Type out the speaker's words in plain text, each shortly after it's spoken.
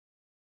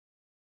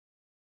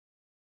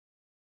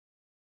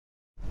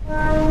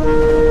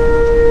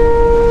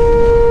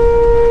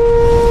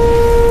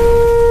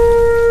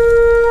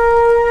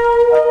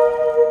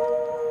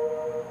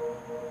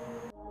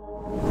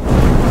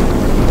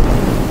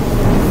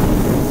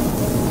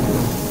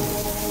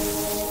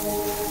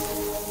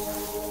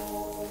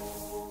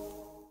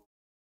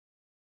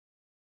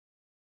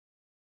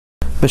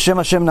B'Shem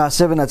Hashem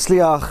Na'aseh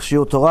v'Natzliach,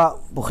 Shiur Torah,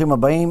 Bruchim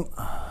Habayim.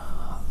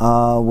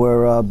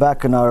 We're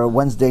back in our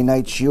Wednesday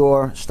night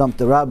Shiur, Stump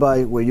the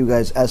Rabbi, where you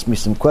guys ask me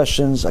some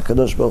questions.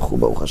 HaKadosh Baruch Hu,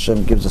 Baruch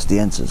Hashem, gives us the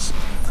answers.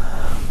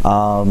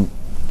 B'ezrat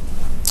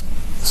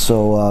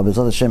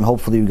Hashem,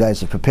 hopefully you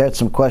guys have prepared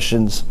some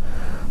questions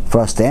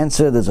for us to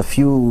answer. There's a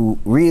few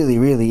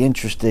really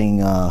interesting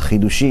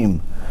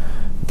chidushim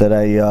that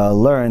I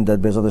learned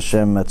that B'ezrat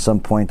Hashem at some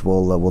point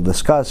we'll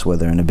discuss,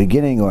 whether in the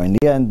beginning or in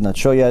the end, not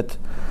sure yet.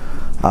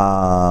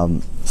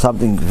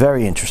 Something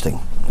very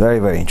interesting,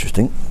 very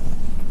interesting.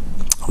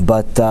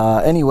 But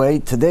anyway,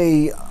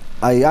 today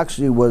I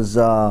actually was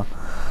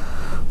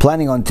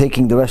planning on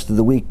taking the rest of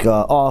the week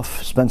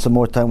off, spend some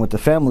more time with the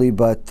family,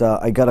 but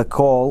I got a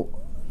call.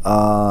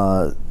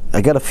 I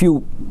got a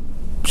few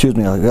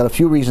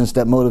reasons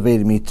that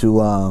motivated me to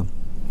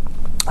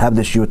have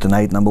this shiur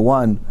tonight. Number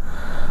one,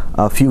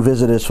 a few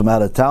visitors from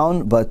out of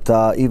town, but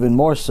even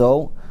more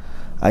so,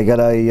 I got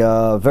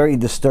a very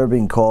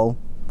disturbing call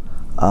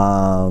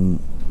from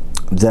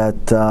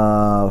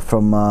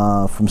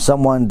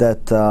someone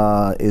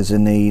that is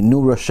in a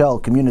New Rochelle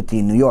community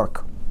in New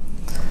York,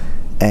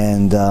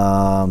 and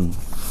I'm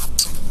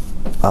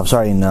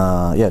sorry,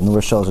 New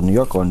Rochelle is in New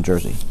York or in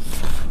Jersey?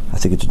 I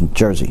think it's in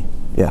Jersey.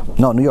 Yeah,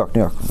 no, New York,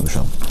 New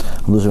Rochelle.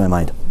 I'm losing my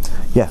mind.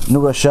 Yeah, New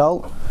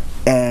Rochelle,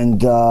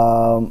 and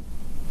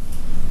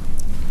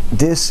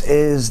this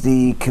is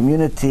the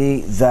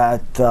community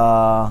that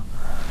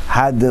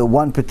had the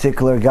one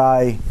particular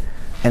guy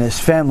and his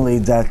family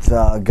that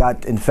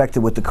got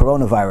infected with the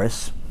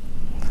coronavirus,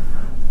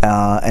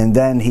 and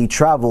then he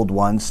traveled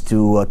once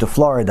to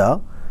Florida,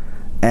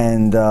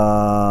 and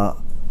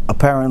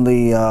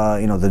apparently,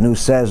 the news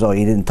says,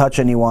 he didn't touch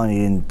anyone, he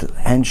didn't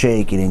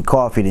handshake, he didn't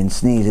cough, he didn't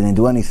sneeze, he didn't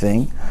do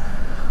anything.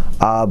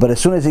 But as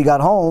soon as he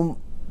got home,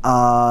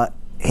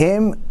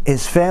 him,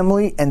 his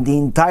family, and the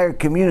entire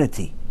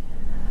community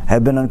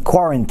have been on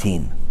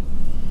quarantine.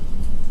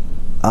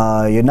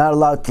 You're not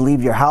allowed to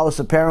leave your house,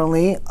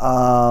 apparently.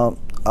 Or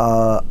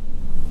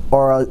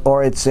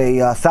it's a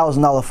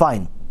 $1,000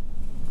 fine.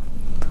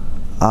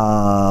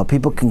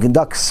 People can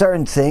conduct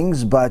certain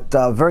things, but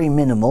very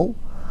minimal.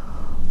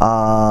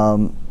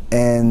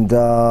 And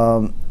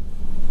a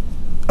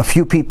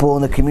few people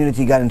in the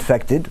community got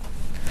infected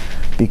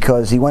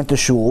because he went to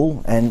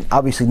shul and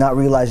obviously not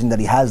realizing that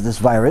he has this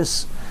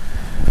virus.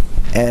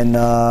 And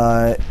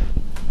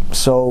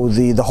so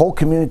the whole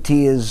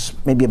community is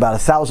maybe about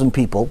 1,000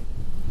 people.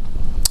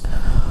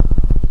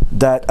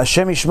 That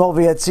Hashem Yishmor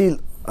v'Yatzil,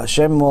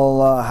 Hashem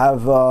will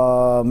have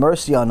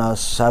mercy on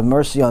us, have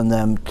mercy on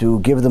them, to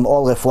give them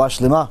all refuah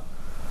shlema,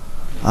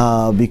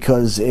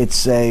 because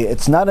it's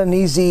not an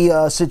easy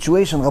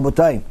situation,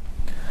 Rabotai.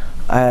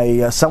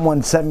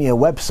 Someone sent me a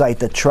website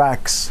that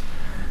tracks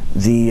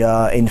the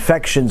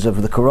infections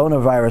of the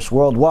coronavirus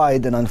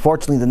worldwide, and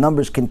unfortunately the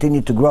numbers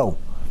continue to grow.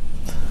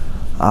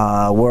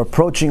 We're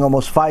approaching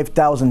almost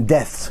 5,000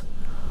 deaths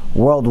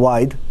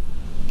worldwide.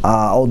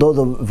 Although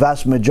the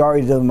vast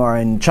majority of them are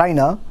in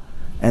China,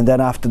 and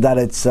then after that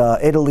it's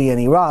Italy and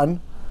Iran,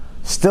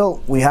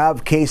 still we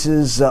have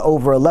cases,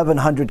 over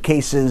 1,100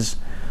 cases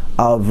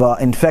of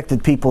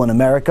infected people in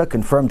America,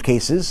 confirmed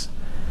cases,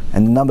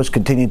 and the numbers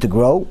continue to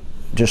grow.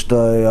 Just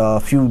a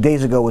few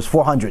days ago it was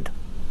 400.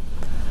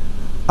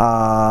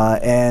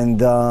 And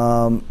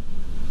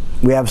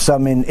we have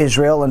some in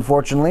Israel,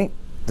 unfortunately.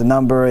 The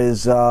number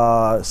is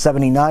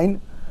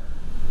 79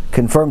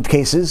 confirmed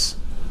cases.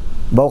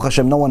 Baruch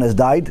Hashem, no one has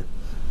died,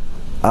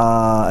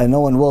 and no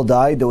one will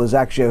die. There was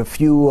actually a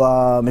few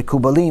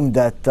mekubalim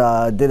that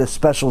did a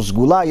special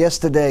sgula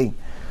yesterday,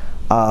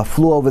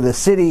 flew over the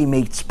city,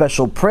 made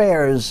special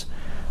prayers.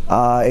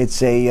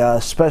 It's a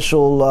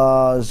special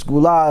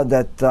sgula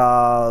that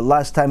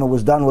last time it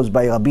was done was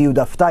by Rabbi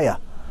Yaron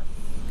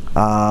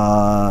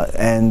Reuven,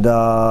 and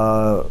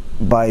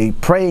by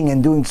praying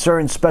and doing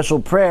certain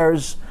special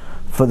prayers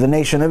for the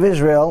nation of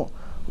Israel,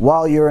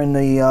 while you're in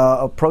the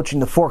approaching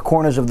the four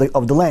corners of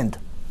the land.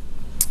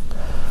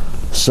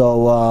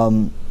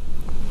 So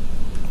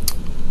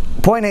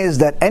point is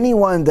that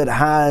anyone that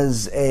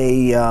has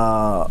a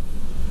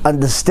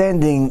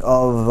understanding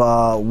of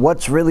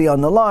what's really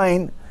on the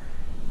line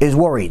is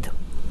worried.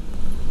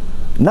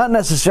 Not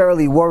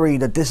necessarily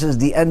worried that this is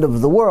the end of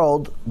the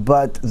world,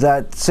 but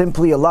that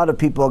simply a lot of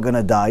people are going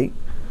to die,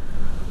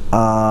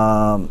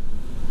 and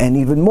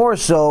even more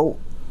so,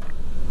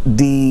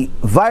 the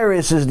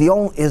virus is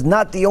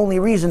not the only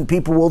reason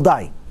people will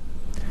die.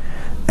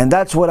 And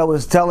that's what I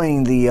was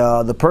telling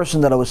the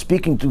person that I was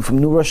speaking to from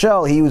New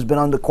Rochelle. He was been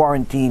under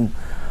quarantine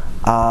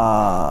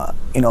for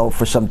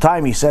some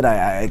time. He said,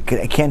 I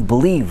can't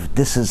believe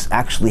this is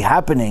actually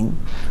happening,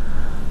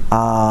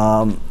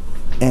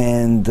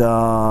 and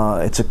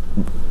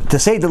to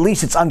say the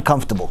least, it's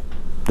uncomfortable,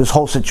 this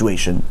whole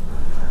situation,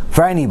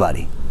 for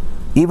anybody,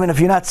 even if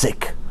you're not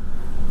sick,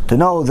 to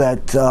know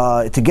that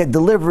to get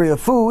delivery of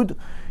food,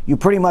 you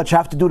pretty much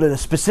have to do it at a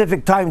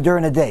specific time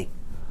during the day.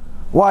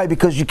 Why?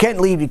 Because you can't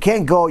leave, you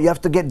can't go, you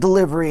have to get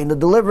delivery, and the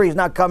delivery is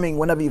not coming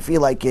whenever you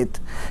feel like it,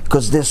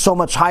 because there's so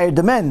much higher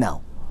demand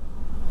now.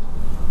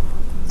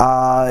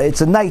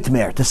 It's a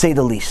nightmare, to say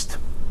the least.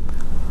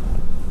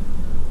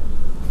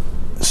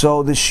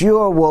 So the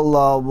shiur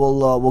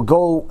will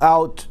go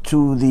out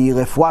to the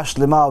refuah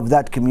shlema of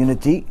that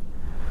community.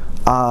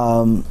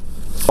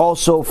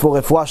 Also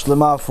for refuah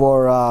shlema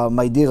for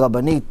my dear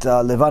Rabbanit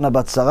Levana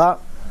Bat Sarah,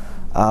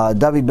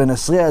 David Ben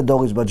Esriya,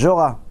 Doris Bat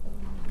Jora,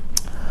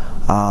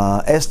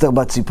 Esther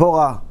Bat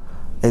Zipora,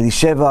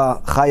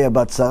 Elisheva Chaya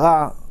Bat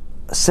Sarah,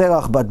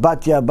 Serach Bat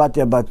Batya,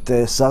 Batya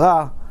Bat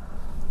Sarah,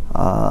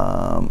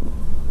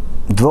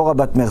 Dvora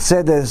Bat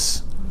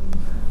Mercedes,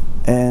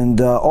 and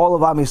all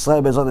of Am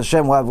Yisrael Be'ezrat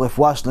Hashem will have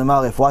refuah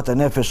shlema, refuat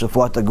hanefesh,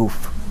 refuat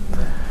haguf.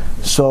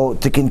 So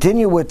to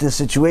continue with the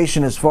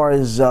situation as far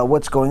as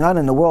what's going on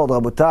in the world,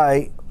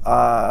 Rabotai,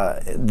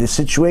 the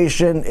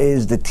situation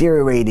is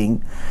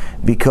deteriorating,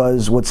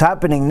 because what's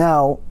happening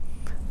now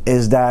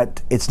is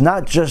that it's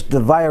not just the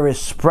virus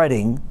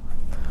spreading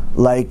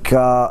like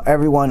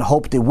everyone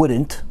hoped it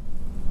wouldn't,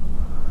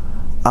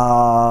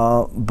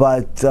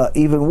 but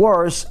even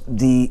worse,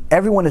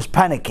 everyone is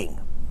panicking,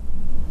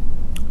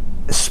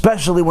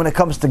 especially when it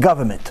comes to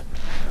government.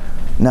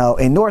 Now,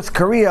 in North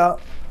Korea,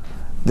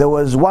 there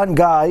was one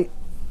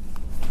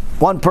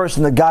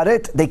person that got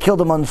it, they killed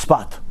him on the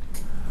spot.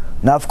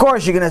 Now, of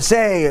course, you're going to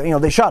say,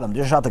 they shot him,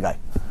 just shot the guy.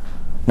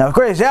 Now, of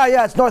course, you say,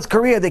 yeah, it's North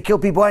Korea, they kill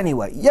people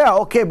anyway. Yeah,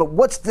 okay, but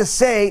what's to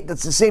say that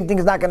the same thing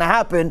is not going to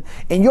happen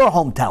in your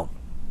hometown?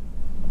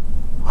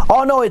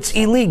 Oh no, it's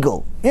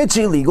illegal. It's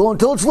illegal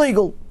until it's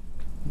legal.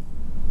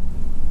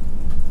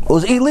 It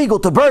was illegal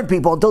to burn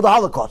people until the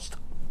Holocaust.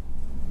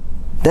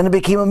 Then it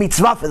became a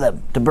mitzvah for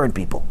them to burn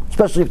people,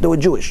 especially if they were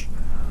Jewish.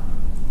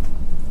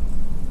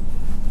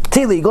 It's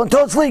illegal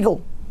until it's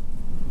legal.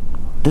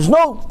 There's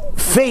no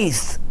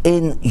faith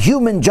in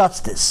human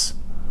justice.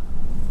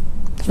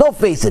 There's no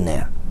faith in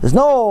there. There's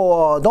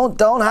no,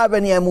 don't have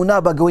any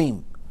emunah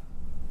baguim.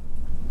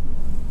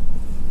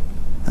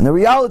 And the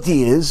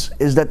reality is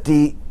that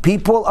the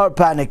people are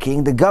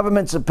panicking, the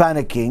governments are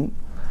panicking,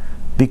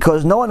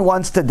 because no one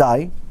wants to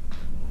die.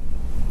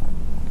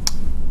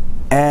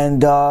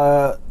 And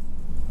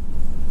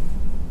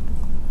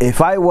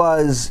if I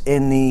was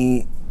in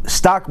the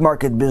stock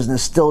market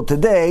business still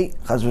today,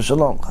 chas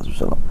v'shalom,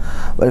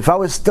 but if I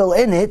was still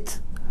in it,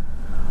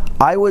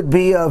 I would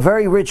be a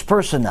very rich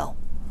person now.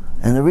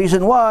 And the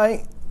reason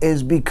why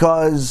is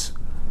because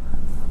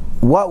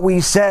what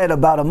we said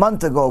about a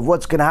month ago of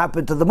what's going to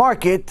happen to the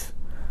market,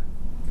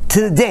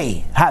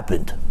 today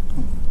happened.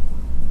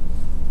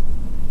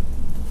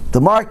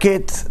 The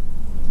market,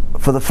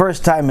 for the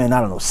first time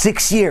in,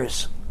 6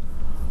 years,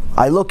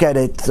 I look at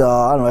it,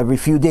 every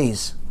few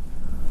days,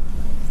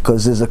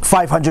 because there's like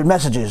 500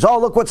 messages. Oh,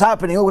 look what's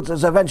happening. Look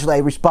what's, eventually I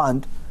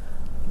respond.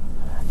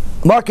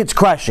 Market's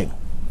crashing.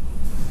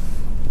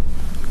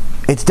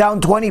 It's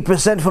down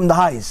 20% from the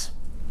highs,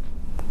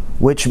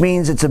 which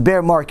means it's a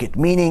bear market,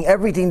 meaning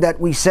everything that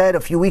we said a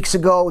few weeks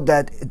ago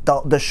that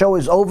the show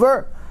is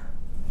over,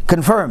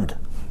 confirmed.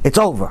 It's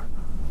over.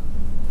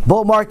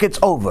 Bull market's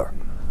over.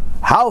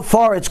 How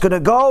far it's going to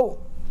go?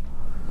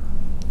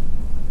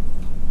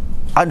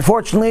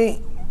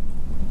 Unfortunately,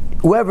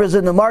 whoever's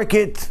in the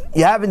market,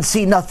 you haven't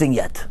seen nothing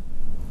yet.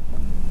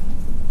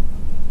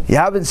 You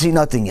haven't seen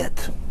nothing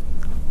yet.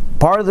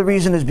 Part of the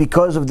reason is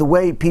because of the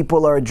way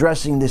people are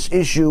addressing this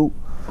issue,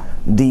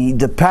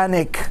 the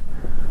panic,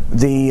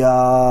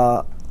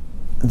 the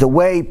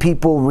way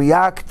people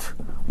react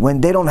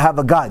when they don't have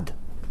a God.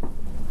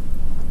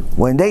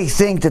 When they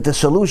think that the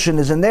solution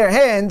is in their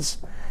hands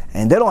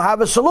and they don't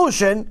have a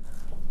solution,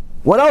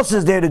 what else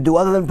is there to do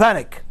other than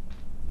panic?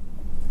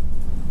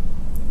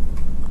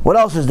 What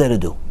else is there to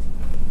do?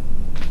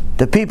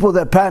 The people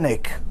that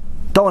panic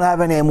don't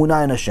have any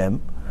emunah in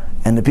Hashem,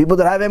 and the people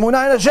that have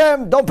emunah in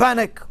Hashem don't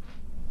panic.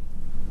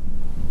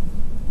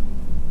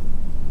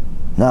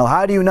 Now,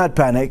 how do you not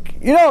panic?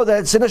 You know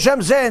that it's in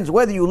Hashem's hands,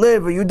 whether you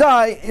live or you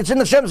die. It's in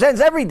Hashem's hands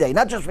every day,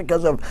 not just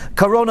because of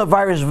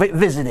coronavirus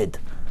visited.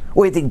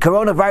 What do you think,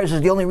 coronavirus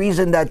is the only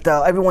reason that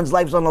everyone's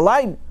life's on the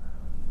line?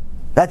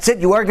 That's it,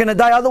 you are going to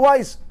die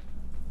otherwise?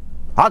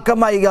 How come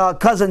my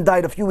cousin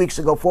died a few weeks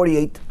ago,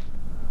 48?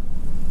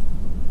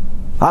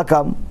 How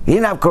come? He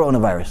didn't have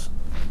coronavirus.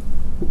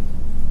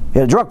 He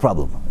had a drug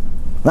problem,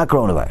 not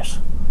coronavirus.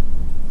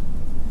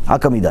 How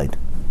come he died?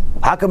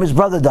 How come his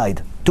brother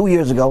died 2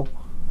 years ago?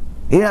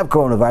 He didn't have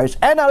coronavirus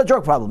and not a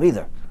drug problem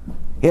either.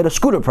 He had a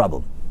scooter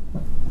problem.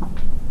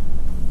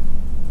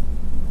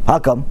 How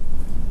come?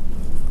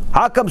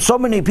 How come so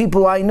many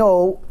people I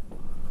know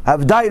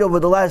have died over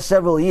the last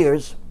several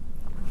years?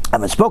 I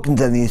haven't spoken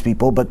to any of these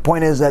people, but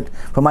point is that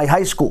from my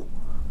high school,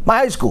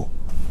 I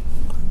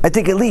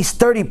think at least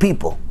 30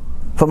 people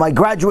from my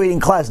graduating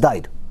class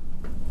died.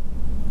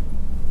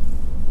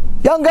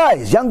 Young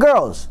guys, young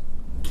girls.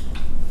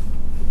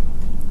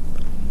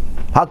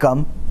 How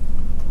come?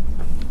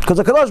 Because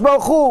the Kadosh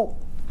Baruch Hu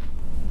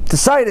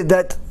decided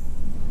that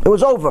it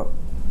was over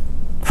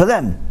for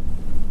them.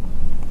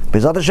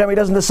 B'ezrat Hashem, He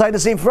doesn't decide the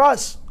same for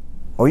us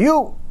or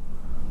you,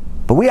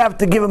 but we have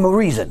to give Him a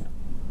reason.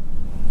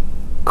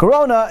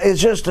 Corona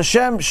is just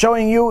Hashem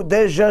showing you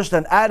there's just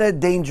an added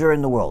danger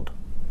in the world.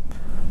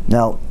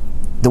 Now,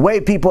 the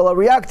way people are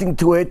reacting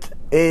to it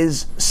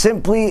is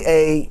simply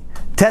a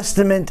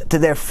testament to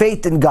their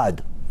faith in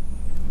God.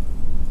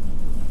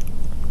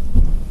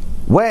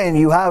 When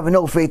you have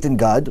no faith in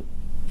God,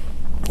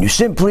 you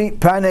simply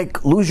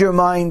panic, lose your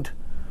mind,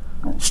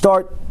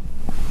 start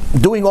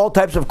doing all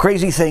types of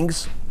crazy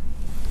things,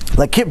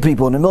 like kill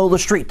people in the middle of the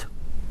street,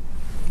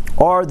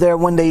 or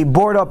when they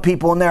board up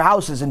people in their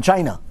houses in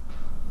China,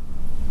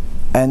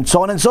 and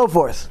so on and so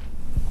forth.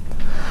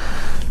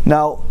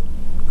 Now,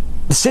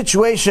 the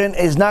situation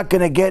is not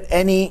going to get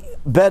any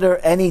better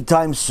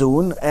anytime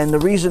soon, and the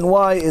reason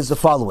why is the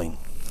following.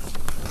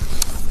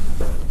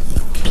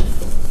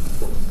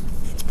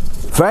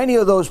 For any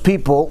of those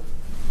people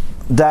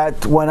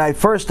that when I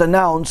first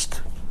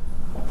announced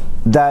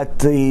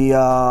that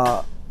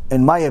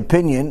in my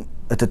opinion,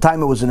 at the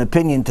time it was an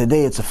opinion,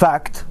 today it's a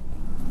fact,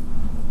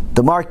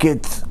 the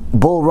market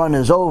bull run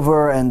is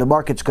over and the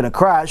market's going to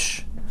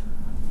crash,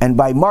 and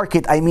by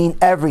market I mean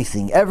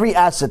everything, every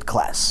asset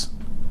class.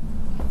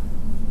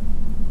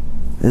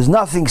 There's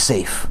nothing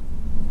safe.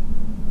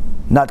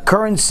 Not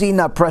currency,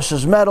 not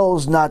precious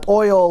metals, not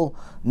oil,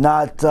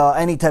 not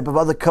any type of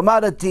other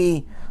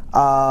commodity,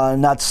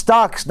 not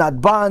stocks, not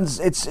bonds.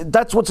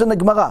 That's what's in the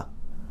Gemara.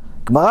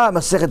 Gemara,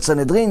 Masechet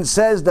Sanhedrin,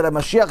 says that a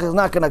Mashiach is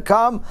not going to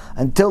come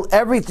until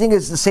everything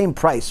is the same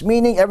price,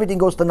 meaning everything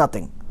goes to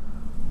nothing.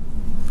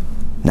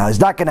 Now, is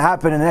that going to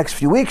happen in the next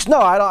few weeks? No,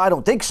 I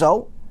don't think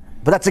so.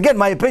 But that's again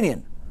my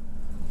opinion.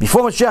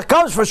 Before Mashiach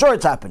comes, for sure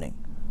it's happening.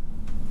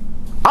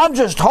 I'm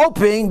just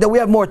hoping that we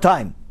have more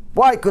time.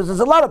 Why? Because there's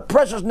a lot of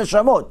precious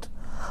neshamot.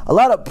 A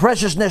lot of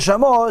precious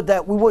neshamot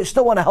that we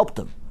still want to help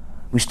them.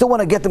 We still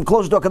want to get them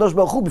closer to HaKadosh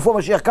Baruch Hu before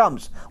Mashiach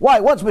comes. Why?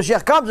 Once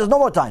Mashiach comes, there's no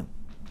more time.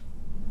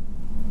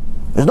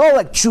 There's no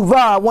like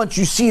TeShuva once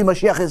you see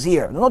Mashiach is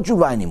here. There's no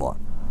TeShuva anymore.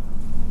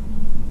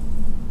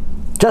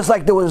 Just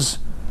like there was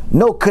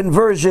no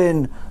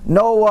conversion,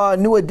 no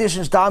new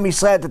additions to Am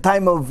Yisrael at the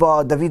time of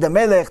David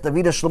HaMelech,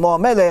 David Shlomo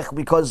HaMelech,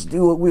 because it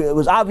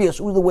was obvious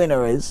who the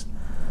winner is.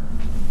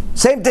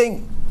 Same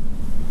thing.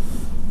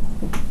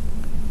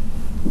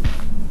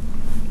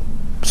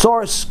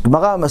 Source,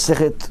 Gemara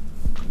Masechet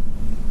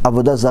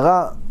Avodah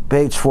Zarah,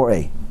 page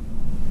 4a.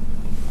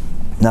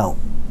 Now,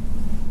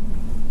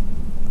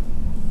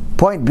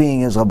 point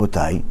being is,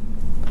 Rabotai,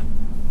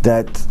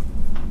 that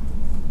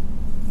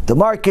the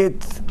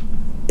market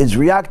is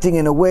reacting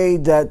in a way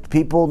that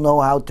people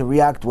know how to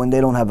react when they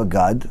don't have a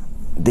God.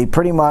 They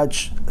pretty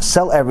much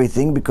sell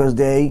everything because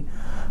they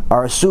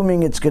are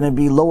assuming it's going to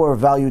be lower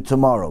value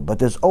tomorrow. But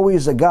there's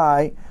always a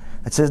guy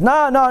that says,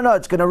 no,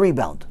 it's going to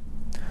rebound.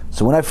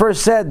 So when I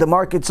first said the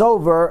market's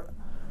over,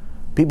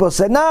 people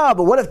said, no,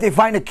 but what if they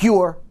find a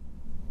cure?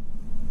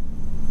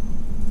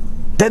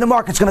 Then the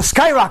market's going to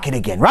skyrocket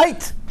again,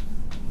 right?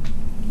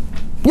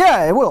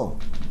 Yeah, it will.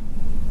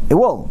 It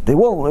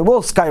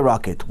will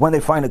skyrocket when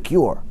they find a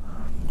cure.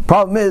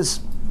 Problem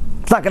is,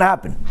 it's not going to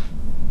happen.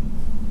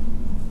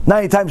 Not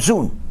anytime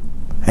soon.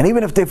 And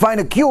even if they find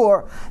a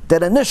cure,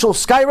 that initial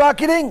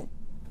skyrocketing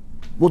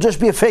will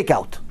just be a fake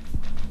out.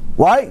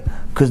 Why?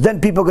 Because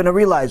then people are going to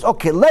realize,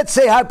 okay, let's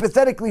say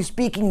hypothetically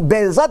speaking,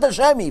 Be'ezat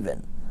Hashem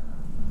even,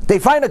 they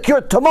find a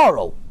cure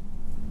tomorrow.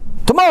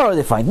 Tomorrow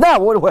they find. Now,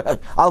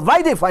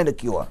 alvai they find a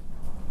cure.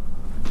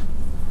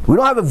 We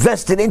don't have a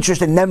vested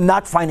interest in them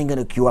not finding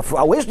a cure.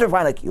 I wish they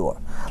find a cure.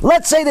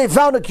 Let's say they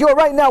found a cure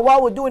right now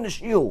while we're doing the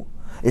shiur.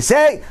 They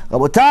say,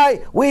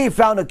 Rabotai, we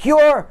found a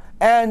cure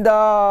and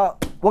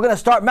we're going to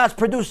start mass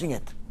producing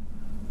it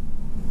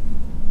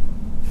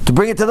to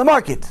bring it to the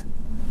market.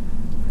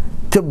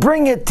 To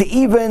bring it to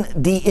even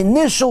the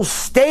initial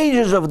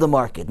stages of the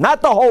market,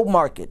 not the whole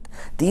market.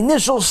 The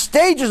initial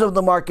stages of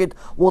the market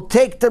will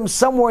take them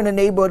somewhere in the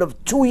neighborhood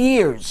of 2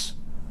 years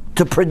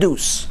to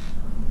produce.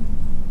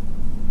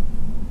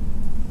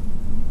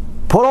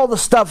 Put all the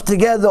stuff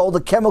together, all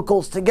the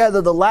chemicals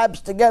together, the labs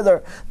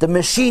together, the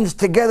machines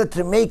together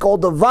to make all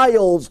the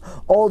vials,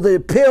 all the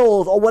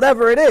pills, or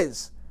whatever it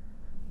is.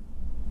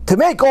 To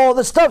make all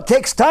the stuff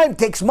takes time,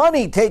 takes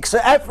money, takes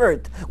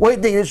effort. What do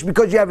you think? It's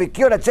because you have a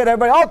cure that said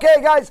everybody,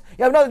 okay guys,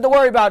 you have nothing to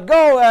worry about.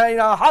 Go,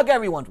 hug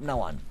everyone from now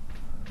on.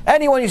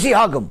 Anyone you see,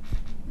 hug them.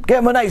 Give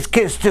them a nice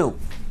kiss too.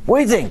 What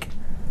do you think?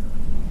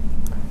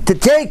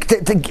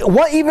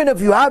 Even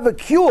if you have a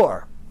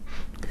cure,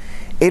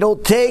 it'll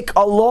take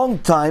a long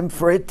time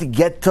for it to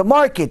get to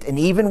market. And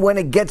even when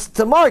it gets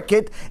to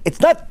market, it's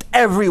not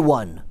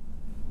everyone.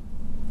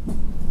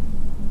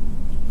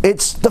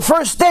 It's the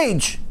first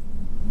stage.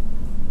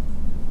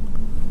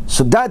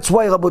 So that's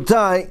why,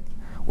 Rabotai,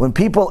 when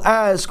people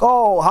ask,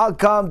 oh, how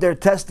come they're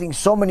testing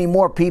so many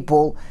more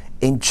people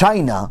in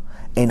China,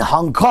 in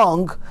Hong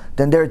Kong,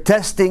 than they're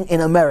testing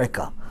in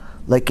America?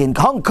 Like in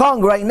Hong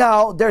Kong right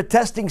now, they're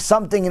testing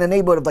something in the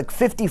neighborhood of like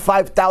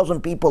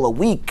 55,000 people a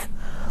week.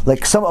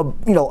 Like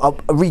a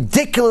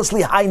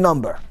ridiculously high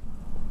number.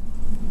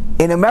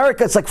 In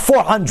America, it's like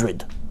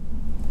 400.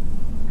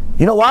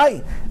 You know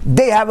why?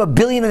 They have 1.5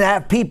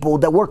 billion people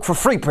that work for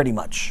free pretty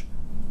much.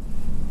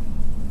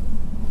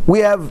 We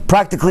have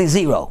practically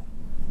zero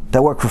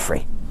that work for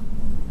free.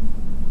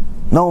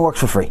 No one works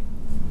for free.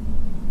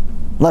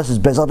 Unless it's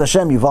Bezat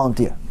Hashem, you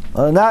volunteer.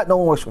 Other than that, no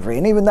one works for free.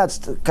 And even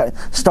that's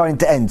starting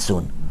to end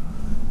soon.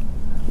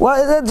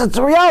 Well, it's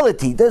a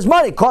reality. There's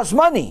money. Costs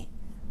money.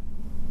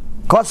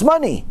 Costs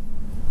money.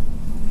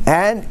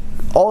 And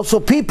also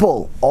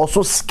people.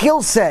 Also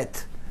skill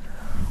set.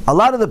 A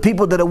lot of the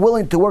people that are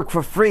willing to work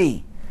for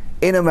free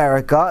in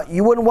America,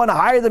 you wouldn't want to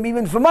hire them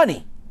even for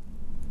money.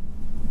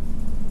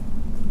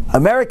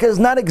 America is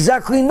not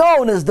exactly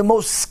known as the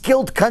most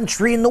skilled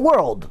country in the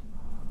world.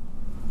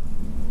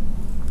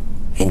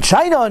 In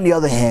China, on the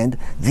other hand,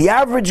 the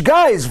average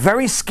guy is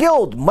very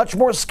skilled, much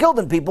more skilled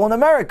than people in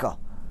America.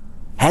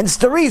 Hence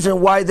the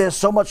reason why there's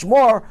so much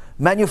more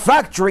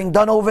manufacturing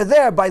done over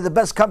there by the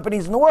best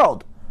companies in the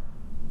world.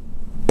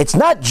 It's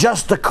not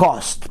just the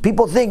cost.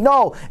 People think,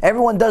 no,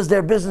 everyone does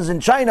their business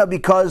in China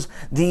because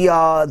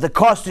the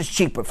cost is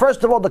cheaper.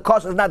 First of all, the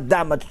cost is not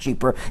that much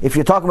cheaper if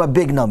you're talking about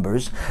big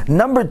numbers.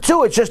 Number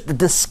two, it's just that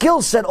the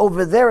skill set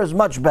over there is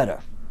much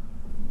better.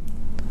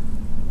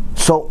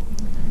 So,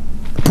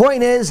 the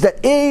point is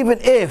that even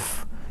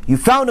if you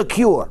found a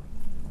cure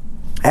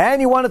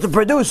and you wanted to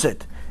produce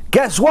it,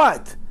 guess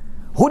what?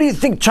 Who do you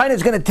think China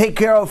is going to take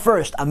care of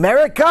first?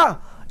 America?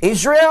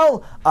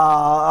 Israel?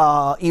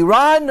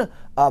 Iran?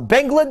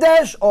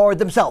 Bangladesh? Or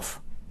themselves?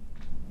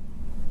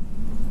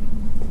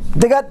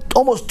 They got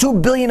almost 2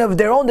 billion of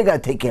their own they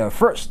got to take care of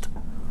first.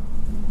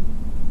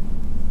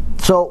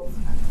 So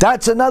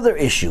that's another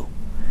issue.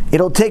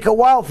 It'll take a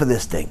while for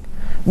this thing.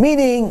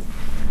 Meaning,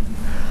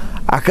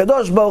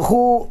 HaKadosh Baruch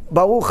Hu,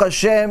 Baruch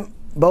Hashem,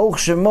 Baruch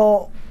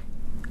Shemo,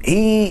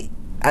 He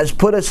has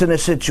put us in a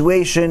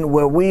situation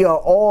where we are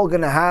all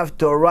going to have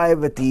to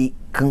arrive at the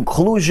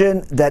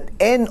conclusion that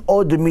En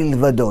od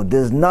milvado,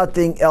 there's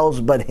nothing else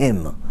but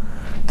Him.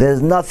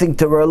 There's nothing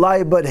to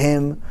rely but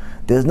Him.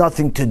 There's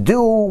nothing to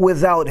do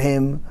without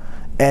Him.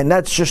 And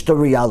that's just a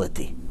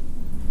reality.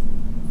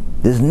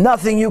 There's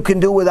nothing you can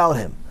do without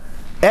Him.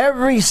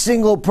 Every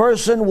single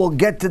person will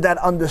get to that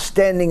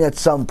understanding at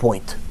some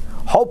point.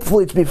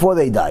 Hopefully it's before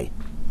they die.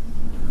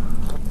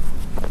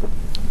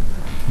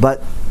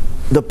 But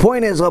the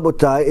point is,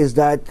 Rabotai, is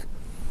that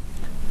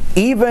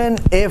even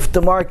if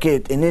the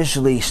market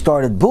initially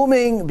started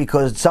booming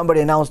because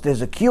somebody announced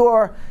there's a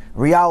cure,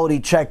 reality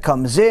check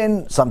comes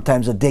in,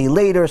 sometimes a day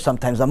later,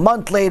 sometimes a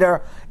month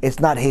later, it's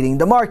not hitting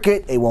the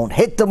market, it won't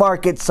hit the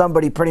market,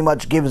 somebody pretty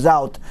much gives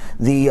out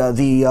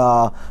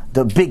the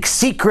big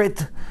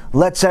secret,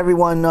 lets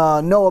everyone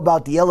know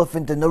about the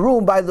elephant in the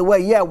room. By the way,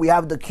 yeah, we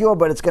have the cure,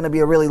 but it's going to be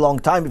a really long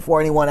time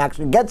before anyone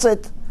actually gets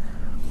it.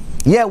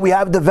 Yeah, we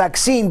have the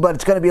vaccine, but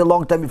it's going to be a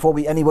long time before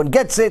anyone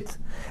gets it.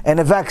 And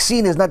a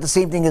vaccine is not the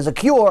same thing as a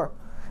cure.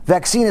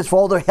 Vaccine is for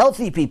all the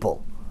healthy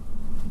people,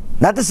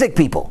 not the sick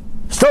people.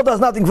 Still does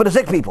nothing for the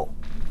sick people.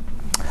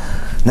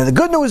 Now the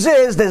good news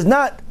is, there's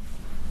not,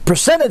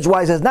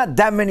 percentage-wise, there's not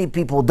that many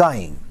people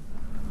dying.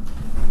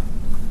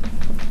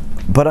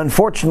 But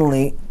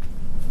unfortunately,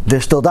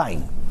 they're still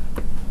dying.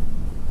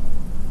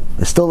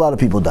 There's still a lot of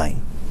people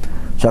dying.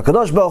 So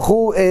HaKadosh Baruch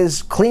Hu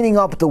is cleaning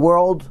up the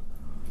world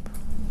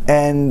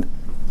and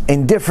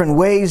in different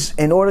ways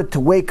in order to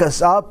wake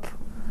us up,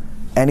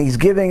 and He's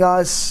giving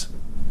us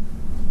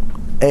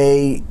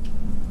a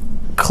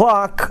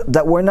clock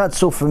that we're not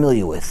so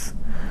familiar with.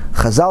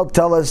 Chazal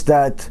tell us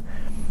that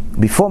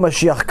before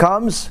Mashiach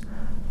comes,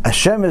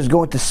 Hashem is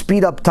going to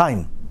speed up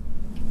time.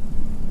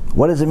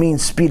 What does it mean,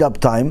 speed up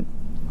time?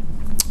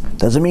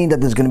 Doesn't mean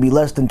that there's going to be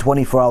less than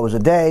 24 hours a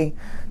day.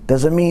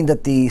 Doesn't mean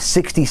that the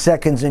 60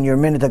 seconds in your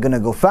minute are going to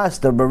go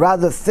faster, but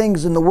rather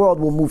things in the world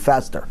will move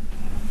faster.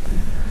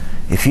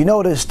 If you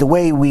notice, the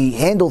way we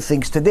handle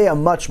things today are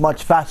much,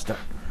 much faster.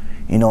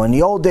 You know, in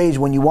the old days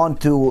when you want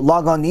to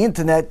log on the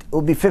internet, it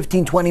will be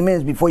 15, 20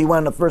 minutes before you went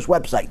on the first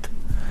website.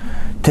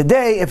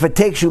 Today, if it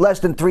takes you less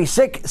than 3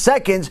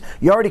 seconds,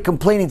 you're already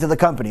complaining to the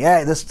company.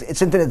 Hey,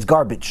 it's internet's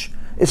garbage.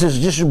 This is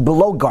just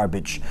below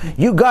garbage.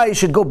 You guys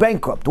should go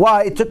bankrupt.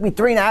 Why? It took me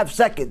 3.5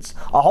 seconds,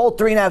 a whole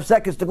 3.5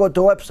 seconds to go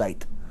to a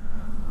website.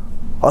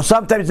 Or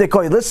sometimes they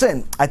call you,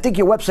 listen, I think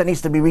your website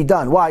needs to be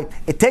redone. Why?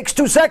 It takes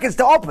 2 seconds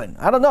to open.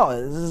 I don't know.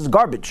 This is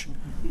garbage.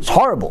 It's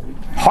horrible.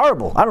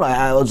 Horrible. I don't know.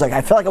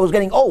 I felt like I was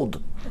getting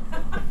old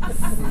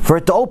for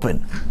it to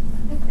open.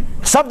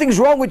 Something's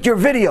wrong with your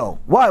video.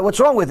 Why? What's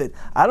wrong with it?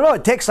 I don't know.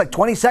 It takes like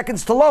 20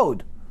 seconds to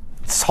load.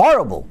 It's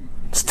horrible.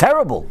 It's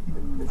terrible.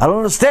 I don't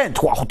understand.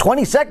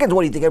 20 seconds?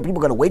 What do you think? Are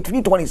people going to wait for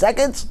you 20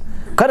 seconds?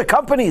 What kind of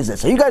company is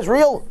this? Are you guys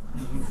real?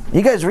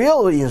 You guys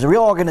real? Is it a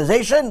real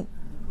organization?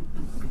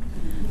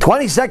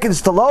 20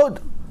 seconds to load?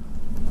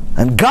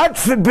 And God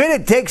forbid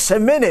it takes a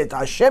minute.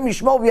 Hashem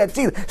Yishmor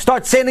v'Yatzil.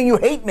 Start sending you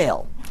hate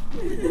mail.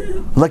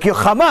 Like your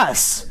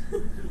Hamas.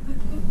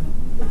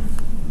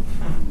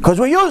 Because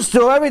we're used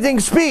to everything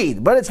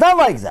speed. But it's not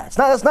like that.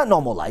 That's not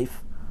normal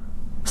life.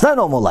 It's not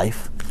normal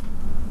life.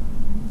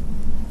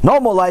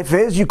 Normal life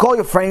is you call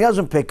your friend, he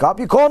doesn't pick up,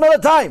 you call another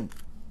time.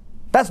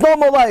 That's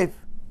normal life.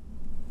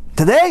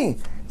 Today,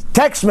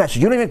 text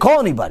message, you don't even call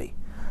anybody.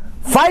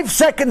 5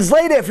 seconds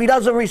later, if he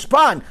doesn't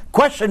respond,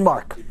 question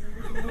mark.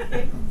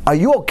 Are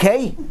you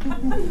okay?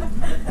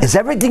 Is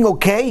everything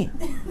okay?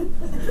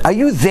 Are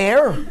you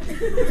there?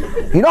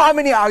 You know how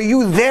many are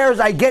you there's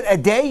I get a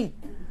day?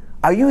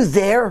 Are you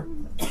there?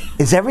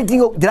 Is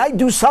everything, did I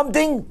do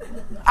something?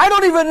 I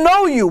don't even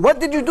know you. What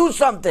did you do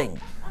something?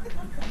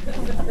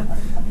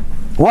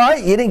 Why?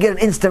 You didn't get an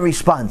instant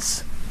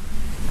response.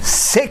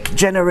 Sick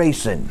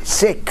generation.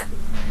 Sick.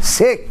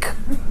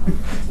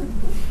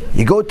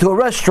 You go to a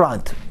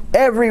restaurant.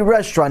 Every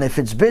restaurant, if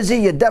it's busy,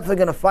 you're definitely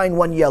going to find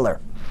one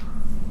yeller.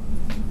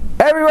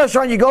 Every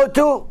restaurant you go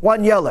to,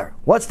 one yeller.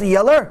 What's the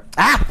yeller?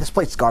 This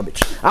place is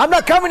garbage. I'm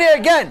not coming here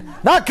again.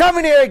 Not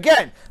coming here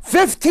again.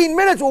 15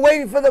 minutes we're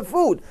waiting for the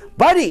food.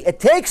 Buddy, it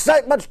takes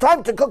that much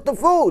time to cook the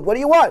food. What do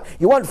you want?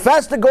 You want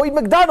faster? Go eat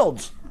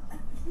McDonald's.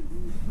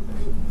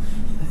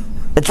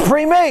 It's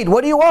pre-made.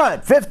 What do you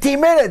want?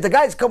 15 minutes. The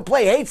guy's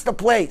complain, hates the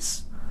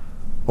place.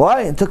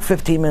 Why? It took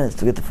 15 minutes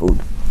to get the food.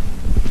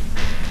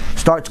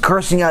 Starts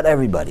cursing out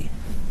everybody.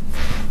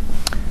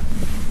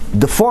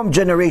 Deformed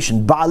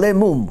generation. Ba'alei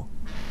mum.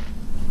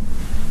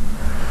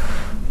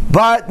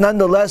 But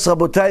nonetheless,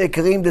 Rabotai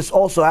Kareem, this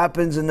also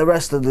happens in the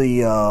rest of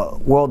the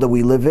world that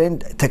we live in.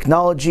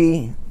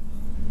 Technology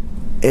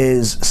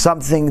is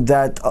something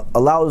that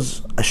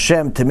allows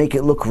Hashem to make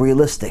it look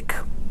realistic.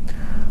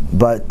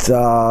 But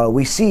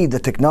we see the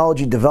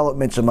technology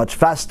developments are much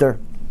faster.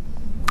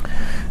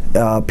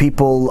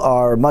 People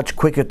are much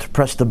quicker to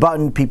press the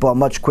button. People are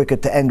much quicker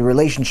to end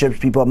relationships.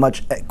 People are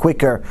much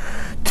quicker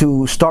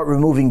to start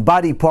removing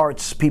body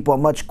parts. People are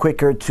much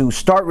quicker to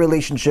start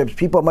relationships.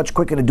 People are much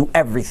quicker to do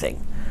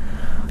everything.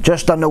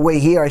 Just on the way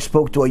here, I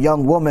spoke to a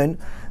young woman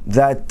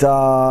that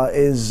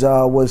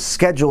was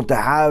scheduled to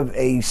have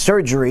a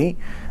surgery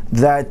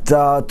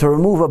to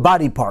remove a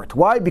body part.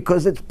 Why?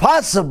 Because it's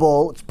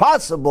possible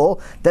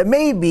that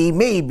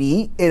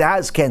maybe it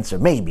has cancer.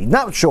 Maybe,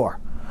 not sure.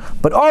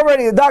 But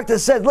already the doctor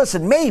said,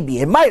 listen, maybe,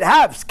 it might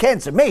have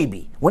cancer,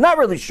 maybe. We're not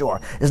really sure.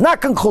 It's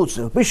not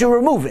conclusive. We should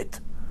remove it.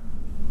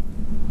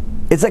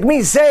 It's like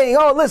me saying,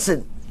 oh,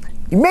 listen,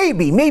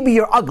 maybe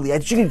you're ugly. I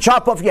should you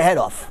chop off your head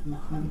off.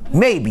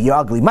 Maybe you're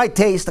ugly. My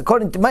taste,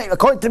 according to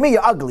me,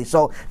 you're ugly.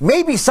 So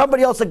maybe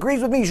somebody else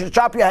agrees with me, you should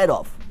chop your head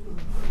off.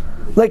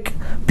 Like,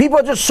 people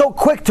are just so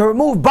quick to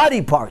remove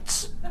body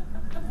parts.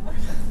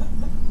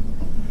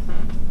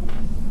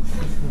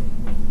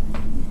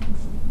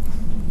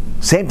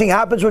 Same thing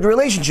happens with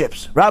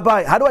relationships.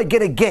 Rabbi, how do I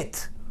get a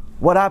get?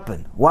 What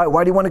happened?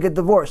 Why do you want to get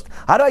divorced?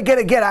 How do I get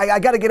a get? I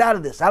got to get out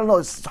of this. I don't know.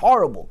 It's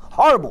horrible.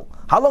 Horrible.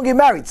 How long are you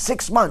married?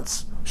 6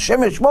 months.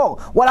 Shemish Mo.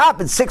 What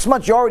happened? 6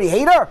 months you already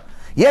hate her?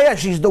 Yeah,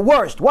 she's the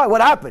worst. Why?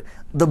 What happened?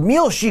 The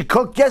meal she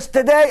cooked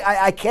yesterday?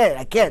 I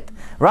can't.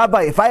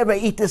 Rabbi, if I ever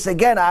eat this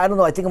again, I don't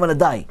know. I think I'm going to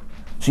die.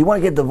 So you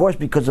want to get divorced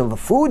because of the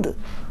food?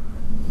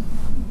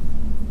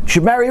 You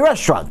should marry a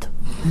restaurant.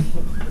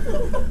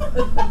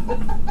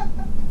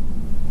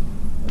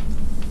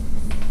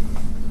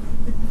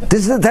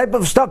 This is the type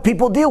of stuff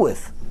people deal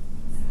with.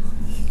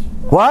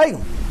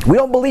 Why? We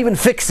don't believe in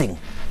fixing.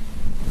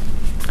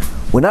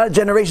 We're not a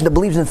generation that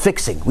believes in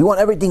fixing. We want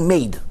everything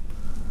made.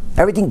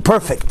 Everything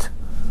perfect.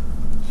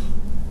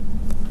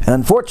 And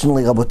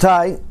unfortunately,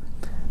 Rabotai,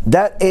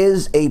 that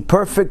is a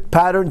perfect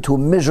pattern to a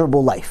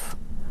miserable life.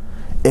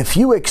 If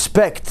you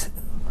expect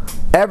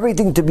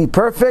everything to be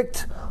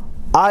perfect,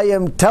 I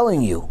am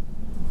telling you,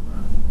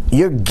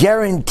 you're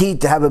guaranteed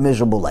to have a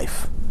miserable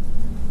life.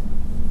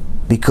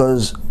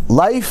 Because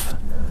life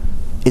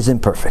is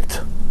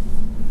imperfect.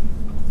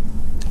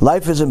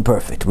 Life is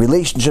imperfect.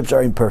 Relationships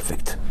are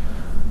imperfect.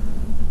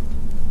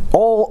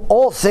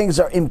 All things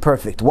are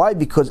imperfect. Why?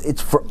 Because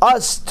it's for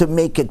us to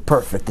make it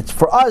perfect. It's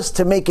for us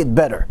to make it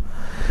better.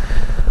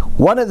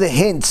 One of the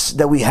hints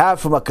that we have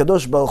from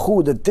HaKadosh Baruch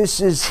Hu that this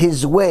is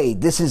His way,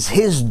 this is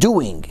His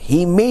doing,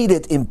 He made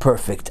it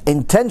imperfect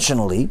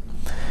intentionally,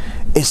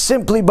 is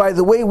simply by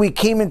the way we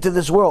came into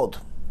this world.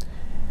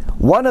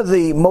 One of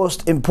the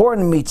most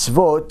important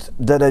mitzvot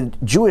that a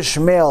Jewish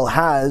male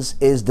has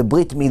is the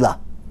Brit Milah.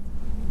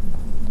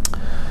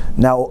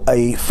 Now,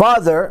 a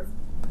father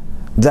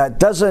that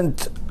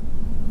doesn't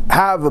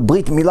have a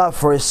Brit Milah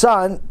for his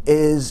son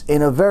is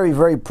in a very,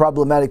 very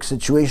problematic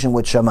situation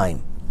with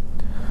Shamayim.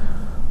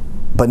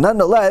 But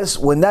nonetheless,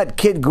 when that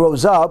kid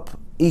grows up,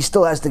 he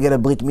still has to get a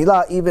Brit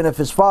Milah, even if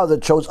his father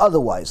chose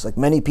otherwise, like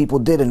many people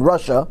did in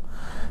Russia.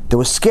 They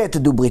were scared to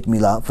do Brit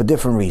Milah for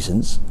different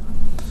reasons,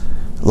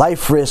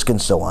 life risk and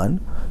so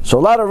on. So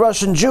a lot of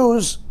Russian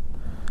Jews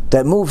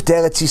that moved to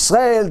Eretz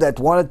Yisrael, that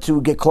wanted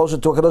to get closer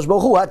to HaKadosh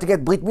Baruch Hu, had to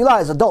get Brit Milah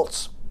as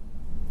adults.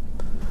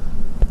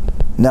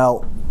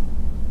 Now,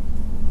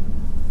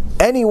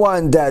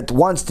 anyone that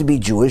wants to be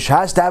Jewish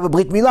has to have a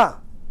Brit Milah.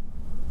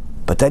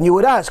 But then you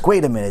would ask,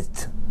 wait a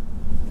minute,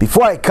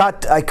 before I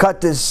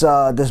cut this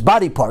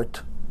body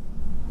part,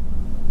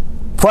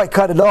 before I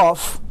cut it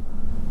off,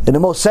 in the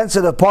most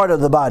sensitive part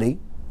of the body,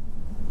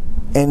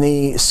 in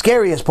the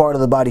scariest part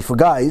of the body for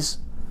guys,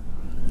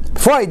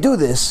 before I do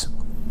this,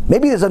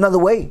 maybe there's another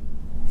way.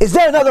 Is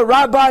there another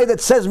rabbi that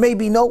says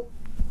maybe no?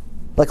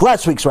 Like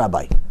last week's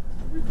rabbi.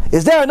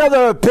 Is there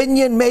another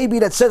opinion maybe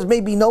that says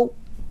maybe no?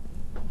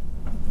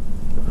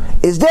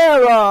 Is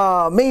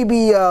there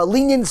maybe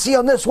leniency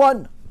on this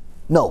one?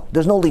 No,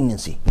 there's no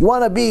leniency. You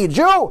want to be a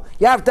Jew,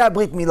 you have to have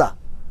Brit Milah.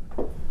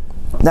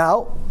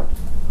 Now,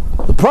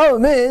 the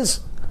problem is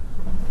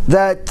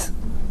that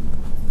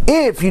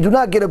if you do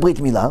not get a Brit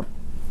Milah,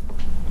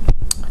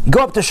 you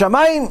go up to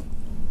Shamayim,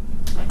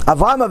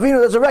 Avraham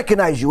Avinu doesn't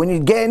recognize you. When you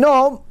get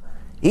home,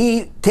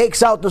 he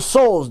takes out the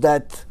souls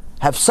that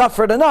have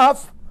suffered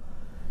enough.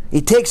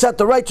 He takes out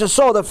the righteous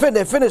soul that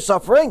they finished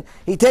suffering.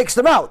 He takes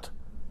them out.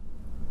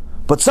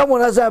 But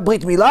someone doesn't have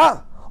Brit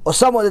Milah, or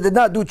someone that did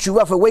not do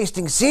TeShuva for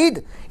wasting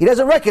seed, he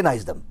doesn't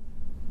recognize them.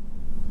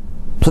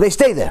 So they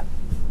stay there.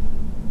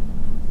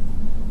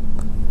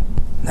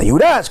 Now you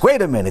would ask,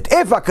 wait a minute,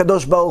 if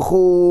HaKadosh Baruch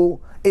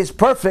Hu is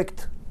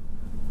perfect,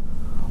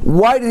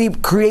 why did he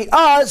create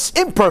us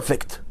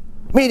imperfect?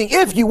 Meaning,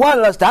 if you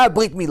wanted us to have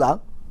Brit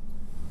Milah,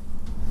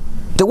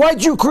 then why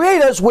did you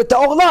create us with the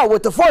Olam,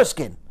 with the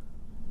foreskin?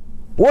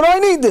 What do I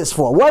need this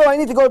for? Why do I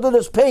need to go through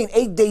this pain?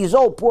 8 days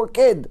old, poor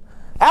kid.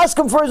 Ask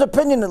him for his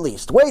opinion at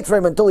least. Wait for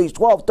him until he's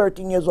 12,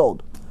 13 years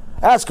old.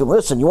 Ask him,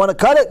 listen, you want to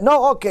cut it?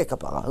 No? Okay,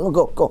 kapara.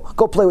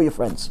 Go play with your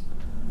friends.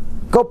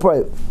 Go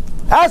pray.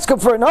 Ask him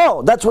for it.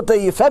 No, that's what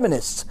the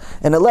feminists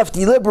and the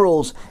lefty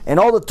liberals and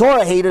all the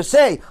Torah haters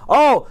say.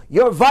 Oh,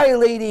 you're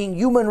violating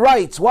human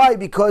rights. Why?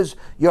 Because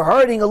you're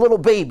hurting a little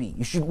baby.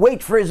 You should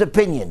wait for his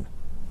opinion.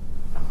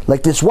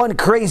 Like this one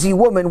crazy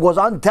woman was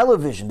on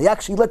television. They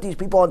actually let these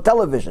people on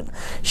television.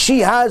 She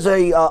has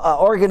a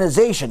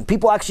organization.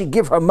 People actually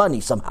give her money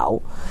somehow.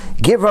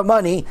 Give her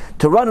money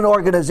to run an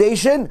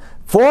organization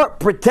for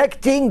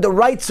protecting the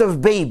rights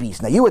of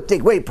babies. Now you would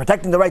think, wait,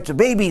 protecting the rights of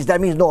babies, that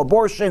means no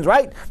abortions,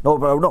 right? No,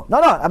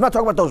 I'm not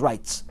talking about those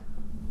rights.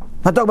 I'm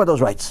not talking about those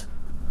rights.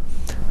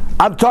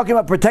 I'm talking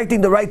about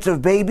protecting the rights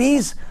of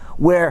babies,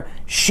 where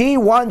she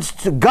wants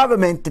the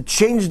government to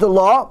change the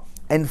law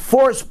and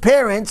force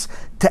parents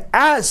to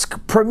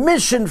ask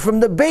permission from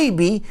the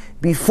baby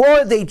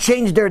before they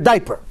change their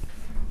diaper.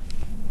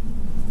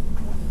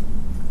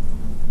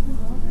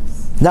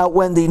 Now,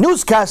 when the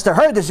newscaster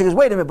heard this, he goes,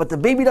 wait a minute, but the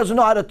baby doesn't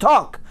know how to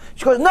talk.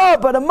 She goes, no,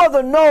 but a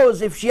mother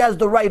knows if she has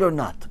the right or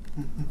not.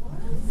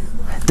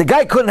 The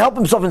guy couldn't help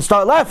himself and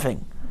start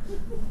laughing.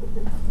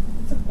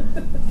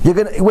 You're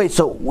gonna wait,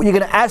 so you're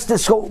gonna ask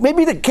this, so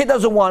maybe the kid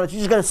doesn't want it,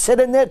 she's just gonna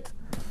sit in it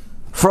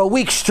for a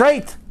week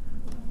straight.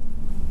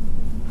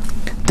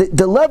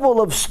 The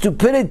level of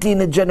stupidity in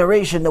the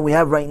generation that we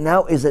have right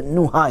now is at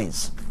new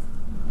highs.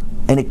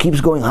 And it keeps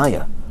going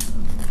higher.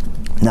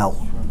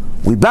 Now,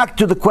 we back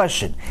to the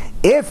question.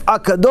 If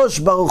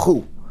HaKadosh Baruch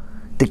Hu,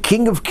 the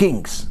King of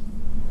Kings,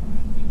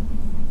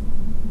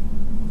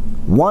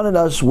 wanted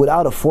us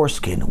without a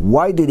foreskin,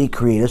 why did he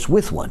create us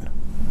with one?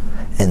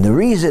 And the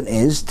reason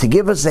is to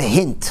give us a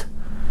hint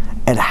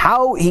at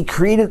how he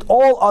created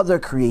all other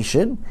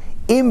creation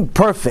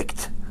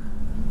imperfect.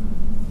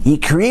 He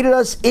created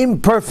us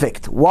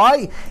imperfect.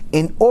 Why?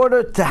 In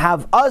order to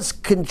have us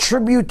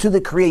contribute to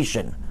the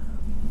creation.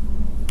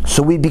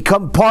 So we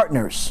become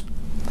partners.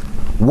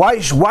 Why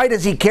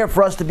does he care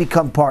for us to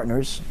become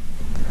partners?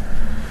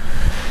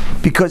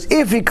 Because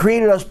if he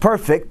created us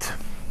perfect,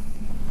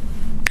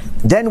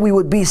 then we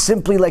would be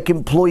simply like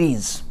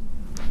employees.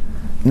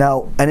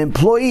 Now, an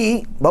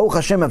employee, Baruch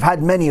Hashem, I've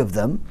had many of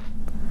them,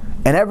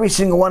 and every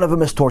single one of them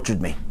has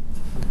tortured me.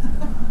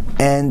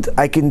 And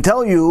I can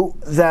tell you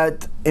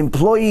that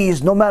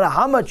employees, no matter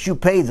how much you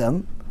pay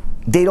them,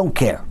 they don't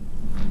care.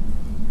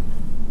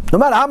 No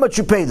matter how much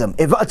you pay them.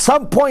 If at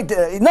some point,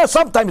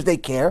 sometimes they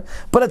care,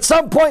 but at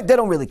some point they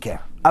don't really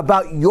care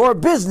about your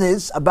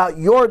business, about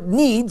your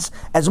needs,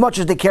 as much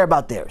as they care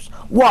about theirs.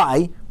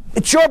 Why?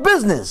 It's your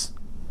business.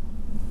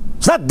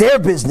 It's not their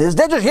business.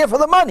 They're just here for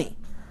the money.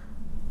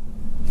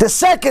 The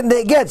second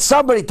they get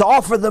somebody to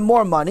offer them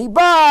more money,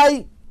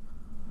 bye.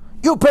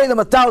 You pay them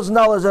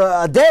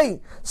 $1,000 a day.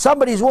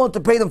 Somebody's willing to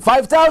pay them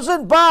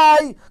 $5,000.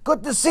 Bye.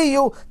 Good to see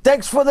you.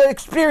 Thanks for the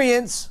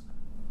experience.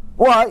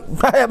 Why?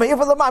 I'm here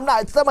for the money.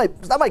 It's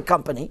not my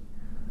company.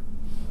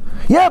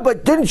 Yeah,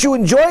 but didn't you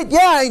enjoy it? Yeah,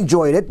 I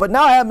enjoyed it. But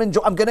now I'm going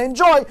to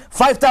enjoy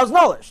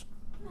 $5,000.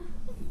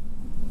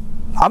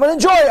 I'm going to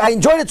enjoy it. I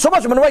enjoyed it so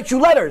much. I'm going to write you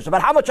letters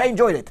about how much I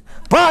enjoyed it.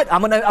 But I'm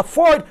going to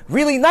afford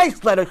really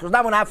nice letters because now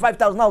I'm going to have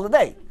 $5,000 a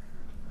day.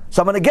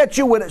 So I'm going to get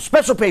you with a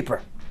special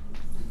paper.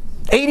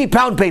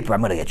 80-pound paper I'm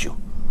going to get you.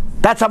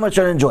 That's how much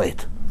I enjoy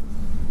it.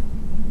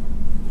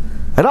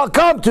 And I'll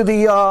come to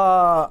the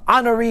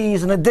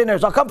honorees and the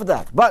dinners. I'll come for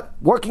that. But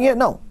working here,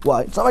 no.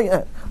 Why? It's not like,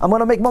 I'm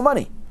going to make more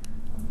money.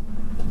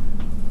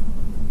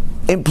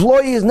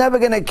 Employee is never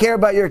going to care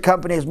about your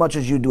company as much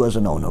as you do as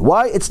an owner.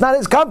 Why? It's not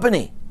his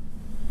company.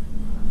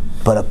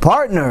 But a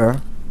partner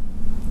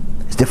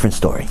is a different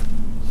story.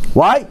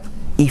 Why?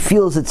 He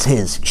feels it's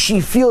his.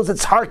 She feels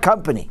it's her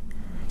company.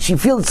 She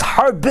feels it's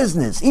her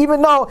business.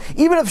 Even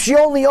if she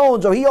only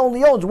owns or he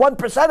only owns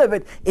 1% of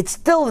it, it's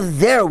still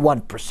their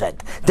 1%.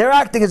 They're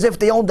acting as if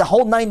they own the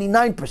whole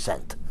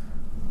 99%.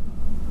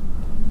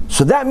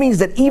 So that means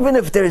that even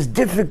if there's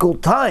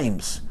difficult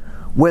times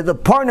where the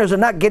partners are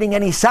not getting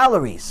any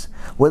salaries,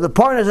 where the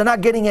partners are not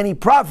getting any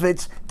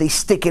profits, they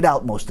stick it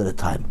out most of the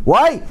time.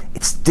 Why?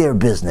 It's their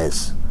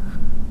business.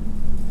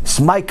 It's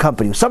my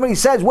company. If somebody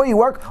says, where you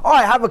work? Oh,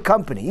 I have a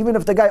company. Even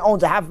if the guy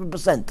owns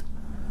 0.5%.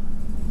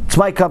 It's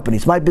my company.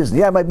 It's my business.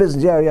 Yeah, my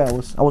business. Yeah.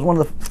 I was one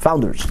of the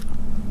founders.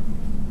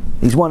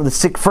 He's one of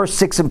the first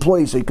 6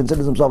 employees, so he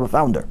considers himself a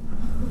founder.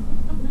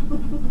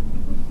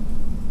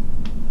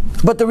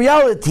 But the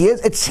reality is,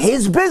 it's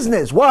his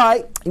business.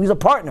 Why? He was a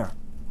partner.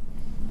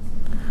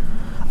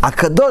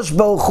 HaKadosh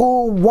Baruch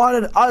Hu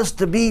wanted us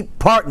to be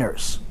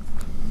partners.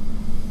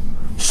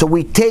 So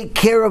we take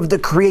care of the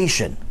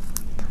creation.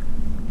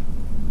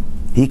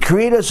 He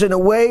created us in a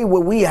way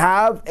where we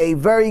have a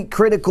very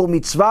critical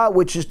mitzvah,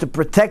 which is to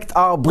protect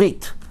our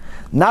brit.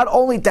 Not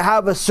only to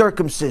have a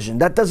circumcision.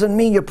 That doesn't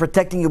mean you're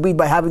protecting your brit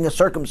by having a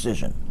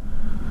circumcision.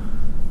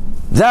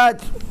 That,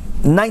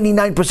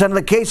 99% of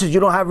the cases, you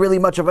don't have really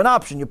much of an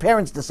option. Your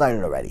parents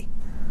decided already.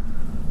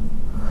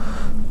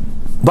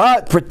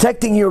 But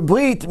protecting your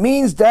brit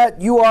means that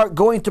you are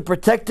going to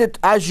protect it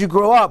as you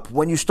grow up.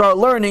 When you start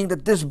learning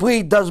that this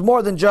brit does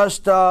more than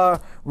just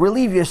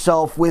relieve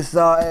yourself with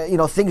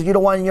things you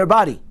don't want in your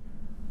body.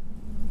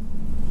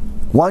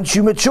 Once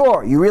you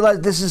mature, you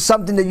realize this is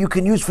something that you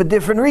can use for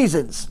different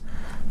reasons.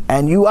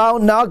 And you are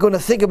now going to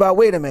think about,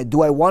 wait a minute,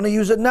 do I want to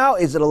use it now?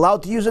 Is it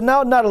allowed to use it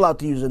now? Not allowed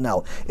to use it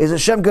now. Is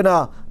Hashem going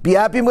to be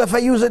happy if I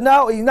use it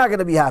now? Or you're not going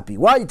to be happy.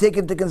 Why? You take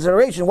into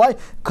consideration. Why?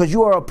 Because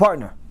you are a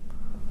partner.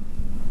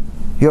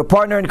 You're a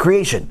partner in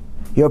creation.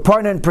 You're a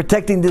partner in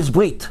protecting this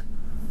brit.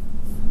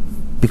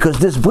 Because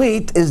this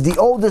brit is the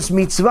oldest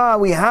mitzvah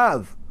we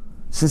have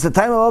since the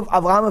time of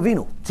Avraham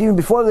Avinu. It's even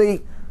before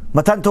the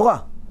Matan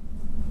Torah.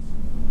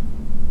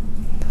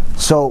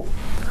 So,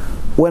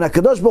 when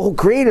HaKadosh Baruch Hu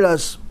created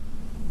us,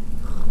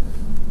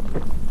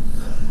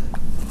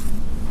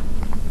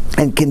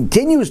 and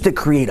continues to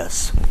create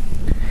us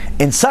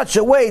in such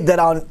a way that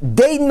on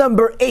day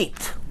number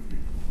 8,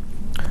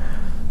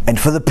 and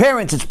for the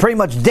parents it's pretty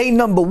much day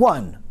number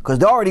 1, because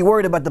they're already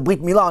worried about the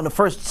Brit Milah on the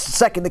first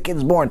second the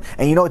kid's born,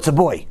 and you know it's a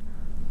boy.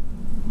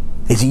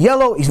 Is he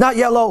yellow? He's not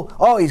yellow.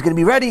 Oh, he's going to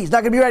be ready. He's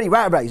not going to be ready.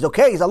 Right. He's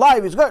okay. He's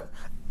alive. He's good.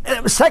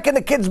 And the second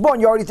the kid's born,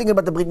 you're already thinking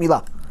about the Brit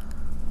Milah.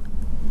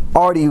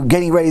 Already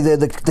getting ready,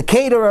 the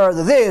caterer,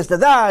 the this, the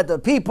that, the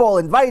people,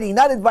 inviting,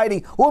 not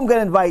inviting, who I'm going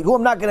to invite, who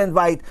I'm not going to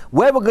invite,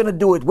 where we're going to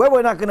do it, where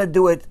we're not going to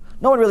do it.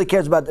 No one really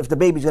cares about if the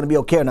baby's going to be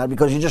okay or not,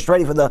 because you're just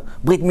ready for the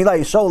Brit Milah.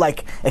 You're so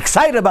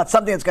excited about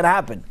something that's going to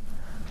happen.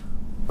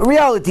 The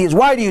reality is,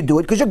 why do you do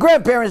it? Because your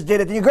grandparents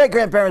did it, and your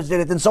great-grandparents did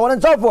it, and so on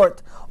and so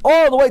forth,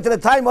 all the way to the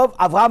time of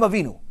Avraham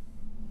Avinu.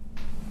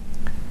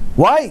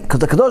 Why? Because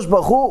the Kadosh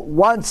Baruch Hu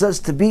wants us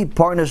to be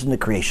partners in the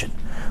creation.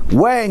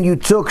 When you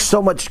took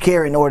so much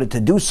care in order to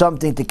do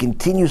something, to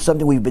continue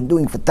something we've been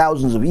doing for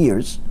thousands of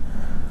years,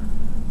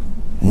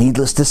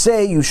 needless to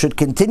say, you should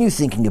continue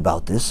thinking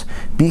about this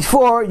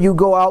before you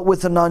go out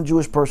with a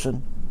non-Jewish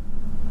person,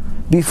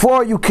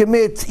 before you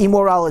commit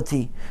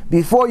immorality,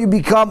 before you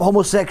become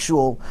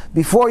homosexual,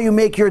 before you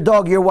make your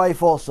dog your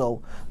wife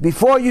also,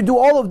 before you do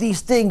all of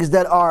these things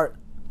that are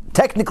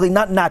technically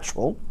not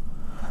natural,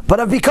 but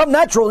have become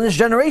natural in this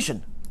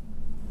generation.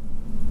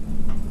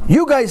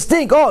 You guys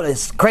think, oh,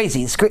 it's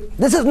crazy.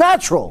 This is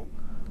natural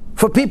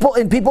for people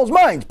in people's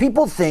minds.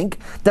 People think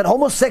that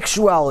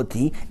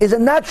homosexuality is a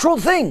natural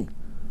thing.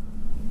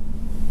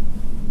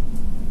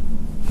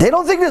 They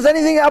don't think there's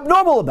anything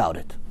abnormal about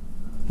it.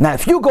 Now,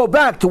 if you go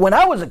back to when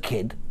I was a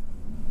kid,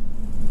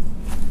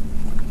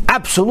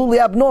 absolutely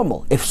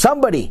abnormal. If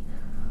somebody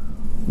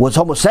was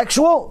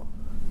homosexual,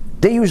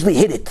 they usually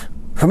hid it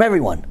from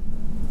everyone.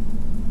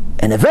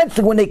 And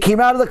eventually, when they came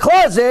out of the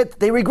closet,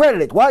 they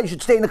regretted it. Why? You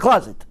should stay in the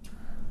closet.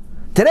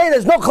 Today,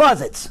 there's no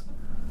closets,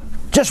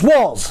 just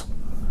walls.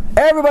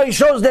 Everybody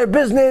shows their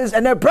business,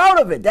 and they're proud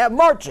of it. They have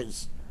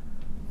marches.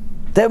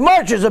 They have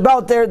marches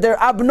about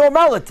their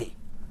abnormality.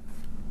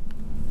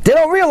 They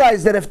don't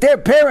realize that if their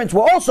parents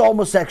were also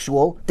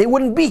homosexual, they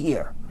wouldn't be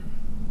here.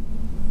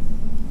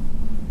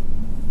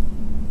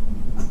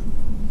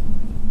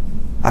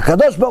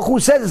 HaKadosh Baruch Hu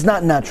says it's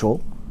not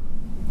natural,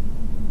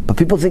 but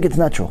people think it's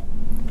natural.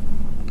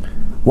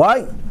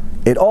 Why?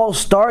 It all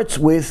starts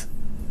with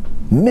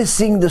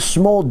missing the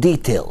small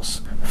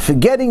details,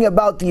 forgetting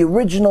about the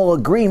original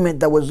agreement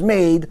that was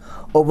made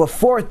over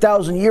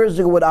 4,000 years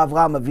ago with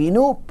Avraham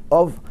Avinu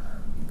of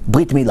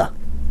Brit Milah.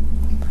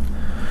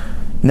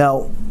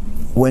 Now,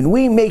 when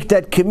we make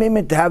that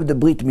commitment to have the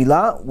Brit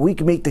Milah, we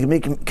can make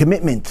the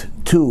commitment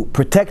to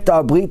protect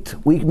our Brit,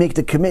 we make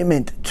the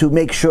commitment to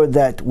make sure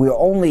that we're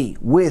only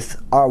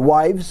with our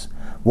wives,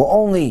 we're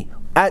only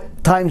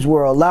at times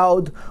we're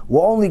allowed,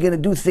 we're only going to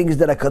do things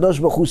that HaKadosh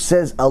Baruch Hu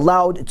says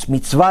allowed, it's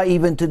mitzvah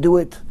even to do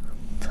it.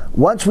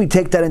 Once we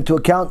take that into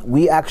account,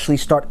 we actually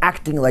start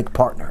acting like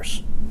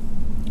partners.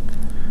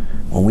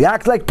 When we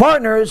act like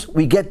partners,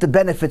 we get the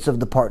benefits of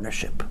the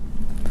partnership.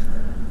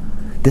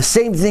 The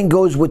same thing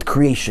goes with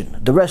creation,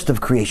 the rest of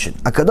creation.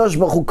 HaKadosh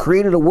Baruch Hu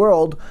created a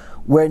world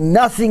where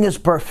nothing is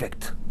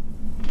perfect.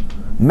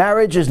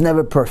 Marriage is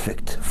never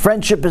perfect.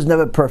 Friendship is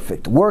never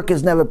perfect. Work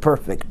is never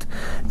perfect.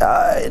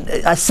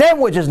 A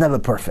sandwich is never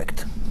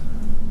perfect.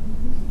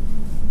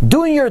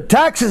 Doing your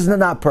taxes is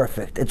not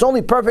perfect. It's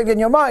only perfect in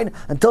your mind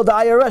until the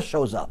IRS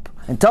shows up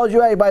and tells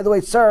you, hey, by the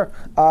way, sir,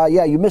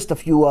 yeah, you missed a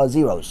few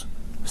zeros.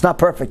 It's not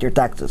perfect, your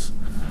taxes.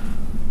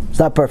 It's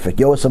not perfect.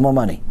 You owe us some more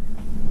money.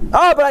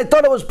 Oh, but I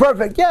thought it was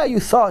perfect. Yeah, you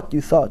thought.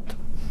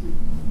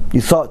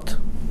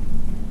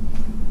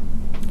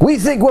 We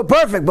think we're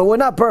perfect, but we're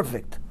not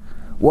perfect.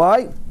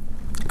 Why?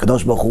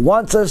 Kadosh Baruch Hu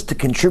wants us to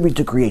contribute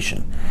to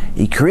creation.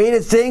 He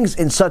created things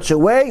in such a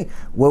way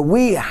where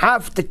we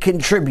have to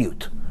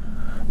contribute.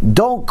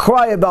 Don't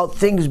cry about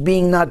things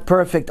being not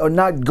perfect or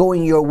not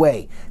going your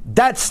way.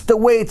 That's the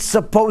way it's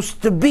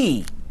supposed to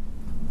be.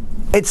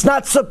 It's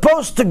not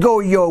supposed to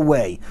go your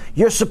way.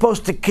 You're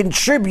supposed to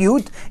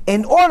contribute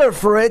in order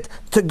for it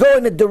to go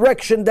in the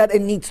direction that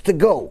it needs to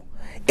go.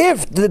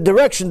 If the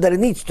direction that it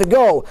needs to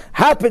go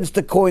happens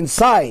to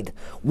coincide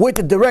with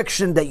the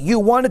direction that you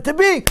want it to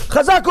be,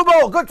 chazak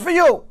u'bo, good for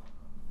you.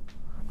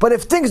 But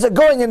if things are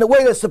going in the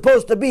way they're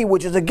supposed to be,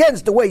 which is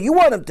against the way you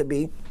want them to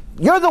be,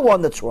 you're the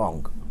one that's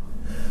wrong.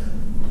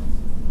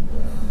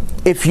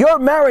 If your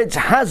marriage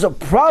has a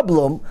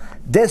problem,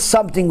 there's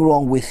something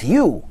wrong with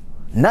you,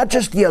 not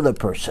just the other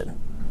person.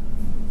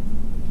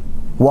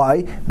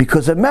 Why?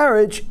 Because a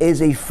marriage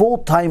is a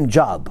full-time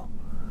job.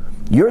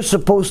 You're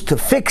supposed to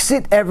fix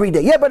it every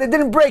day. Yeah, but it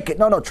didn't break it.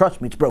 No,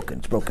 trust me, it's broken.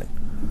 It's broken.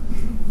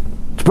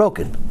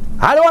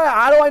 How do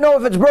I know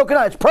if it's broken?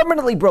 It's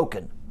permanently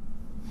broken.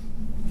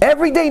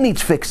 Every day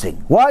needs fixing.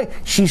 Why?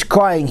 She's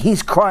crying,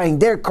 he's crying,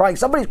 they're crying,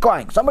 somebody's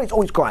crying, somebody's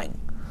always crying.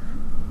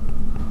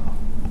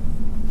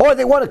 Or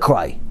they want to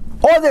cry.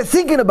 Or they're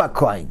thinking about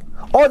crying.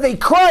 Or they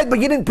cried but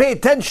you didn't pay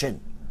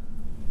attention.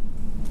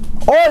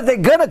 Or they're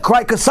going to cry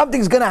because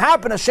something's going to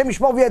happen. Hashem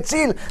Yishmor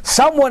v'yatzil.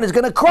 Someone is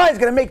going to cry, it's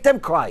going to make them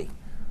cry.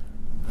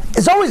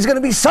 It's always going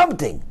to be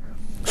something.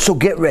 So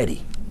get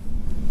ready.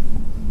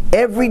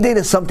 Every day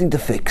there's something to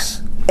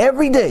fix.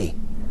 Every day.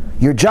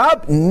 Your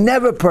job,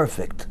 never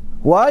perfect.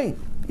 Why?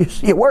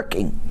 You're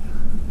working.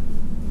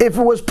 If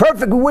it was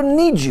perfect, we wouldn't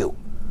need you.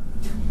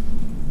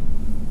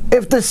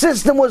 If the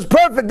system was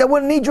perfect, they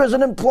wouldn't need you as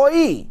an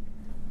employee.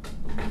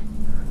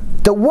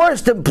 The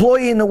worst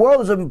employee in the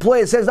world is an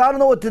employee that says, I don't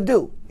know what to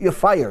do. You're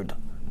fired.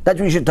 That's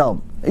what you should tell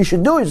them. What you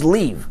should do is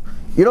leave.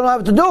 You don't know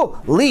what to do?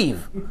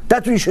 Leave.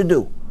 That's what you should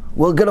do.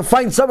 We're going to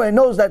find somebody who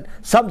knows that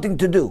something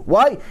to do.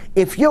 Why?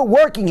 If you're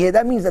working here,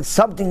 that means that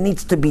something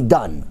needs to be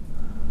done.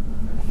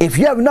 If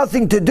you have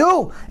nothing to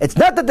do, it's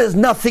not that there's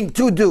nothing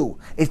to do.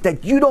 It's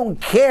that you don't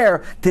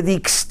care to the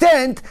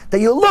extent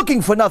that you're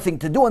looking for nothing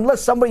to do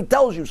unless somebody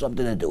tells you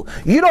something to do.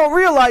 You don't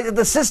realize that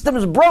the system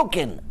is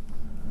broken.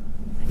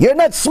 You're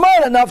not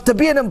smart enough to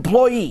be an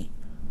employee.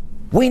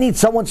 We need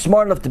someone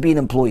smart enough to be an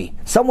employee.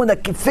 Someone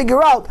that can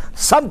figure out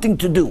something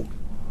to do.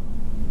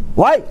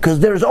 Why? Because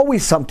there's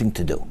always something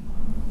to do.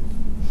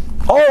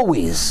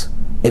 Always.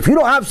 If you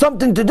don't have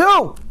something to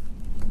do,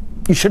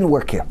 you shouldn't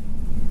work here.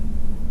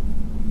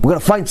 We're going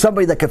to find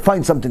somebody that can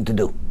find something to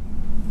do.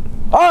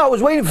 Oh, I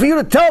was waiting for you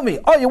to tell me.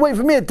 Oh, you're waiting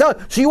for me to tell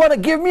you. So you want to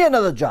give me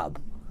another job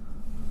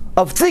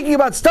of thinking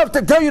about stuff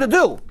to tell you to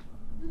do.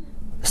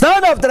 It's not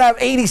enough that I have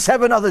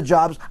 87 other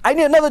jobs. I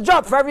need another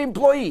job for every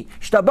employee.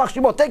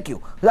 Thank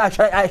you.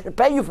 I should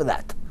pay you for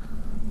that.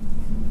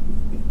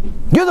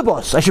 You're the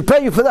boss. I should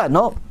pay you for that,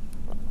 no?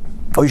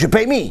 Or you should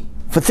pay me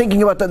for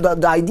thinking about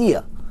the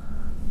idea.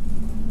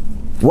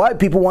 Why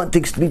people want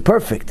things to be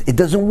perfect? It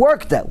doesn't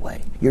work that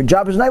way. Your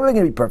job is never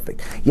going to be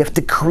perfect. You have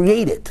to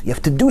create it. You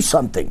have to do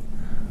something.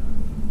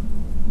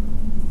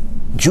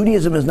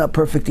 Judaism is not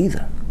perfect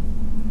either.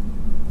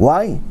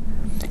 Why?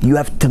 You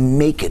have to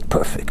make it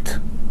perfect.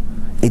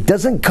 It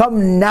doesn't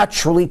come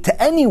naturally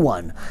to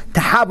anyone to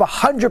have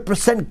 100%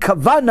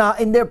 kavanah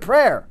in their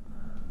prayer.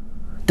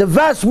 The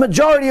vast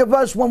majority of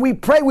us, when we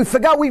pray, we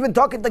forgot we're even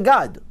talking to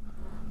God.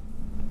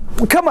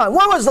 Well, come on,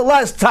 when was the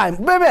last time?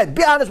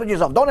 Be honest with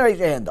yourself. Don't raise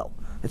your hand though.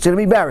 It's going to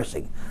be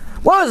embarrassing.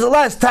 When was the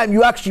last time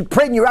you actually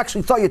prayed and you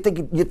actually thought you're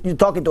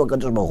talking to a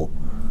Kadosh Baruch Hu?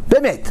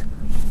 Bimit.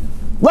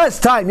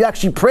 Last time you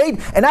actually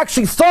prayed and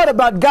actually thought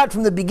about God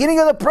from the beginning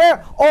of the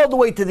prayer all the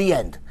way to the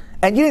end.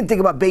 And you didn't think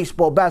about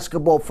baseball,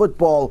 basketball,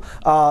 football,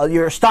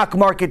 your stock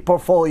market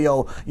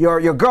portfolio,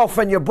 your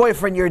girlfriend, your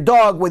boyfriend, your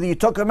dog, whether you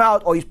took him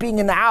out or he's peeing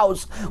in the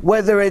house,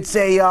 whether it's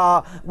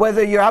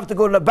whether you have to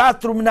go to the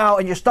bathroom now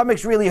and your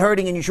stomach's really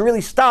hurting and you should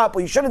really stop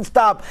or you shouldn't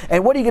stop,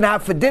 and what are you going to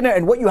have for dinner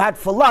and what you had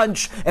for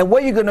lunch and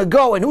where you're going to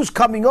go and who's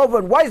coming over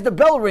and why is the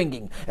bell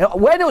ringing? And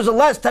when was the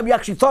last time you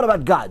actually thought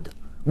about God?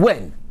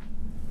 When?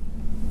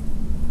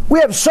 We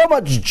have so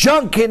much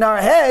junk in our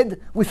head,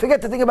 we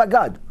forget to think about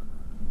God.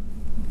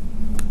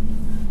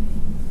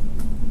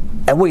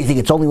 And what do you think?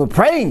 It's only when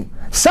praying?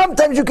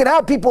 Sometimes you can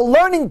have people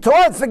learning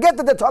Torah and forget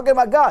that they're talking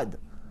about God.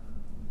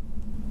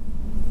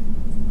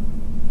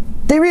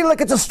 They read it like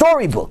it's a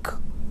storybook.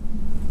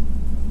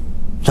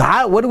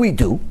 So what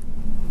do?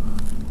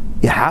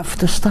 You have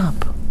to stop.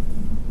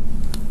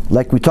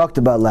 Like we talked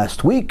about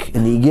last week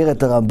in the Iggeret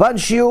Ramban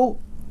Shiur,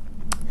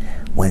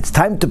 when it's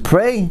time to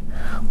pray,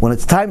 when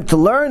it's time to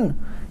learn,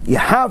 you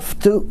have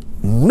to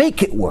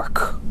make it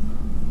work.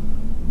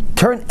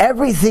 Turn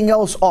everything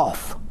else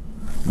off.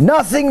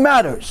 Nothing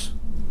matters.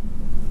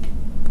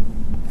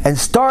 and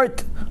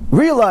start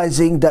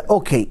realizing that,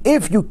 okay,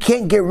 if you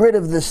can't get rid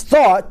of this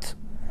thought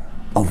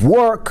of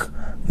work,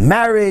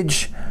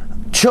 marriage,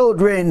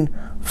 children,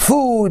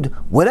 food,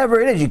 whatever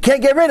it is, you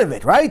can't get rid of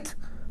it, right?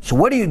 So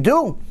what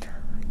do?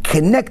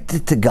 Connect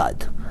it to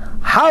God.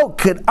 How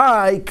could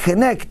I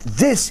connect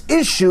this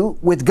issue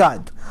with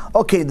God?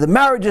 Okay, the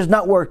marriage is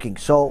not working,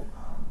 so,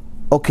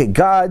 okay,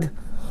 God,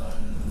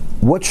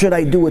 what should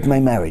I do with my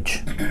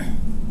marriage?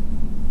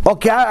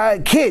 Okay,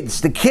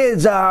 the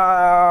kids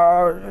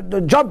are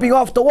jumping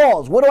off the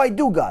walls. What do I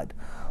do, God?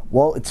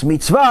 Well, it's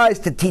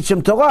mitzvahs to teach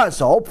them Torah,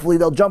 so hopefully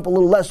they'll jump a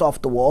little less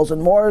off the walls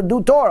and more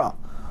do Torah.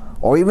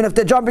 Or even if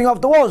they're jumping off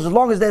the walls, as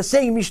long as they're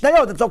saying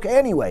Mishnayot, it's okay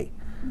anyway.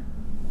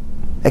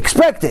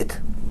 Expect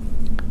it.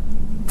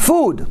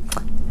 Food.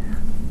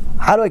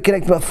 How do I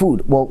connect about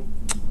food? Well,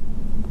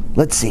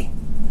 let's see.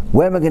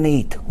 Where am I going to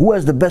eat? Who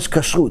has the best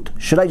kashrut?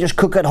 Should I just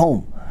cook at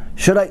home?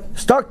 Should I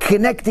start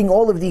connecting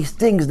all of these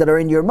things that are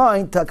in your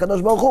mind to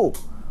HaKadosh Baruch Hu?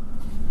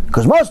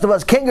 Because most of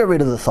us can't get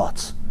rid of the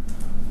thoughts.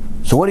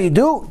 So what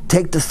do?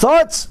 Take the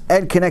thoughts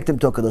and connect them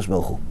to HaKadosh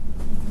Baruch Hu.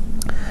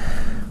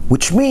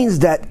 Which means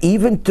that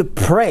even to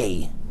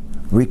pray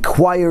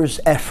requires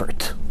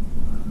effort.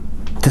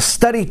 To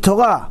study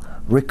Torah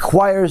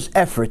requires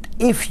effort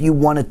if you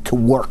want it to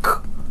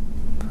work.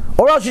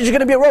 Or else you're just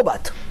going to be a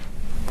robot.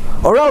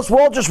 Or else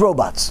we're all just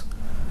robots.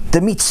 The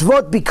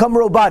mitzvot become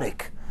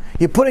robotic.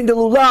 You're putting the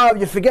lulav,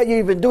 you forget you're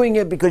even doing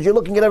it because you're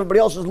looking at everybody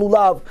else's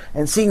lulav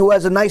and seeing who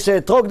has a nicer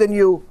etrog than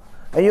you,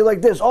 and you're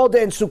like this all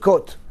day in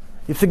Sukkot.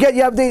 You forget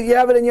you have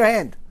it in your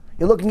hand.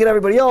 You're looking at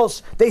everybody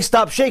else, they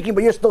stop shaking,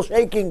 but you're still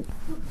shaking.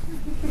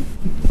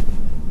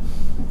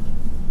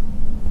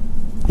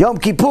 Yom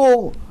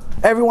Kippur,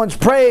 everyone's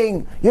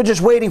praying, you're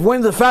just waiting,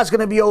 when the fast going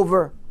to be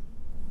over?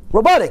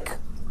 Robotic.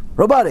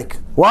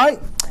 Why?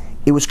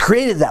 It was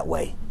created that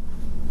way.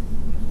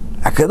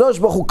 HaKadosh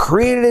Baruch Hu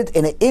created it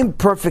in an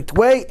imperfect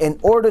way in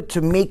order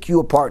to make you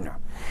a partner.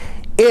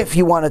 If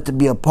you want it to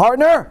be a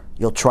partner,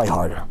 you'll try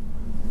harder.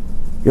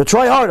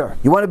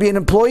 You want to be an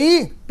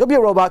employee? You'll be a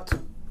robot.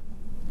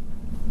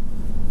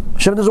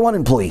 Hashem doesn't want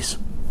employees.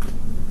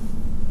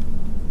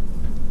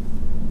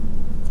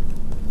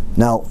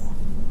 Now,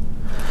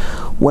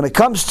 when it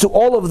comes to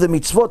all of the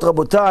mitzvot,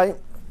 Rabotai,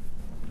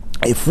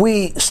 if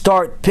we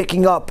start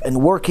picking up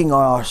and working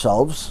on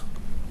ourselves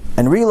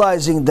and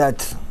realizing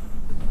that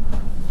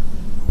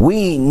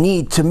we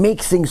need to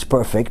make things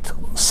perfect,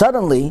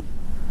 suddenly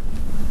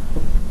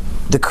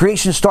the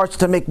creation starts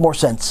to make more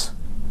sense.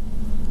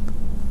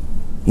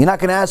 You're not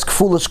going to ask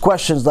foolish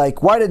questions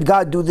like, why did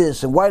God do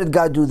this and why did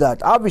God do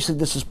that? Obviously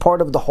this is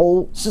part of the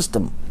whole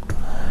system.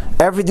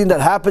 Everything that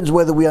happens,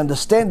 whether we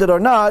understand it or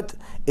not,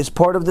 is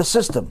part of the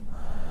system.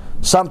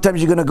 Sometimes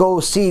you're going to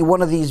go see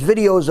one of these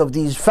videos of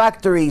these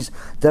factories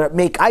that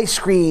make ice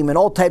cream and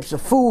all types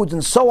of foods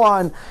and so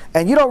on,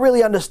 and you don't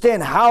really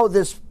understand how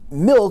this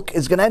milk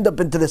is going to end up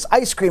into this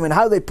ice cream and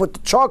how they put the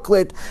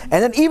chocolate,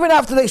 and then even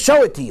after they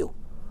show it to you,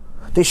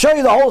 they show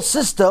you the whole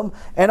system,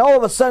 and all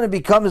of a sudden it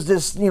becomes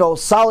this,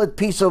 solid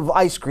piece of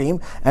ice cream,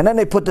 and then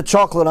they put the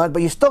chocolate on it,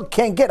 but you still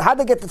can't get, how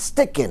to get the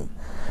stick in?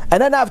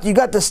 And then after you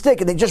got the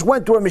stick, and they just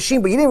went through a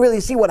machine, but you didn't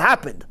really see what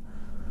happened.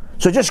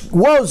 So it just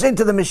goes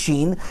into the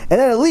machine, and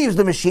then it leaves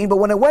the machine, but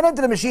when it went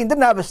into the machine, it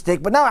didn't have a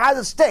stick, but now it has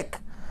a stick.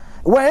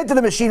 It went into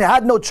the machine, it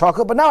had no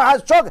chocolate, but now it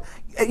has chocolate.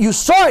 You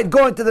saw it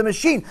go into the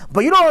machine,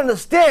 but you don't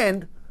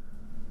understand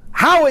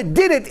how it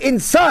did it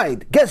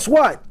inside. Guess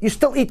what? You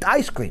still eat the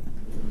ice cream.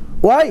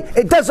 Why?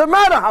 It doesn't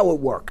matter how it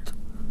worked.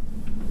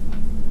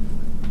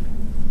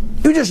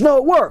 You just know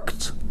it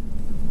worked.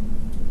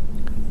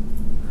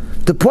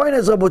 The point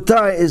is,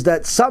 Rabotai, is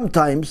that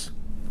sometimes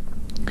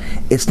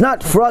it's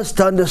not for us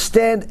to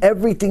understand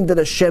everything that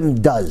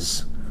Hashem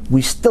does.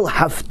 We still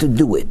have to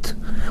do it.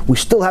 We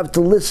still have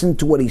to listen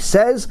to what He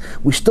says.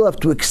 We still have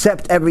to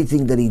accept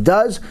everything that He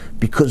does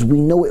because we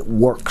know it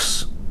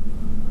works.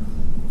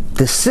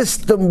 The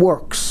system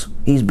works.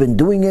 He's been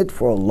doing it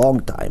for a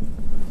long time.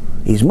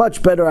 He's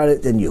much better at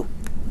it than you.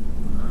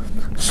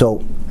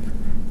 So,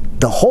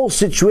 the whole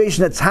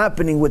situation that's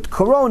happening with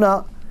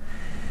Corona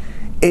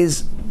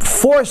is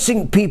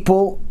forcing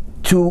people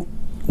to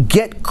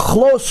get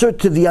closer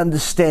to the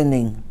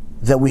understanding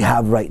that we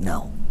have right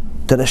now.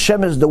 That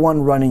Hashem is the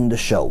one running the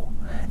show.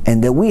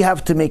 And that we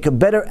have to make a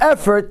better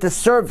effort to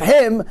serve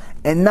Him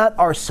and not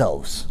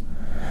ourselves.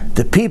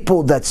 The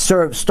people that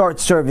start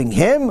serving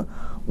Him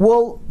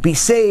will be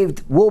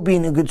saved, will be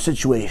in a good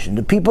situation.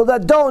 The people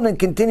that don't and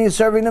continue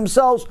serving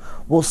themselves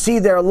will see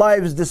their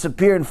lives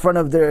disappear in front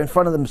of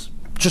them,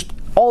 just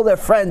all their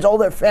friends, all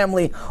their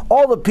family,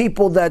 all the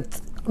people that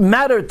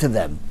matter to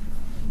them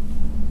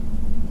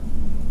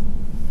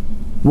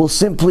will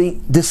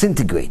simply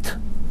disintegrate.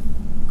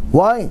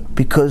 Why?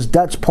 Because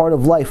that's part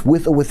of life,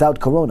 with or without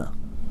Corona.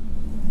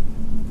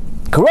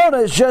 Corona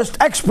is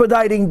just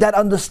expediting that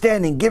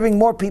understanding, giving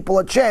more people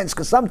a chance,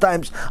 because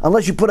sometimes,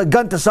 unless you put a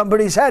gun to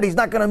somebody's head, he's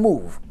not going to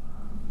move.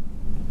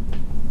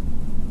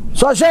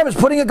 So Hashem is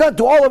putting a gun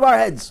to all of our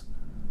heads.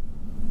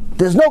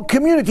 There's no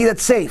community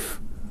that's safe.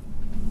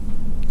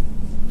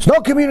 There's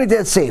no community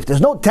that's safe.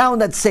 There's no town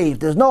that's safe.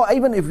 There's no,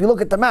 even if you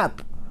look at the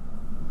map.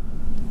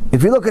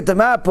 If you look at the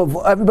map of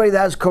everybody that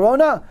has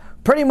corona,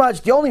 pretty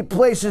much the only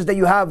places that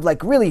you have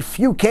like really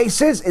few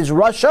cases is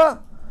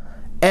Russia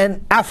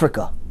and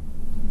Africa.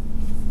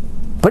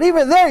 But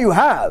even there you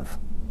have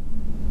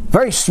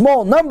very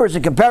small numbers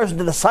in comparison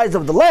to the size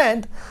of the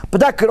land, but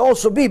that could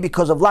also be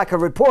because of lack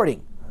of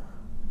reporting.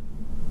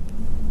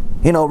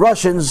 You know,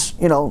 Russians,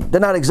 you know, they're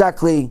not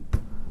exactly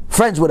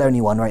friends with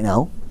anyone right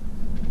now.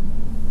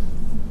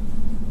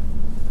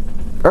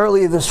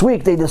 Earlier this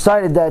week, they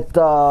decided that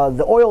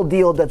the oil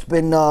deal that's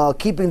been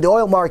keeping the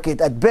oil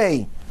market at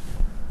bay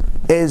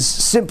is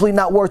simply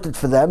not worth it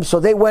for them.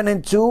 So they went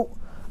into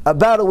a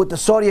battle with the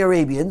Saudi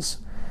Arabians,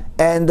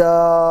 and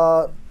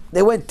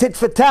they went tit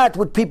for tat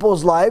with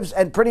people's lives,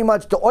 and pretty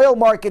much the oil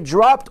market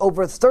dropped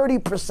over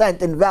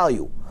 30% in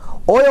value.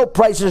 Oil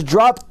prices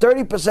dropped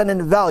 30%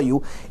 in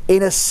value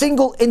in a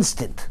single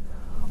instant.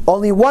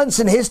 Only once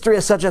in history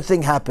has such a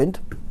thing happened.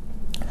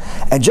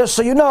 And just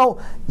so you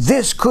know,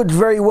 this could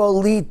very well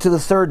lead to the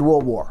Third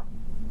World War.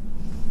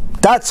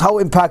 That's how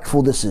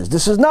impactful this is.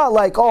 This is not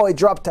like, oh, it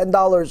dropped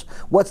 $10,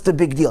 what's the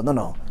big deal? No,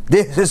 no.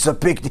 This is a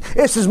big deal.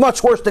 This is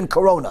much worse than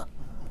Corona.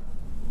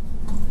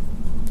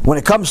 When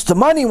it comes to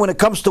money, when it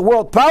comes to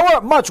world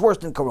power, much worse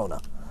than Corona.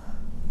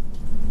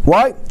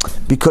 Why?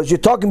 Because you're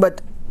talking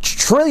about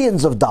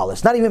trillions of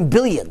dollars, not even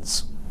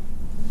billions.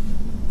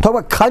 Talking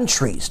about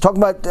countries,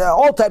 talking about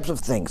all types of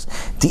things.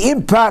 The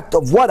impact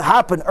of what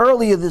happened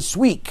earlier this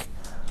week.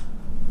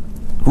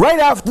 Right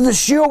after the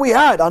shiur we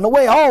had, on the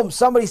way home,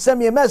 somebody sent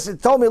me a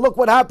message, told me, look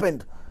what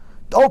happened.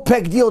 The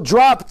OPEC deal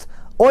dropped,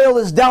 oil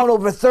is down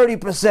over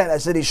 30%. I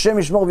said, Hashem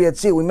Yishmor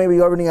v'yatzil, we may be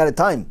running out of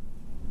time.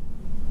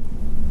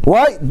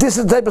 Why? This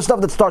is the type of stuff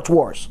that starts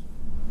wars.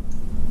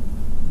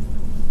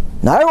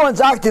 Now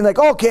everyone's acting like,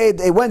 okay,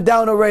 they went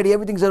down already,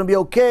 everything's going to be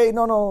okay.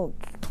 No, no,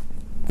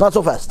 not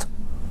so fast.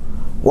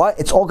 Why?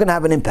 It's all going to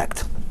have an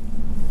impact.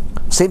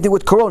 Same thing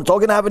with Corona, it's all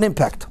going to have an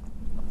impact.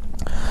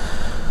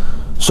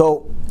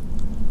 So,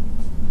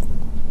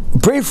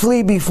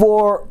 briefly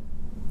before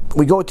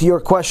we go to your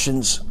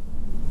questions,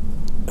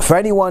 for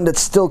anyone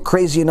that's still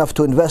crazy enough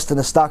to invest in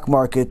the stock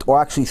market or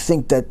actually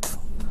think that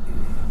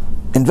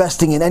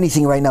investing in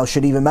anything right now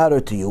should even matter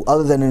to you,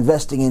 other than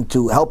investing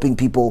into helping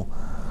people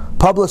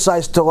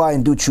publicize Torah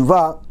and do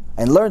TeShuva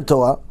and learn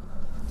Torah,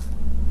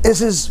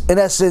 this is in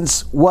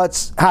essence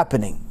what's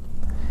happening.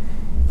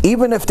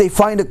 Even if they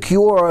find a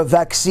cure or a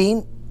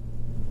vaccine,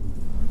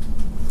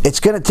 it's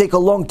going to take a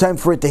long time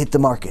for it to hit the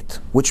market,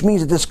 which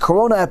means that this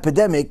corona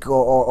epidemic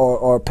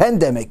or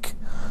pandemic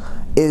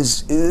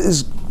is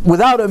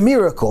without a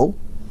miracle,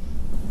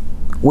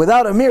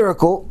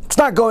 it's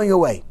not going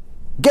away.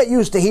 Get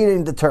used to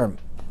hearing the term.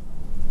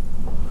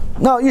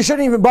 No, you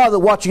shouldn't even bother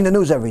watching the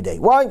news every day.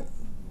 Why?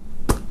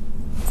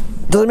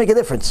 Doesn't make a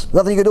difference.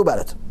 Nothing you can do about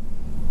it.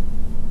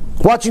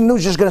 Watching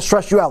news is just going to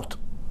stress you out.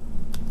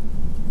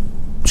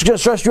 It's going to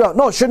stress you out.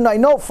 No, shouldn't I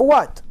know? For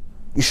what?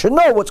 You should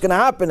know what's going to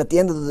happen at the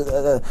end of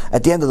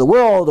the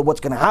world, or what's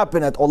going to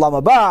happen at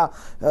Olam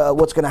HaBa,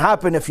 what's going to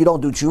happen if you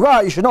don't do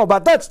TeShuva. You should know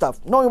about that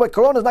stuff. Knowing about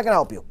Corona is not going to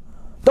help you.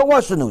 Don't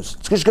watch the news.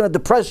 It's just going to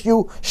depress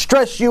you,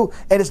 stress you,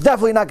 and it's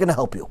definitely not going to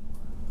help you.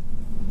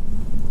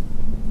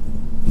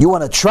 You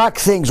want to track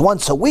things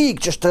once a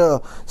week just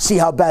to see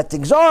how bad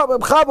things are?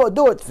 HaBa,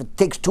 do it if it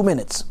takes 2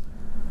 minutes.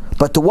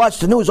 But to watch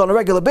the news on a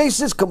regular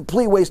basis,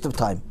 complete waste of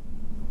time.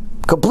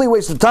 Complete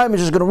waste of time. Is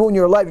just going to ruin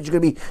your life. You're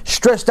going to be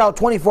stressed out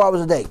 24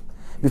 hours a day.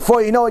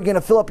 Before you know it, you're going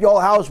to fill up your whole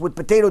house with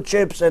potato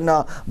chips and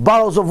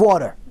bottles of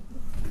water,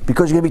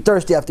 because you're going to be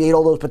thirsty after you ate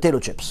all those potato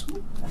chips.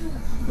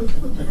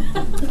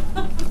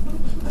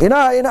 You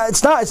know,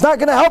 it's not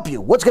going to help you.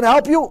 What's going to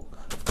help you?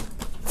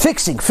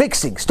 Fixing.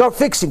 Start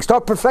fixing.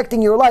 Start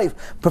perfecting your life.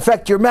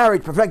 Perfect your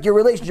marriage. Perfect your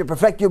relationship.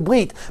 Perfect your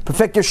brit.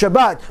 Perfect your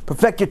Shabbat.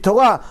 Perfect your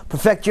Torah.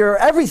 Perfect your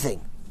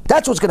everything.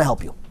 That's what's going to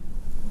help you.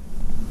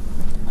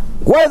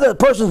 Whether the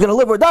person's going to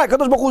live or die,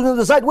 Kadosh Baruch Hu is going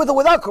to decide with or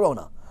without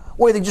Corona.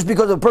 Or you think just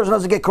because the person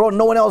doesn't get Corona,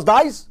 no one else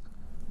dies?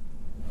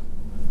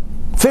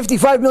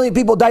 55 million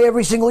people die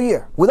every single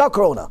year without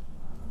Corona.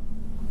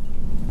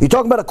 You're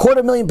talking about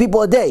 250,000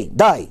 people a day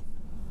die.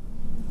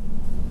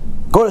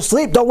 Go to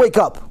sleep, don't wake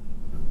up.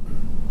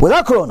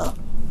 Without Corona.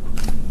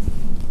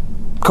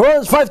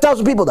 Corona,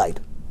 5,000 people died.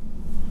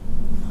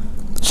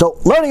 So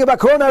learning about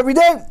Corona every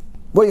day,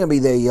 what are you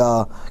going to be,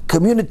 the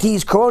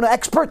community's Corona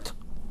expert?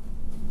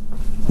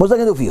 What's that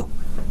going to do for you?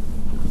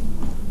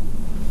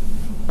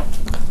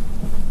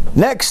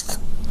 Next,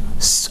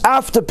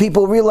 after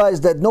people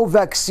realize that no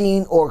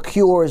vaccine or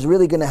cure is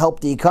really going to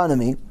help the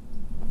economy,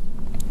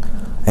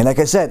 and like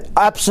I said,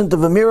 absent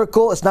of a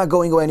miracle, it's not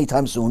going away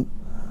anytime soon.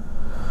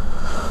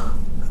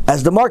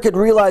 As the market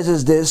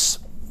realizes this,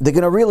 they're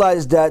going to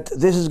realize that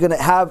this is going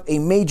to have a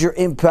major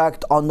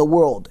impact on the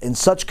world in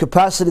such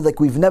capacity like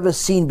we've never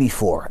seen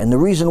before. And the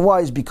reason why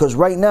is because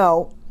right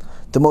now,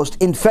 the most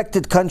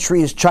infected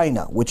country is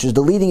China, which is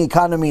the leading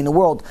economy in the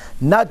world,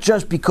 not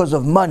just because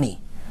of money,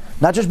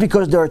 Not just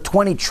because they're a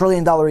 $20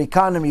 trillion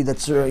economy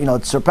that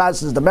it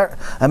surpasses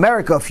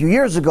America a few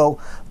years ago,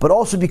 but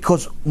also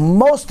because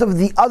most of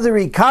the other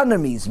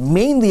economies,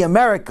 mainly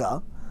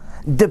America,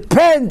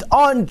 depend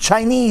on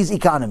Chinese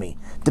economy,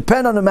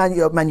 depend on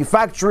the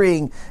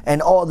manufacturing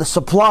and all the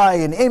supply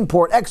and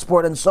import,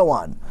 export, and so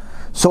on.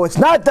 So it's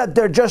not that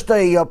they're just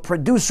a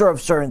producer of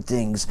certain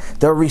things,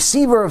 they're a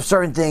receiver of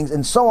certain things,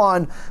 and so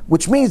on,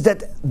 which means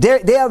that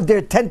they have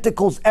their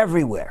tentacles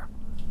everywhere.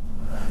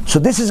 So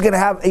this is going to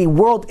have a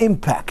world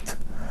impact.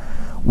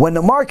 When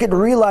the market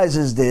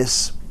realizes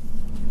this,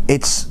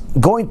 it's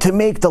going to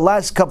make the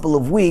last couple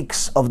of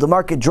weeks of the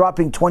market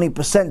dropping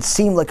 20%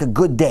 seem like a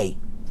good day.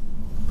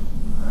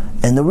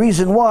 And the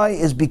reason why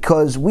is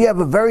because we have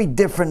a very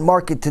different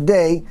market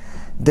today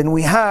than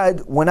we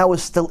had when I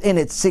was still in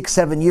it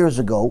 6-7 years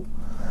ago,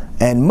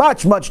 and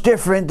much, much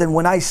different than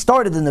when I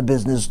started in the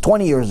business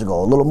 20 years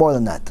ago, a little more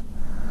than that.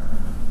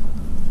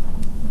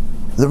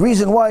 The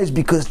reason why is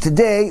because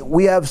today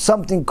we have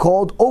something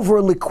called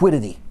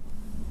over-liquidity.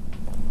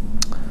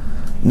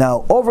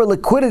 Now,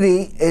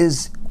 over-liquidity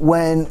is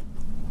when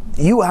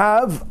you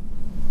have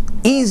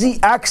easy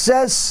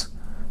access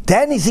to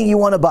anything you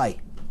want to buy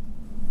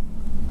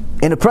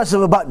in a press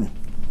of a button.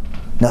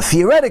 Now,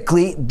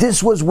 theoretically,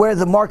 this was where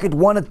the market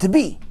wanted to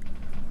be.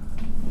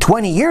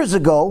 20 years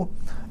ago,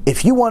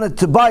 if you wanted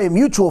to buy a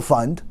mutual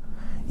fund,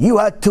 you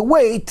had to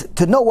wait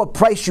to know what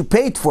price you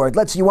paid for it.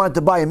 Let's say you wanted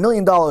to buy $1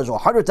 million or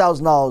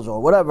 $100,000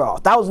 or whatever,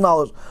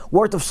 $1,000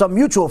 worth of some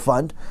mutual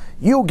fund.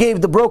 You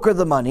gave the broker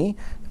the money.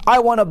 I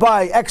want to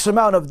buy X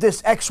amount of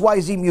this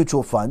XYZ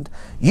mutual fund.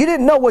 You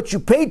didn't know what you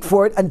paid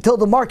for it until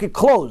the market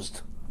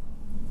closed.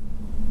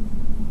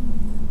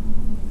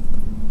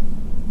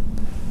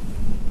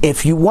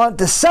 If you want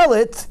to sell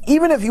it,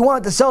 even if you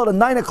want to sell it at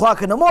 9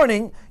 o'clock in the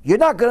morning, you're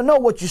not going to know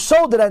what you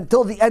sold it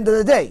until the end of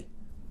the day.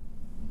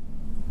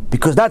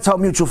 Because that's how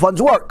mutual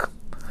funds work.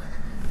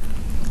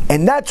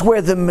 And that's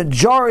where the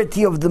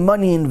majority of the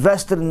money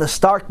invested in the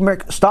stock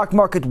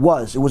market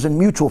was. It was in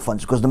mutual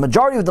funds, because the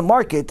majority of the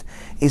market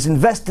is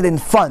invested in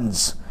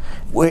funds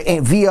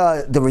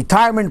via the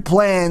retirement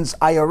plans,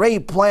 IRA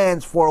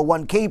plans,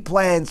 401k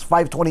plans,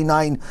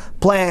 529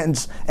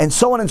 plans, and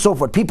so on and so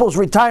forth. People's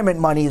retirement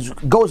money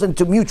goes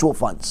into mutual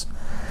funds.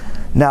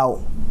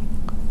 Now,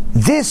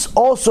 this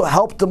also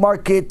helped the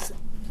market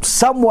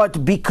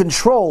somewhat be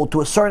controlled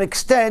to a certain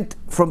extent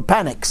from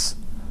panics,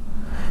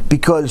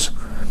 because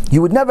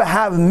you would never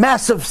have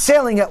massive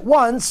selling at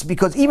once,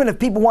 because even if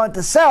people wanted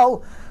to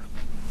sell,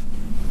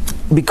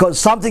 because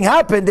something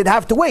happened, they'd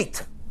have to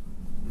wait.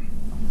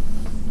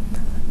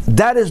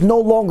 That is no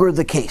longer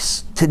the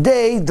case.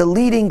 Today, the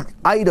leading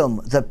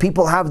item that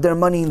people have their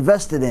money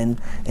invested in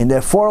their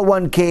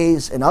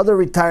 401ks and other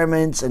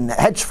retirements and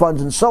hedge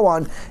funds and so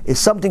on, is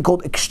something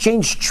called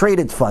exchange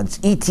traded funds,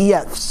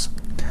 ETFs.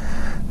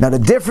 Now, the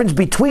difference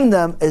between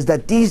them is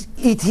that these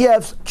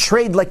ETFs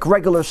trade like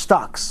regular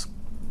stocks,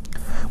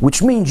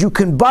 which means you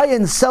can buy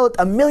and sell it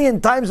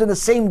 1,000,000 times in the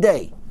same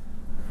day.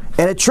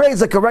 And it trades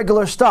like a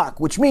regular stock,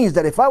 which means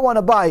that if I want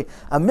to buy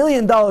 $1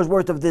 million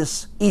worth of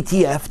this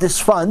ETF, this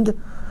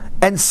fund,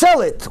 and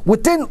sell it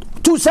within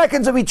 2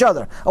 seconds of each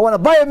other, I want to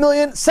buy $1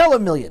 million, sell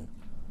 $1 million,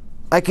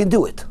 I can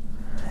do it.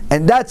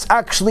 And that's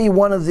actually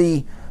one of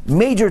the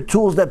major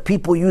tools that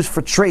people use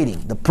for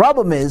trading. The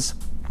problem is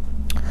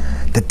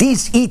that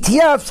these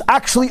ETFs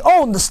actually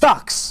own the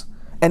stocks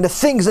and the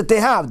things that they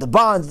have, the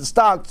bonds, the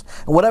stocks,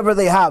 and whatever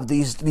they have,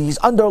 these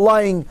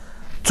underlying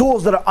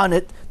tools that are on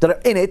it, that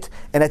are in it,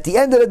 and at the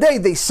end of the day,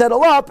 they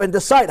settle up and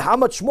decide how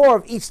much more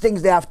of each thing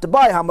they have to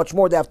buy, how much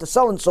more they have to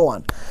sell, and so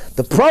on.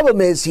 The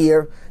problem is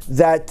here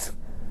that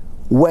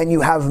when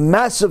you have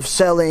massive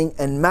selling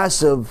and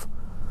massive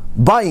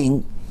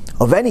buying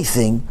of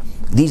anything,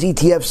 these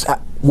ETFs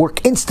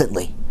work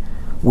instantly,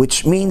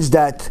 which means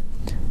that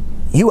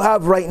you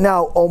have right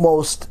now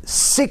almost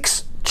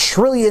 $6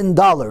 trillion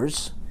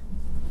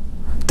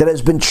that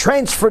has been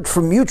transferred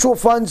from mutual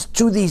funds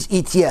to these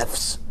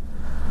ETFs,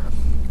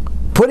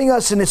 putting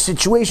us in a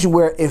situation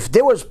where if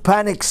there was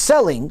panic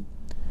selling,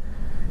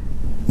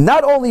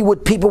 not only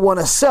would people want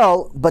to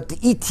sell, but the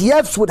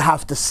ETFs would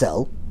have to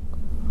sell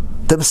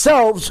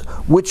themselves,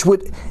 which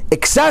would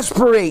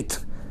exasperate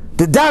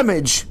the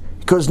damage,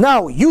 because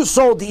now you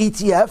sold the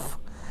ETF,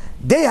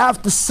 they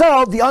have to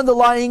sell the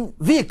underlying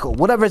vehicle,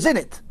 whatever's in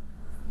it,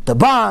 the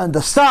bond,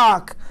 the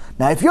stock.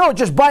 Now, if you're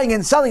just buying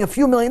and selling a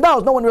few $1 million,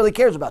 no one really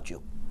cares about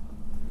you.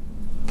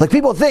 Like,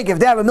 people think if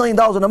they have $1 million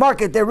in the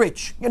market, they're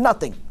rich. You're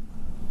nothing.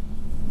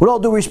 With all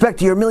due respect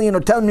to your $1 million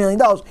or $10 million,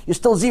 you're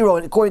still zero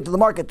according to the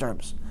market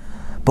terms.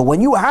 But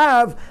when you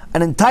have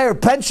an entire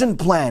pension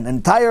plan, an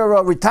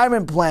entire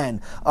retirement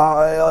plan,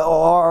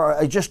 or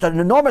just an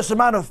enormous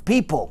amount of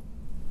people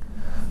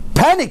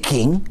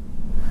panicking,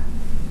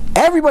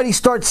 everybody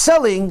starts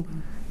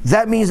selling.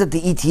 That means that the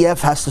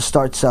ETF has to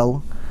start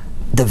selling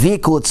the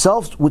vehicle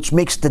itself, which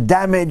makes the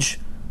damage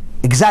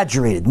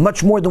exaggerated,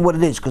 much more than what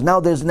it is, because now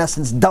there's in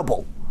essence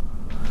double.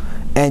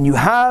 And you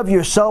have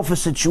yourself a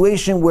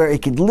situation where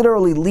it could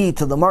literally lead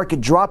to the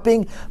market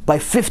dropping by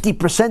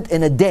 50%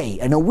 in a day,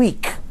 in a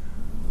week.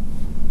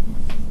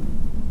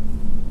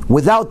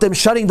 Without them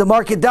shutting the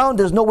market down,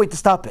 there's no way to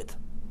stop it.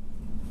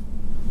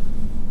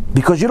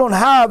 Because you don't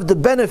have the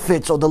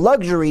benefits or the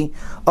luxury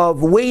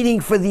of waiting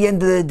for the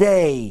end of the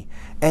day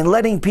and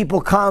letting people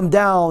calm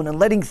down and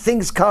letting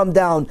things calm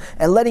down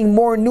and letting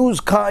more news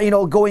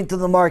go into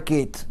the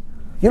market.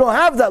 You don't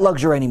have that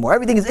luxury anymore.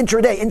 Everything is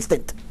intraday,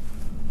 instant.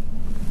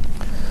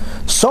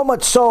 So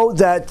much so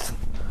that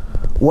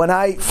when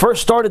I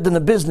first started in the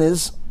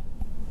business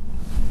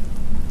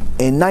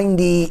in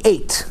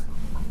 98,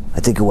 I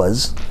think it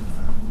was,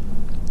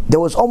 there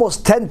was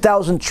almost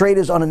 10,000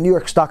 traders on a New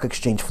York Stock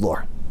Exchange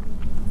floor.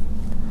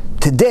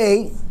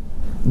 Today,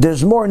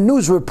 there's more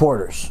news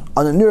reporters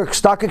on the New York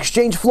Stock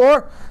Exchange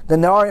floor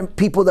than there are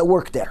people that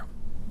work there.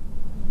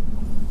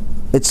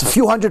 It's a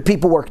few hundred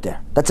people work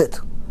there. That's it.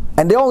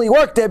 And they only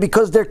work there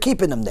because they're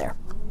keeping them there.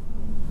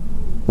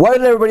 Where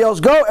did everybody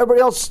else go?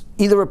 Everybody else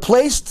either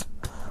replaced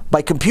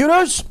by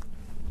computers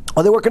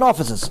or they work in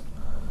offices.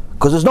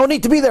 Because there's no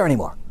need to be there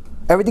anymore.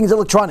 Everything is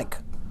electronic.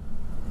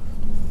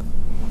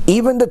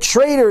 Even the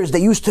traders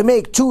that used to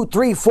make $2,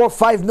 $3,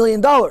 $4, $5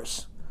 million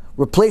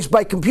replaced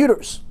by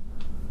computers.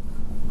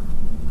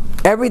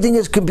 Everything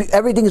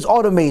is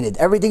automated.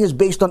 Everything is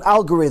based on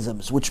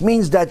algorithms, which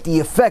means that the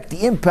effect,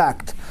 the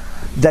impact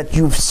that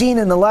you've seen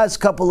in the last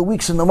couple of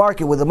weeks in the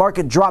market, where the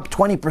market dropped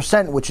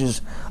 20%, which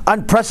is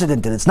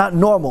unprecedented. It's not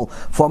normal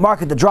for a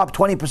market to drop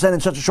 20% in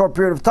such a short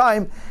period of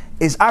time,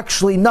 is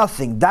actually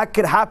nothing. That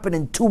could happen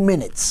in 2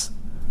 minutes.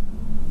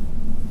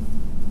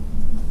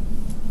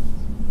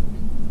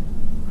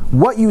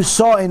 What you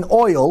saw in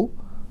oil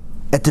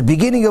at the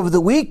beginning of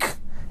the week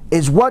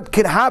is what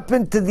could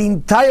happen to the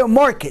entire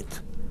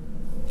market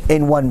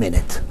in 1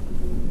 minute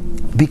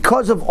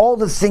because of all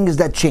the things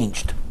that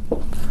changed.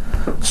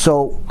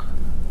 So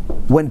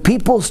when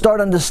people start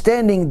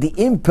understanding the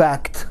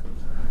impact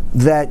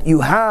that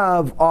you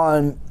have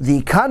on the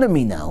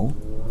economy now,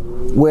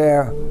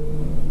 where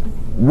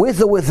with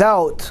or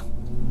without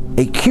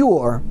a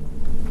cure,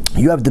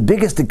 you have the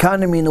biggest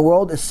economy in the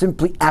world is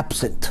simply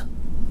absent.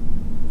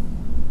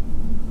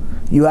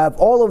 You have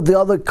all of the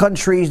other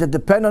countries that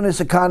depend on this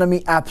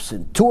economy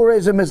absent.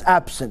 Tourism is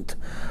absent.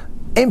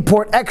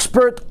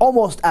 Import-export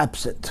almost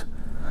absent.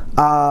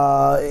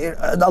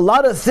 A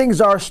lot of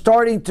things are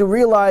starting to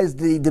realize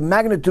the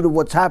magnitude of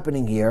what's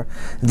happening here.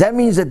 That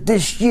means that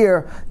this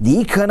year,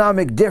 the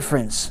economic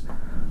difference,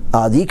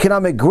 the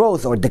economic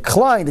growth or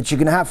decline that you're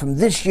going to have from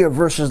this year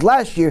versus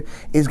last year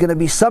is going to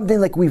be something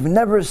like we've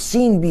never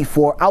seen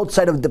before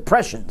outside of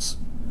depressions.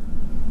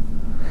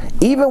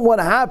 Even what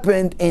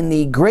happened in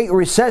the Great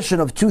Recession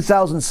of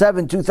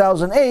 2007,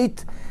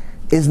 2008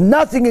 is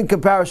nothing in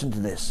comparison to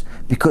this,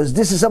 because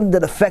this is something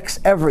that affects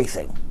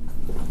everything.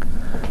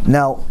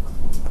 Now,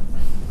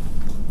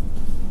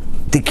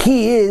 the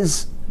key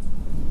is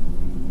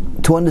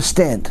to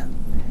understand,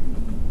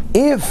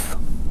 if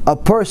a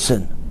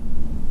person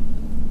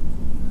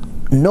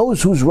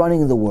knows who's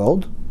running the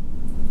world,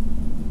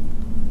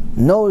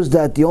 knows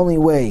that the only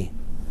way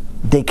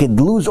they could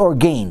lose or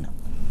gain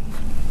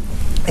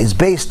is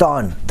based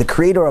on the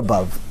Creator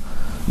above,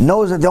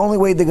 knows that the only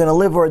way they're going to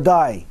live or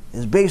die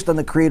is based on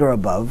the Creator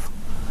above,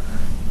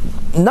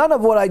 none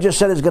of what I just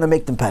said is going to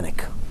make them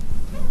panic.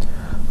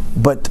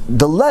 But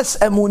the less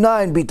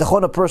emunah and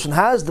bitachon a person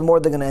has, the more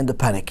they're going to end up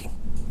panicking.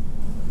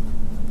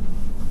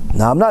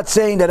 Now, I'm not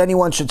saying that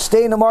anyone should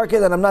stay in the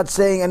market, and I'm not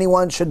saying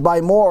anyone should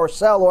buy more or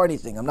sell or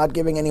anything. I'm not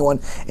giving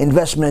anyone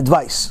investment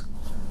advice.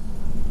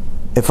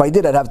 If I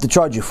did, I'd have to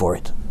charge you for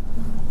it.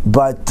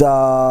 But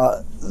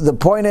the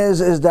point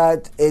is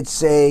that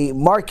it's a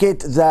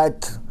market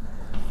that,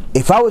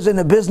 if I was in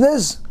a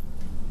business,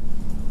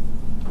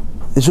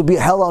 this would be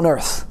a hell on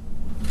earth.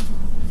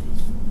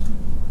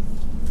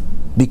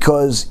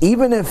 Because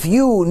even if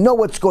you know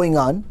what's going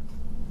on,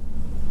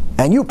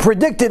 and you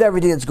predicted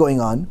everything that's going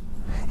on,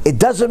 it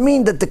doesn't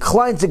mean that the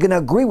clients are going to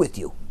agree with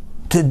you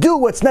to do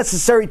what's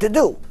necessary to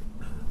do.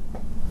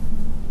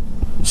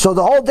 So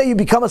the whole day you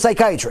become a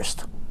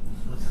psychiatrist.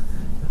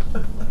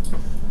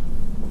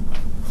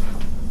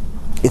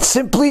 It's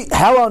simply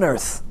hell on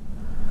earth.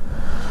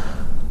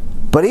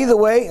 But either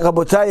way,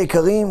 Rabotai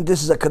Karim,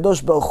 this is a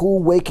Kadosh Baruch Hu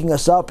waking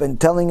us up and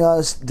telling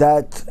us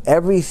that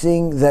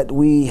everything that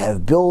we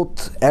have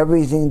built,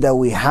 everything that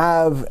we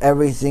have,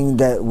 everything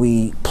that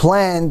we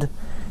planned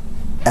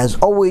has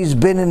always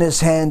been in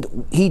His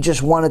hand. He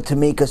just wanted to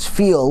make us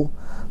feel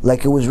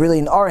like it was really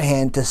in our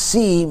hand, to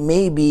see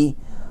maybe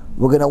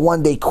we're going to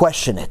one day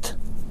question it.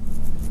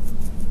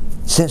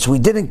 Since we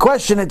didn't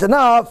question it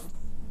enough,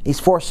 He's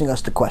forcing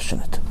us to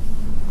question it.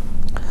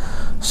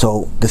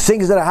 So the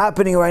things that are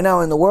happening right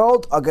now in the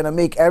world are going to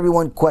make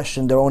everyone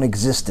question their own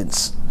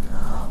existence.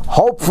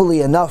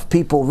 Hopefully enough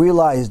people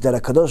realize that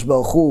HaKadosh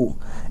Baruch Hu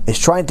is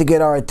trying to get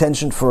our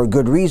attention for a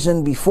good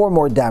reason before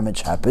more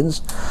damage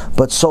happens.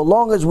 But so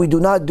long as we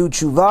do not do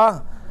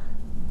tshuva,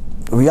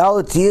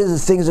 reality is that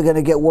things are going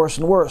to get worse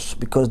and worse,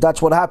 because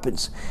that's what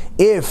happens.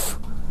 If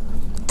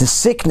the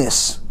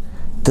sickness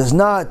does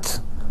not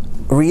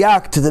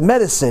react to the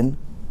medicine,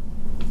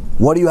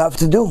 what do you have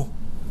to do?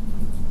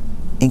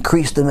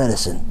 Increase the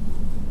medicine.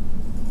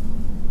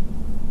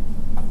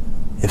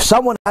 If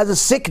someone has a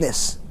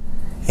sickness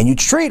and you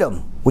treat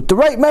them with the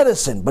right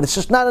medicine, but it's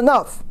just not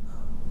enough,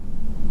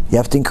 you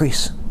have to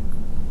increase.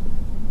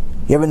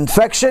 You have an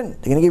infection,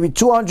 they're going to give you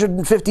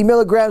 250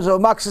 milligrams of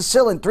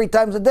amoxicillin 3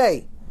 times a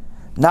day.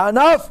 Not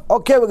enough?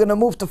 Okay, we're going to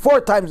move to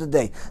 4 times a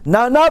day.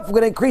 Not enough? We're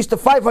going to increase to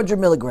 500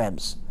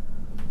 milligrams.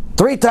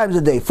 3 times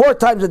a day, 4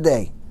 times a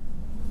day.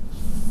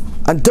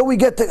 Until you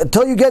get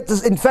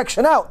this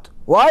infection out.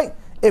 Why?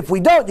 If we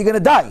don't, you're going to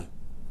die.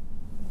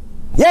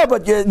 Yeah,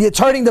 but it's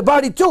hurting the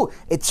body too.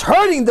 It's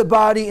hurting the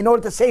body in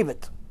order to save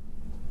it.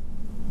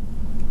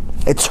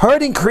 It's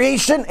hurting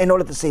creation in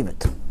order to save it.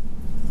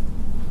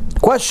 The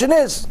question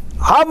is,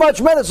 how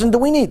much medicine do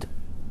we need?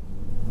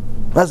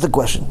 That's the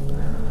question.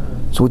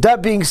 So with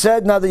that being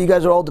said, now that you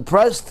guys are all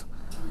depressed,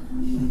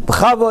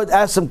 B'chavod,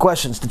 ask some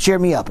questions to cheer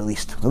me up at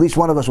least. At least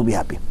one of us will be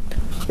happy.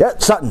 Yeah,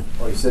 Sutton.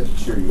 Oh, he said to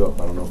cheer you up.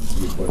 I don't know if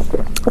it's a good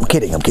question.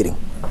 I'm kidding.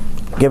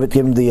 Give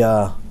him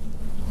the...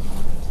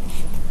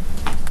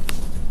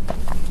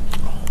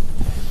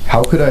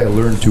 How could I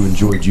learn to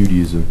enjoy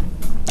Judaism?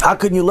 How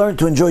can you learn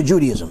to enjoy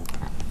Judaism?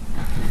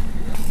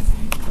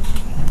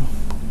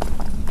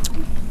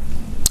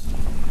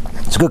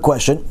 It's a good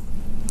question.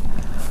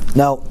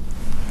 Now,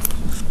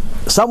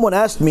 someone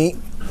asked me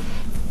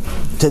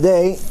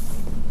today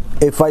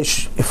if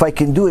I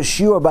can do a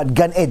shiur about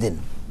Gan Eden.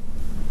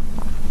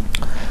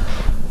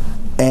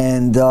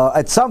 And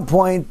at some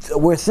point,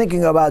 we're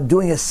thinking about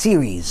doing a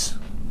series.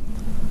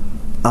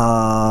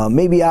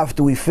 Maybe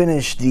after we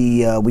finish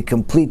we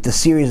complete the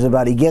series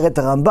about Igeret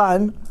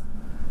Ramban,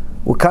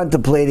 we're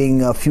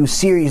contemplating a few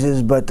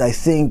series, but I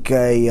think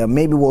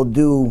maybe we'll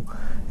do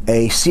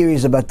a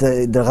series about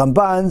the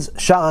Ramban's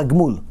Sha'ar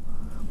HaGmul,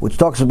 which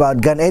talks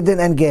about Gan Eden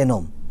and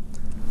Gehenom.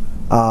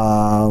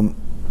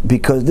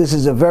 Because this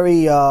is a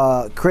very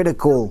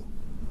critical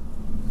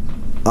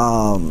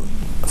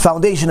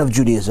foundation of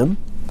Judaism.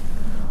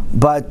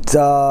 But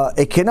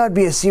it cannot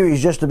be a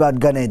series just about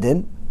Gan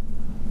Eden.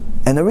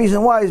 And the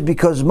reason why is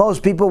because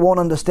most people won't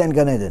understand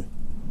Gan Eden.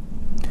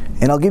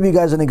 And I'll give you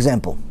guys an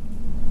example.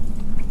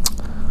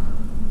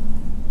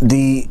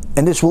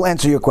 And this will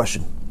answer your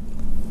question.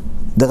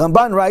 The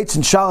Ramban writes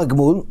in Sha'ar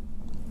HaGmul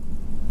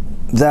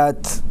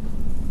that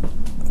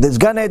there's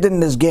Gan Eden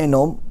and there's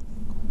Gehenom,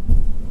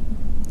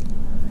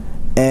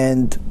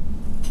 and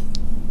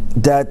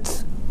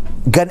that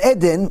Gan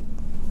Eden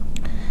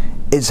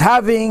is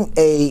having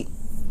a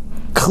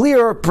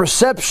clearer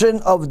perception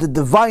of the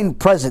divine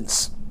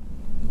presence,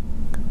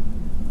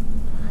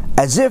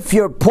 as if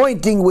you're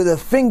pointing with a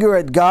finger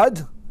at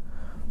God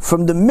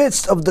from the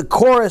midst of the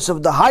chorus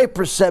of the high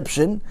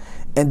perception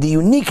and the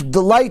unique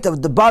delight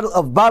of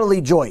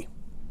bodily joy.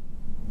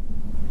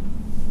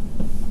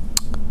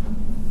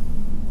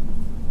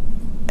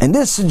 And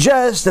this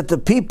suggests that the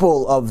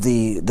people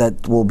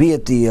that will be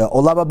at the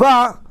Olam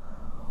HaBa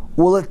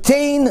will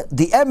attain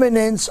the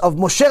eminence of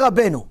Moshe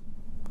Rabbeinu,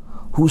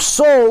 whose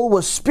soul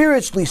was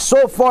spiritually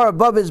so far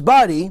above his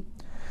body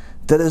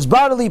that his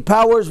bodily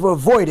powers were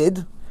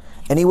voided,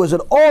 and he was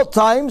at all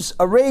times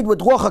arrayed with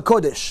Ruach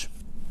HaKodesh.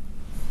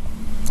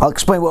 I'll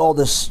explain what all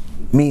this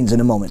means in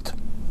a moment.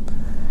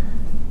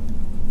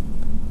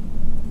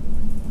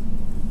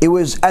 It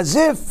was as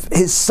if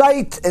his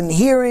sight and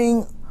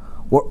hearing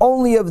were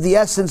only of the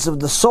essence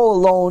of the soul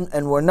alone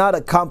and were not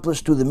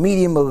accomplished through the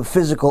medium of a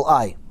physical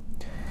eye.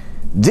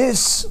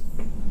 This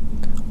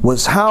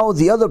was how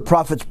the other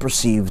prophets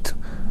perceived.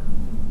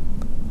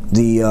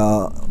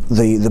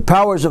 The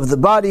powers of the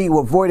body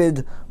were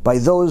voided by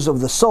those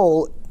of the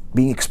soul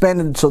being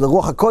expanded, so the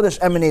Ruach HaKodesh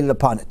emanated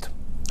upon it.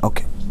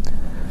 Okay.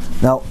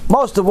 Now,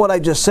 most of what I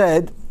just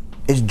said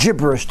is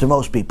gibberish to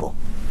most people.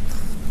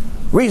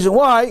 Reason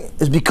why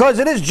is because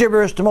it is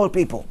gibberish to most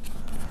people.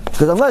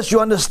 Because unless you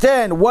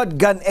understand what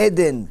Gan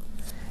Eden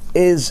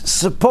is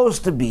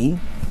supposed to be,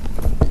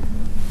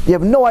 you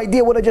have no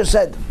idea what I just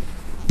said.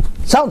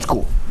 Sounds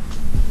cool.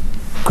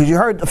 Because you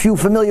heard a few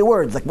familiar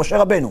words like Moshe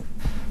Rabbeinu,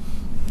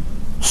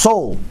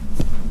 soul,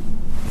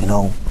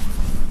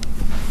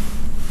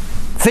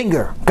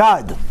 finger,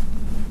 God.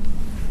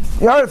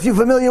 You heard a few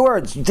familiar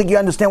words. You think you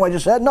understand what I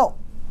just said? No.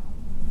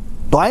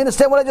 Do I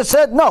understand what I just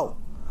said? No.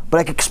 But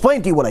I can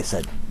explain to you what I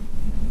said.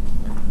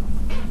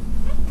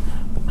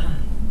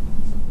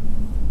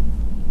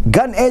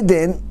 Gan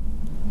Eden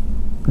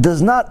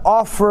does not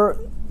offer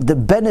the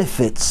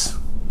benefits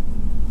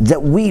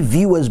that we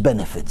view as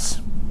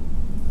benefits.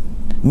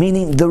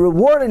 Meaning the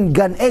reward in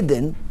Gan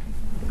Eden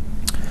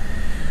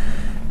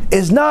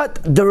is not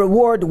the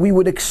reward we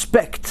would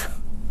expect.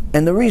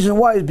 And the reason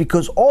why is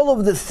because all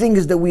of the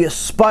things that we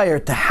aspire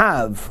to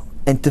have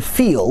and to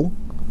feel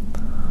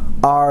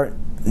are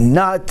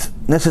not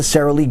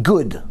necessarily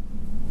good.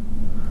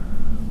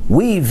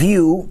 We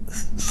view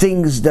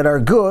things that are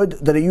good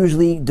that are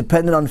usually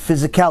dependent on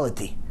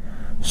physicality.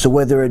 So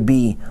whether it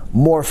be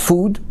more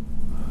food,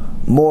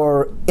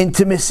 more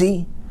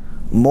intimacy,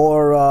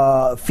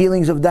 more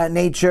feelings of that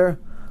nature,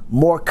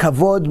 more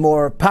kavod,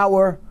 more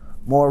power,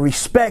 more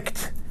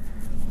respect,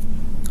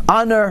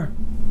 honor,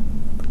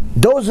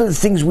 those are the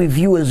things we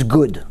view as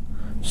good.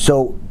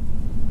 So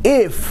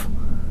if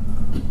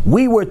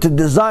we were to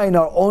design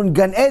our own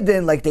Gan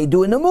Eden like they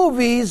do in the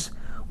movies,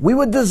 we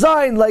would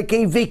design like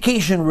a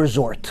vacation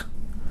resort,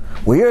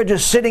 where you're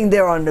just sitting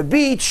there on the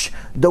beach,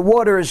 the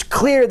water is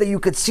clear that you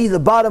could see the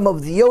bottom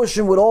of the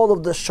ocean with all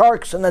of the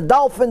sharks and the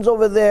dolphins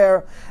over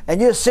there,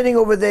 and you're sitting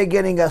over there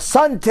getting a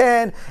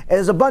suntan, and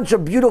there's a bunch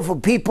of beautiful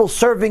people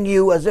serving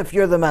you as if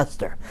you're the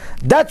master.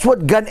 That's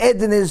what Gan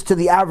Eden is to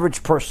the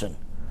average person.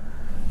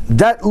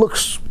 That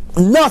looks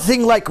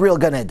nothing like real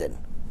Gan Eden.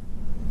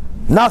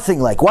 Nothing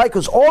like. Why?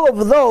 Because all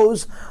of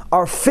those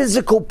are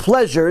physical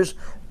pleasures,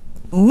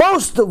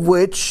 most of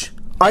which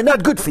are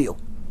not good for you,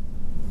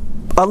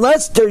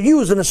 unless they're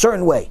used in a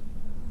certain way,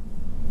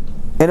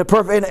 in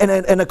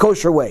a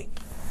kosher way.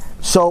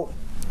 So,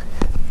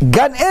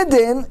 Gan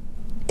Eden,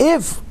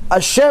 if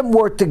Hashem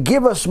were to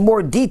give us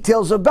more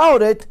details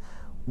about it,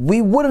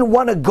 we wouldn't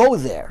want to go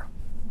there,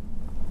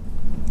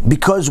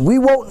 because we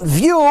won't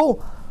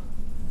view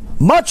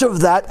much of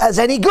that as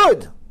any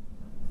good.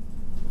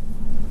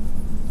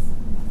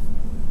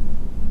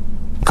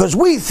 Because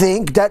we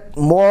think that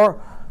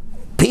more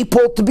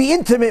people to be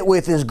intimate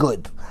with is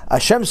good.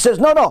 Hashem says,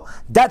 no,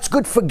 that's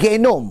good for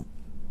Genom.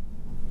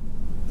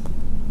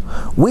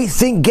 We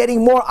think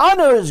getting more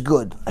honor is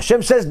good.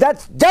 Hashem says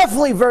that's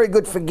definitely very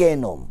good for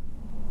Genom.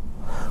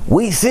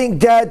 We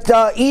think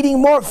that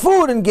eating more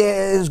food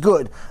is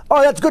good.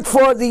 Oh, that's good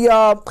for the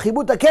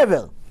Chibut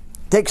HaKever.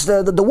 Takes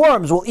the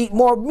worms will eat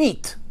more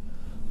meat.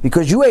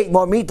 Because you ate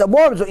more meat, the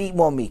worms will eat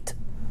more meat.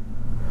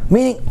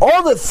 Meaning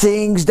all the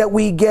things that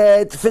we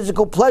get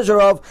physical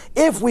pleasure of,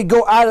 if we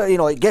go out of,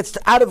 it gets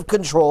out of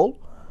control,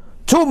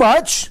 too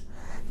much,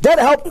 that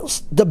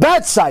helps the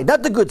bad side,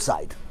 not the good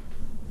side.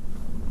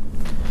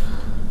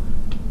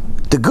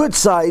 The good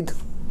side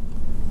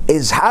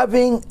is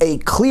having a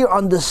clear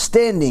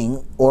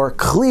understanding, or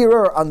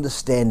clearer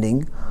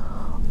understanding,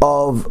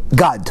 of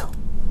God.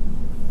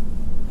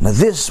 Now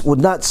this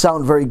would not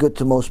sound very good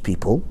to most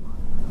people,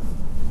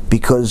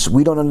 because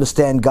we don't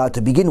understand God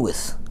to begin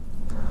with.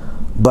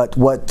 But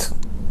what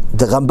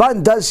the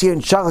Ramban does here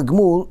in Sha'ar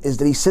HaGemul is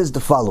that he says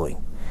the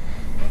following.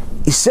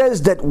 He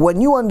says that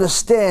when you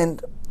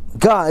understand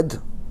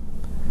God,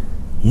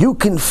 you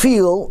can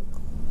feel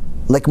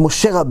like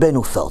Moshe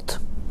Rabbeinu felt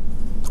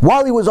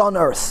while he was on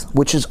earth,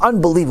 which is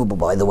unbelievable,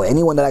 by the way.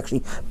 Anyone that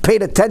actually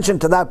paid attention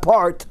to that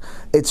part,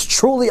 it's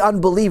truly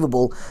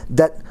unbelievable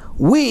that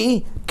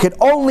we can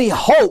only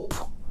hope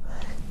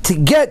to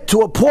get to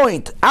a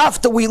point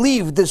after we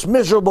leave this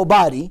miserable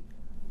body.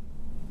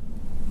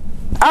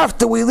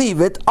 After we leave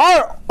it,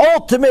 our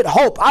ultimate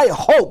hope,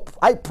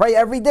 I pray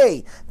every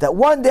day that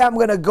one day I'm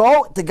going to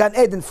go to Gan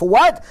Eden. For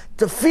what?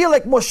 To feel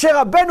like Moshe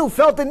Rabbeinu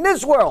felt in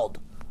this world.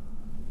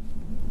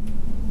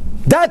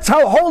 That's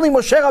how holy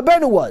Moshe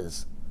Rabbeinu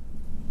was.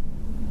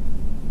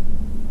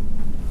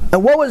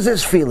 And what was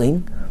this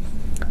feeling?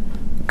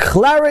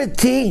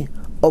 Clarity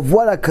of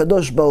what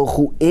HaKadosh Baruch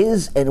Hu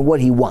is and what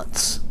He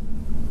wants.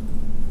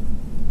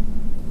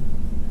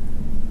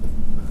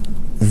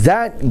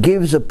 That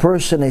gives a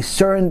person a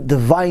certain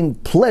divine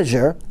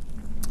pleasure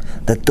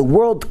that the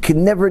world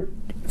can never,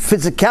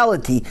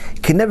 physicality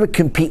can never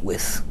compete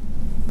with.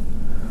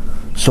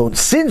 So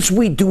since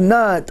we do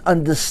not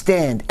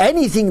understand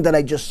anything that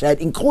I just said,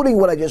 including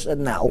what I just said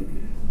now,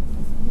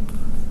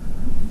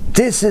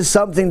 this is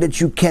something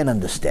that you can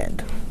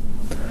understand.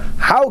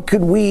 How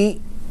could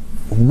we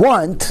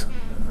want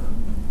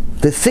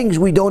the things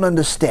we don't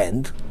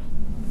understand?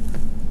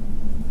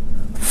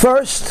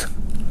 First,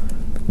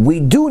 we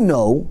do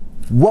know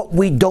what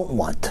we don't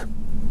want.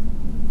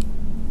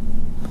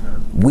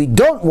 We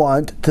don't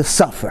want to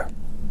suffer.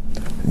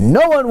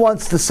 No one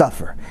wants to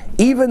suffer,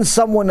 even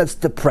someone that's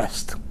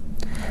depressed.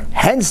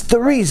 Hence the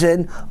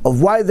reason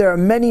of why there are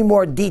many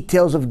more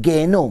details of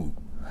Genom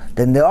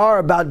than there are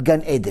about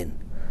Gan Eden.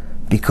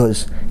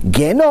 Because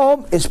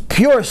Genom is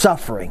pure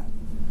suffering.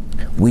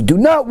 We do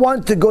not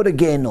want to go to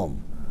Genom.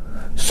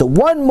 So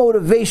one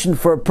motivation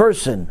for a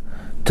person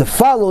to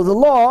follow the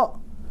law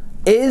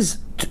is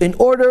in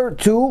order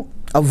to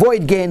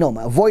avoid Genom,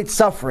 avoid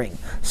suffering.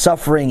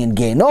 Suffering in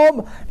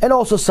Genom and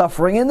also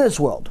suffering in this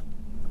world.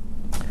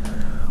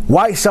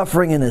 Why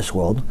suffering in this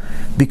world?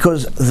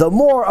 Because the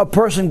more a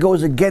person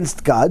goes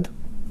against God,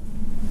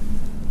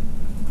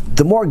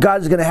 the more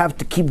God is going to have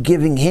to keep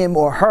giving him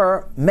or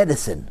her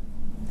medicine.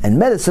 And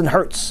medicine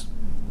hurts.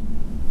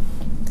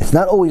 It's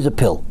not always a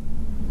pill.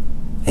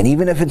 And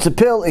even if it's a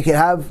pill, it can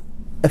have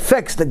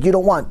effects that you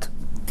don't want.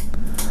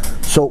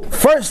 So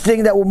first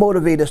thing that will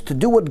motivate us to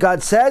do what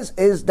God says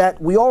is that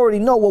we already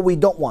know what we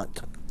don't want.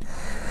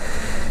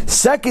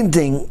 Second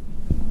thing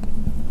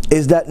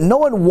is that no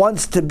one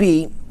wants to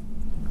be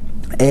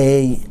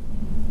an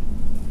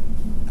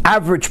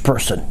average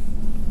person.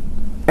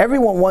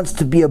 Everyone wants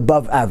to be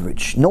above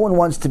average. No one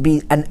wants to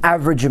be an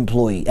average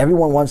employee.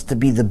 Everyone wants to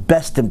be the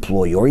best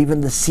employee or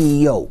even the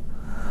CEO.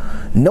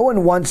 No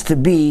one wants to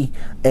be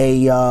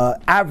a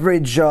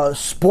average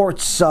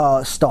sports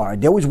star.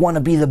 They always want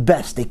to be the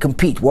best. They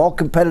compete. We're all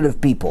competitive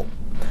people.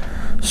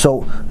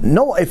 So,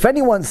 no, if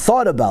anyone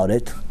thought about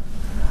it,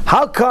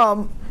 how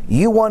come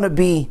you want to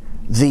be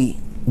the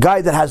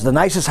guy that has the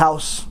nicest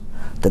house,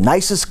 the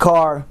nicest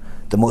car,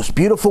 the most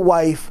beautiful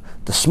wife,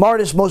 the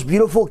smartest, most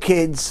beautiful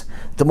kids,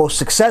 the most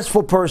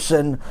successful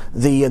person,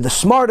 the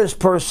smartest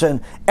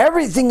person,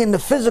 everything in the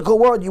physical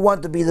world you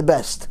want to be the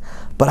best.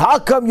 But how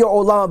come your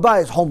Olam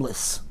HaBa is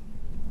homeless?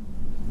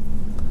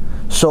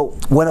 So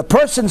when a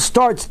person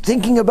starts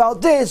thinking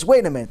about this,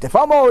 wait a minute, if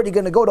I'm already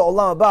going to go to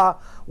Olam HaBa,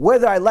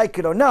 whether I like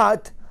it or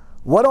not,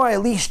 why don't I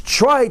at least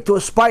try to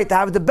aspire to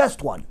have the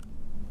best one?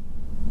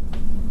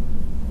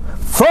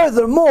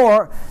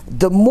 Furthermore,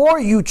 the more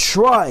you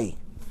try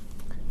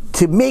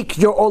to make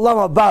your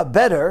Olam HaBa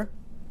better,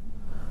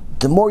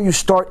 the more you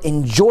start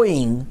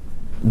enjoying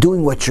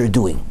doing what you're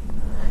doing.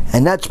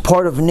 And that's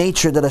part of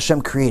nature that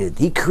Hashem created.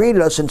 He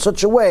created us in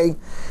such a way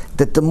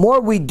that the more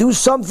we do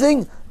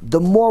something, the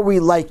more we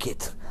like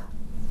it.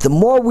 The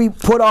more we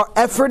put our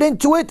effort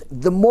into it,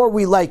 the more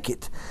we like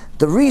it.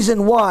 The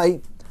reason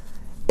why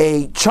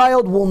a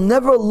child will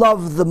never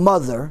love the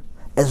mother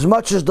as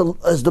much as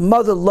the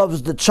mother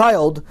loves the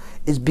child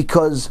is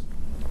because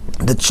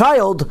the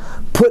child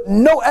put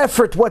no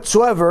effort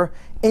whatsoever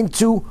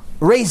into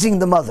raising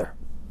the mother.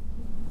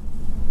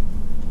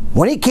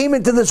 When he came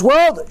into this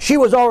world, she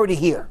was already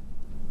here.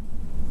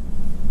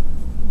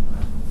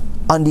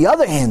 On the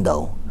other hand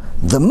though,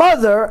 the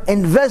mother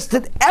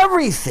invested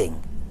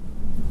everything.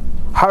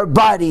 Her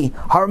body,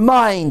 her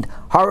mind,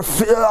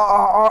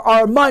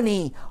 her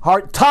money,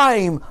 her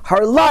time,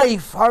 her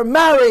life, her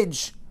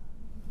marriage.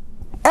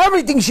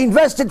 Everything she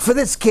invested for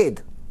this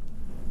kid.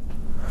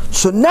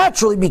 So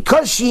naturally,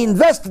 because she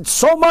invested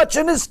so much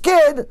in this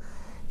kid,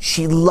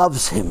 she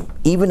loves him,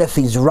 even if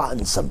he's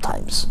rotten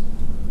sometimes.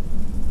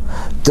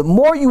 The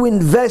more you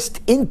invest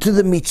into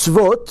the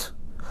mitzvot,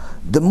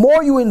 the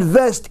more you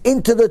invest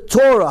into the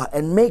Torah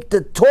and make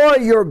the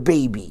Torah your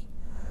baby,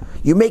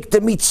 you make the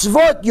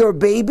mitzvot your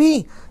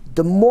baby,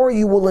 the more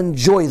you will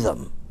enjoy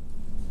them.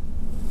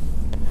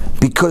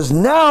 Because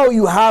now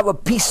you have a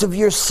piece of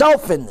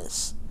yourself in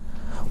this.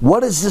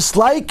 What is this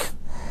like?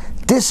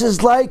 This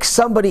is like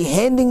somebody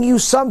handing you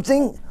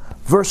something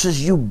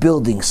versus you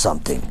building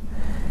something.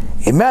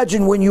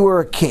 Imagine when you were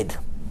a kid.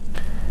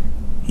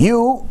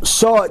 You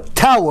saw a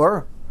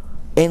tower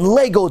in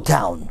Lego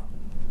Town.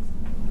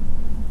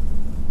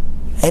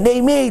 And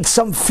they made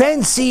some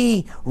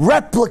fancy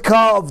replica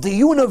of the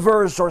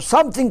universe or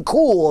something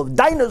cool of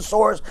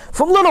dinosaurs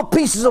from little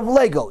pieces of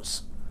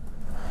Legos.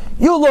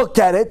 You looked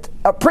at it,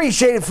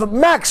 appreciated for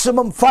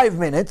maximum 5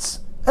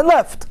 minutes, and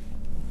left.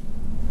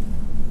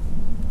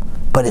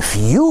 But if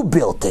you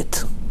built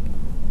it,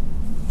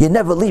 you're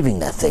never leaving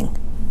that thing.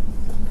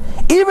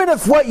 Even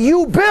if what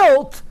you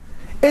built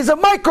is a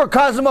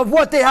microcosm of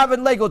what they have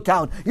in Lego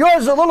Town.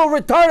 Yours is a little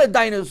retarded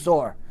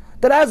dinosaur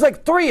that has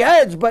like 3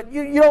 heads, but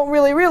you don't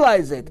really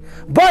realize it.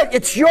 But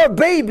it's your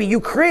baby. You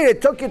created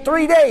it. Took you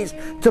 3 days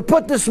to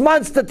put this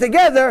monster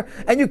together,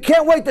 and you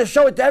can't wait to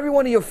show it to every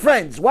one of your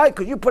friends. Why?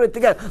 Because you put it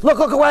together. Look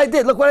at what I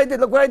did. Look what I did.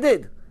 Look what I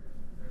did.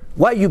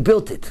 Why? You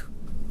built it.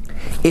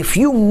 If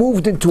you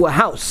moved into a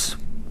house,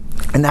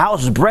 and the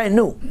house is brand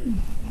new,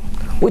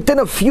 within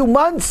a few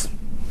months,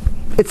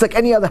 it's like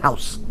any other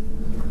house.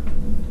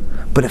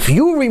 But if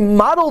you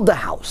remodeled the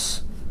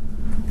house,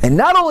 and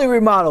not only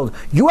remodeled,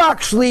 you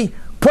actually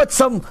put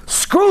some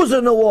screws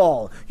in the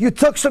wall, you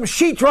took some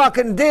sheetrock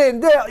and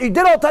you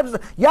did all types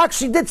of stuff, you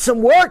actually did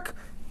some work,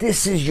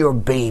 this is your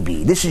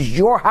baby. This is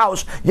your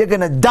house. You're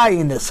going to die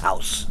in this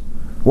house.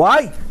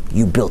 Why?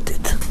 You built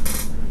it.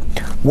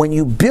 When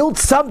you build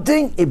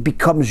something, it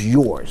becomes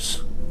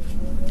yours.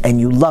 And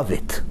you love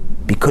it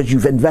because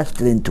you've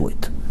invested into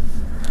it.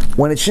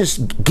 When it's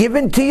just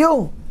given to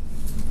you,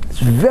 it's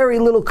very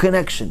little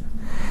connection.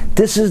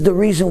 This is the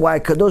reason why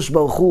Kadosh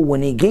Baruch Hu,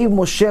 when he gave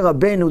Moshe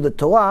Rabbeinu the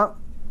Torah,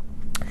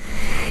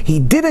 he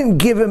didn't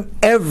give him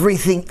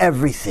everything.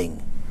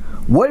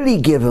 What did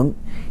he give him?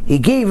 He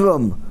gave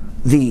him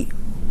the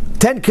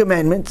 10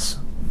 Commandments.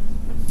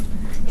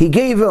 He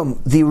gave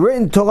him the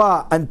written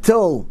Torah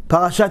until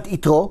Parashat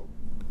Yitro,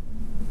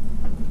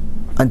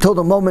 until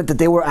the moment that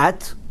they were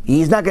at.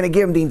 He's not going to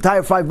give him the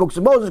entire 5 books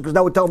of Moses because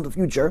that would tell him the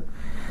future.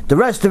 The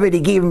rest of it he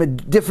gave him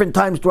at different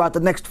times throughout the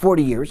next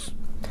 40 years.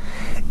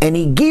 And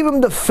he gave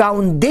him the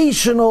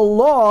foundational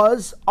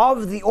laws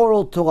of the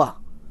oral Torah.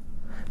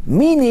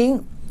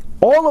 Meaning,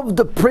 all of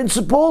the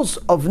principles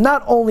of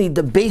not only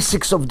the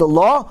basics of the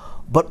law,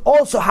 but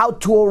also how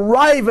to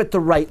arrive at the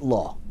right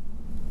law.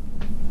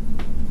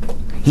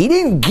 He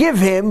didn't give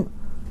him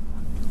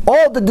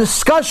all the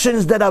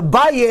discussions that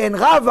Abaye and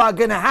Rava are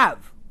going to have.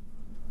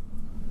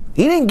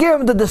 He didn't give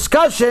him the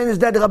discussions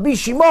that Rabbi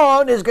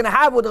Shimon is going to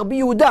have with Rabbi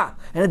Yehuda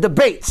and the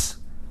debates.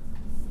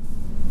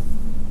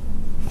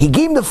 He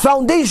gave him the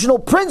foundational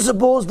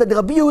principles that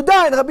Rabbi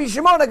Yehuda and Rabbi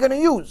Shimon are going to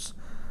use,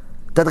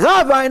 that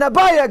Rava and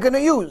Abaye are going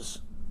to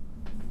use.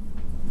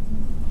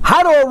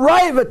 How to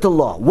arrive at the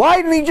law. Why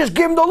didn't he just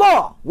give him the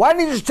law? Why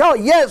didn't he just tell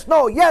yes,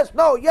 no, yes,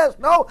 no, yes,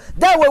 no?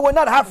 That way we're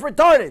not half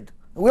retarded.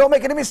 We don't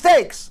make any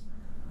mistakes.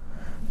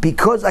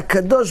 Because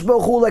HaKadosh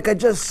Baruch Hu, like I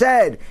just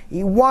said,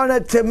 he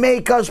wanted to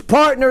make us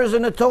partners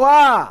in the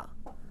Torah.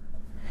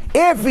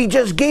 If he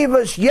just gave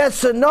us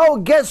yes or no,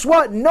 guess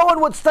what? No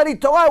one would study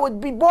Torah. It would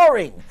be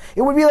boring.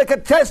 It would be like a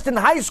test in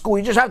high school.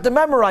 You just have to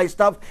memorize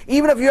stuff,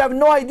 even if you have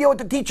no idea what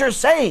the teacher is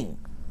saying.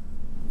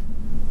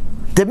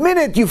 The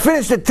minute you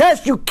finish the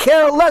test, you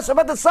care less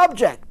about the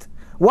subject.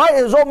 Why?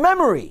 It was all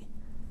memory.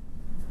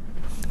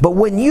 But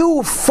when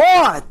you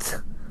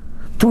fought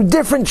through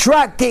different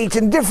tractates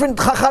and different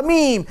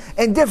chachamim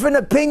and different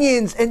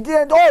opinions and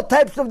all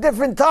types of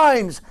different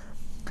times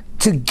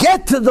to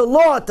get to the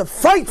law, to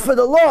fight for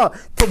the law,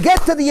 to get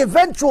to the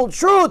eventual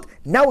truth,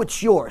 now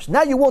it's yours.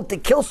 Now you want to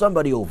kill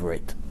somebody over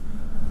it.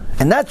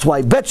 And that's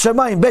why Bet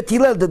Shammai and Bet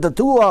Hillel,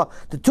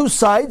 the two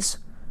sides,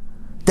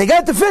 they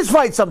got to fist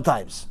fight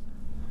sometimes.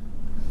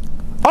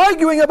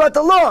 Arguing about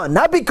the law,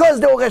 not because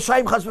they were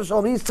Reshaim Chas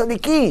v'Shalom, these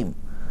tzaddikim.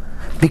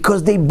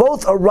 Because they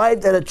both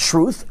arrived at a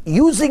truth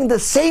using the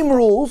same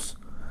rules,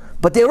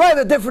 but they arrived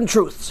at different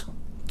truths.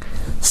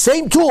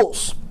 Same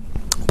tools,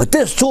 but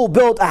this tool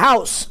built a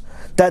house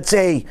that's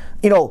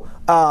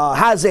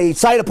has a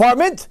side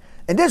apartment,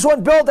 and this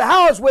one built a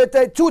house with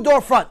a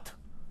 2-door front.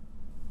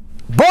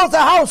 Both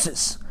are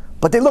houses,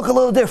 but they look a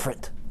little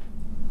different.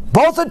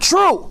 Both are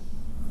true,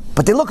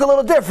 but they look a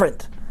little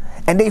different.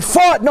 And they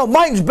fought, no,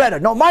 mine's better.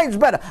 No, mine's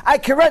better. I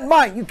can rent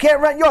mine. You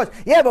can't rent yours.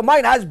 Yeah, but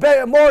mine has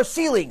more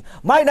ceiling.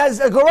 Mine has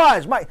a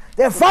garage.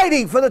 They're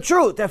fighting for the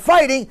truth. They're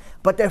fighting,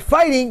 but they're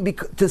fighting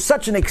to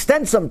such an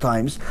extent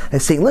sometimes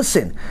as saying,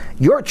 listen,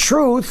 your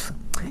truth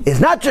is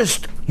not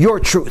just your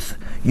truth.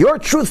 Your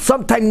truth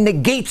sometimes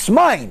negates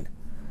mine.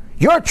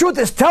 Your truth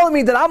is telling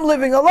me that I'm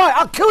living a lie.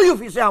 I'll kill you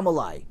if you say I'm a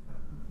lie.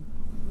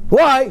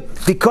 Why?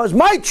 Because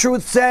my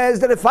truth says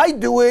that if I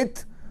do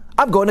it,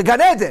 I'm going to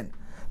Gan Eden.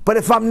 But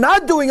if I'm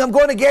not doing, I'm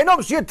going to get no.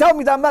 So you're telling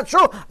me that I'm not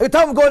sure. You're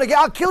telling me I'm going to get.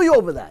 I'll kill you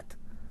over that.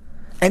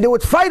 And they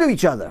would fight with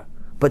each other,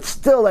 but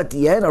still at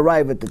the end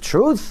arrive at the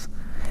truth.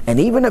 And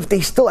even if they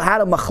still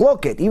had a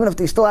machloket, even if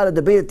they still had a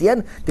debate at the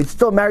end, they'd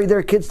still marry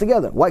their kids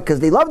together. Why?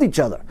 Because they loved each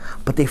other,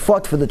 but they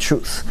fought for the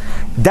truth.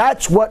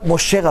 That's what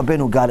Moshe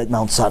Rabbeinu got at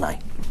Mount Sinai.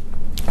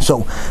 So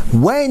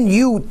when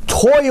you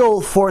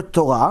toil for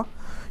Torah,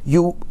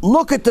 you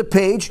look at the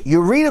page, you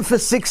read it for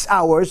 6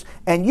 hours,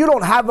 and you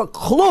don't have a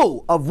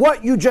clue of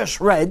what you just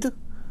read,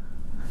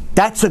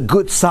 that's a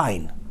good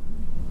sign.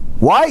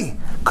 Why?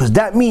 Because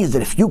that means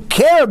that if you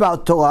care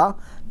about Torah,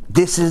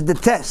 this is the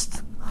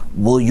test.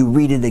 Will you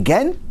read it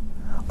again?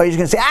 Or are you just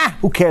going to say,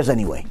 who cares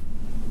anyway?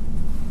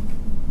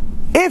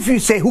 If you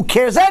say, who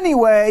cares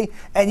anyway,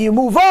 and you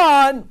move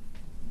on,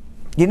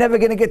 you're never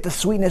going to get the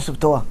sweetness of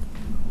Torah.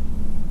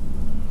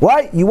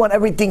 Why? You want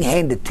everything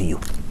handed to you.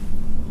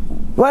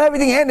 You want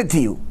everything handed to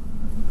you.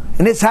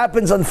 And this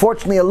happens,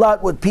 unfortunately, a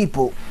lot with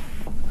people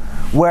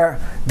where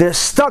they're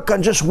stuck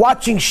on just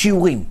watching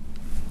shiurim.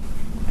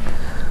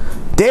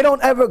 They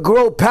don't ever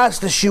grow past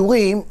the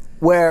shiurim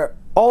where,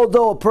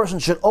 although a person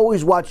should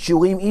always watch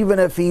shiurim, even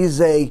if he's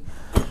a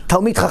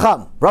Talmid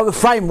Chacham. Rabbi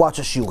Ephraim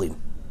watches shiurim.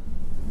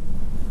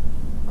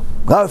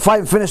 Rabbi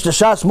Ephraim finished the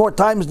Shas more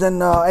times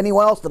than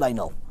anyone else that I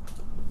know.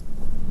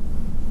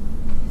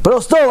 But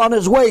he's still on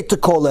his way to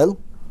Kollel.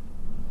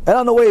 And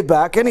on the way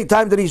back, any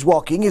time that he's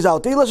walking, he's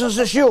out there, he listens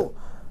to Shiur.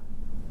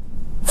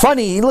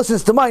 Funny, he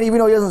listens to mine even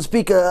though he doesn't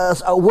speak a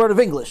word of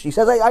English. He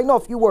says, I know a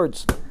few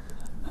words.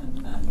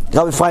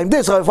 I'll find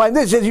this.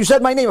 He says, you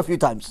said my name a few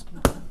times.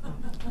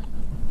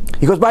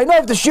 He goes, but I know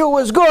if the Shiur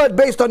was good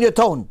based on your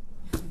tone.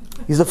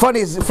 He's the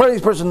funniest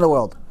person in the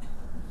world.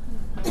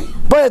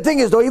 But the thing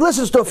is, though, he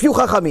listens to a few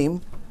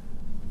chachamim.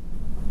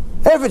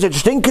 If it's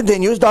interesting,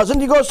 continues, doesn't,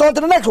 he goes on to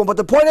the next one. But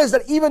the point is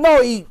that even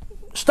though he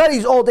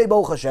studies all day,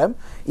 Baruch Hashem,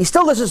 he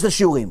still listens to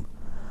shiurim.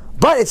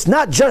 But it's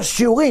not just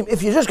shiurim.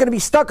 If you're just going to be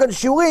stuck on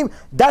shiurim,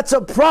 that's a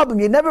problem.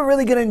 You're never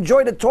really going to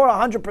enjoy the Torah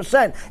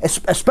 100%,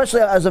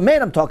 especially as a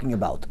man I'm talking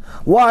about.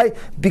 Why?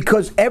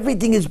 Because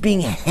everything is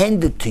being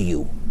handed to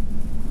you.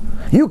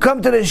 You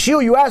come to the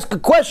shiur, you ask a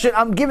question,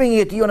 I'm giving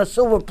it to you on a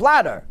silver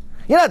platter.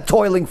 You're not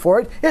toiling for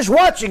it. You're just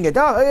watching it.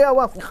 Oh, yeah,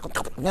 well,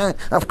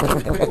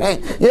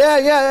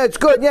 yeah, it's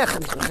good. Yeah,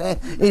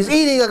 he's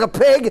eating like a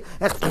pig,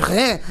 and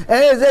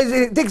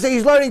he thinks that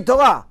he's learning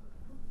Torah.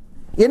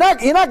 You're not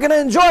going to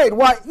enjoy it.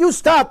 Why? You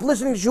stop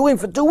listening to shiurim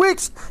for 2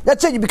 weeks.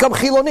 That's it. You become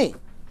chiloni,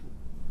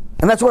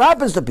 and that's what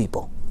happens to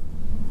people.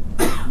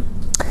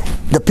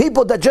 The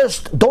people that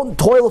just don't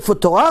toil for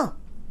Torah,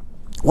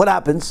 what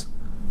happens?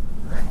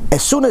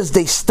 As soon as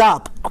they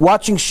stop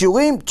watching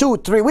shiurim,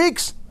 2-3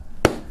 weeks.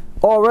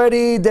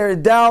 Already they're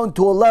down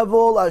to a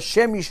level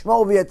Hashem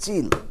Yishmor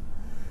v'Yatzil.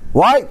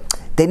 Why?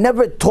 They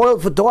never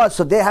toiled for Torah,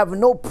 so they have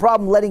no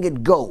problem letting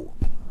it go.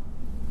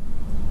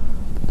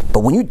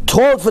 But when you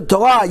toil for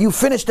Torah, you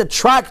finish the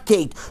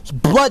tractate,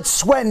 blood,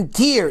 sweat, and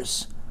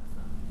tears.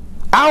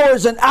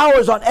 Hours and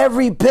hours on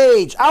every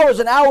page, hours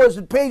and hours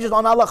and pages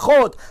on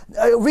halachot,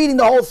 reading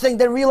the whole thing,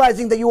 then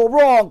realizing that you were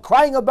wrong,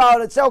 crying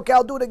about it, say, okay,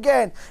 I'll do it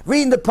again,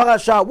 reading the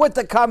parasha with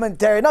the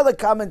commentary, another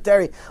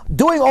commentary,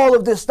 doing all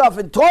of this stuff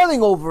and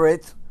toiling over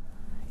it,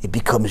 it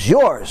becomes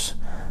yours.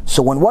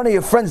 So when one of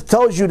your friends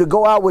tells you to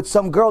go out with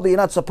some girl that you're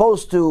not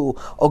supposed to,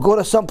 or go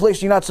to some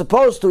place you're not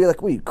supposed to, you're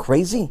like, what, are you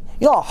crazy?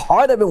 You know how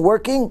hard I've been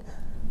working?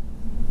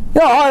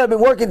 You know how hard I've been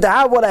working to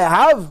have what I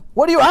have?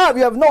 What do you have?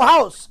 You have no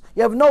house.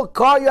 You have no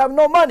car. You have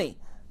no money.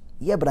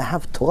 Yeah, but I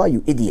have Torah,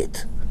 you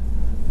idiot.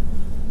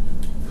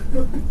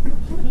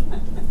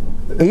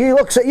 He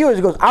looks at you and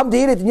he goes, I'm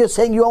the idiot and you're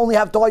saying you only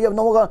have Torah, you have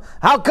no more.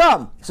 How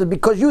come? He said,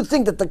 because you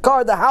think that the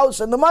car, the house,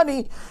 and the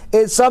money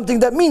is something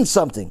that means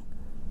something.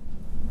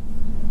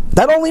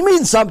 That only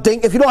means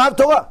something if you don't have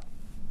Torah.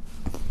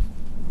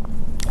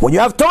 When you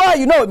have Torah,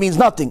 you know it means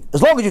nothing.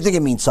 As long as you think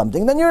it means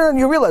something, then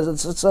you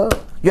realize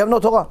you have no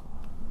Torah.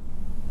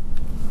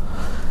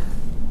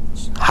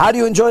 How do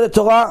you enjoy the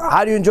Torah?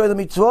 How do you enjoy the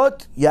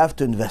mitzvot? You have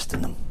to invest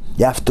in them.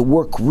 You have to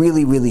work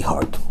really, really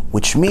hard.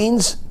 Which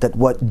means that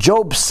what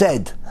Job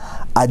said,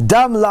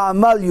 Adam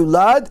la'amal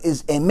yulad,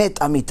 is emet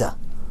amita.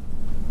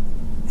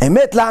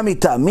 Emet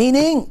la'amita,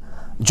 meaning,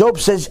 Job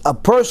says a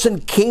person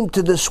came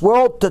to this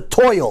world to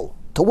toil,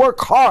 to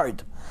work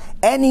hard.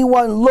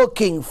 Anyone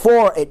looking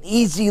for an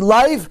easy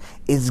life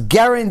is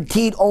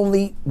guaranteed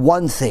only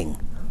one thing,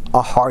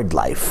 a hard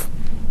life.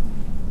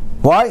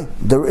 Why?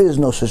 There is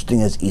no such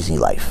thing as easy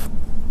life.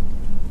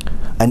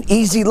 An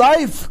easy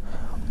life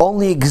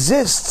only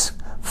exists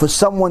for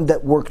someone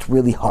that worked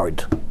really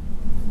hard.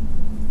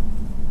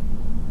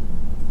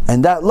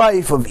 And that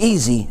life of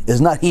easy is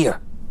not here.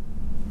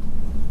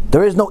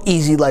 There is no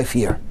easy life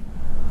here.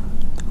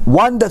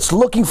 One that's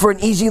looking for an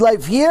easy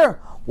life here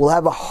will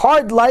have a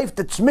hard life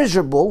that's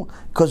miserable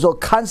because he'll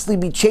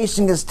constantly be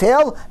chasing his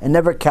tail and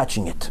never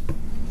catching it.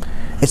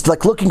 It's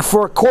like looking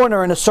for a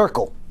corner in a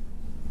circle.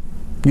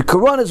 You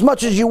can run as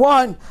much as you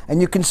want and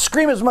you can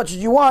scream as much as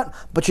you want,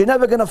 but you're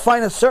never going to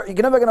find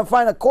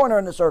a corner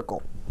in the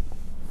circle.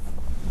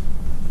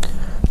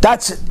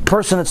 That's a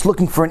person that's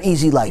looking for an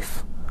easy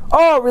life.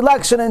 Oh,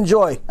 relax and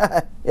enjoy.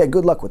 Yeah,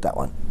 good luck with that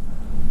one.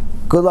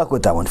 Good luck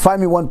with that one. Find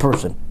me one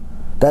person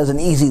that has an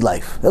easy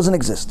life. It doesn't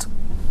exist.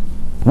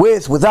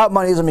 Without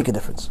money, it doesn't make a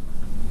difference.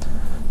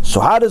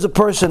 So how does a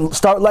person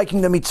start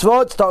liking the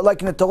mitzvot, start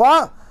liking the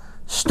Torah?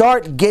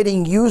 Start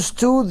getting used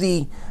to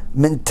the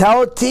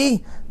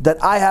mentality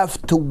that I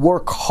have to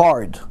work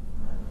hard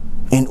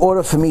in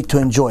order for me to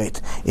enjoy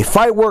it. If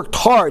I worked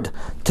hard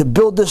to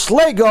build this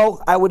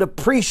Lego, I would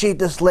appreciate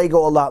this Lego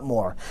a lot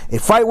more.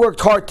 If I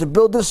worked hard to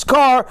build this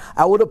car,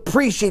 I would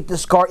appreciate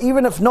this car,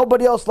 even if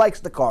nobody else likes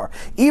the car.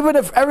 Even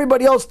if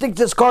everybody else thinks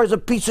this car is a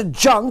piece of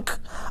junk,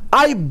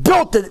 I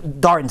built the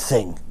darn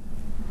thing.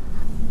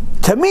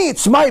 To me,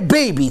 it's my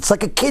baby. It's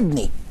like a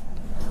kidney.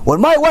 When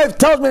my wife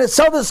tells me to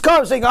sell this car,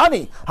 I'm saying,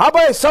 honey, how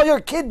about I sell your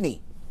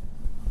kidney?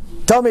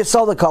 Tell me to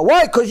sell the car.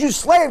 Why? Because you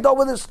slaved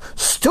over this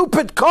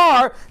stupid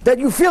car that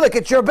you feel like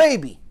it's your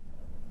baby.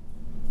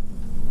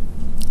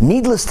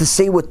 Needless to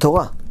say with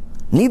Torah,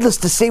 needless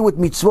to say with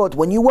mitzvot,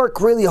 when you work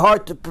really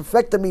hard to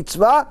perfect a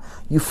mitzvah,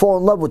 you fall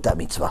in love with that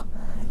mitzvah.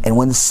 And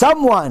when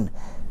someone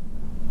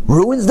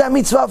ruins that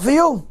mitzvah for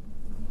you,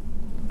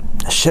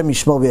 Hashem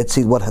Yishmor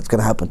v'Yatzil, what's going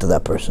to happen to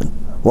that person?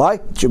 Why?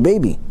 It's your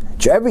baby.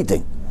 It's your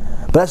everything.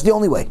 But that's the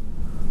only way.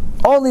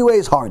 Only way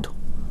is hard.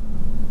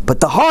 But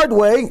the hard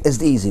way is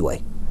the easy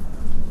way.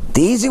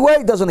 The easy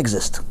way doesn't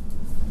exist.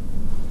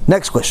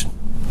 Next question.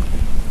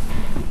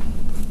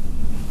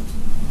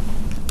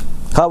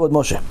 How about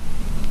Moshe?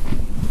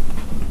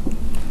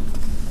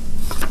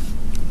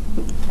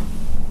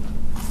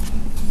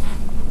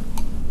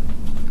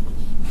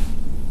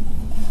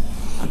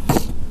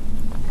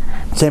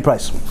 Same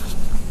price.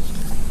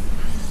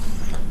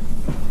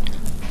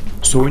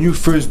 So when you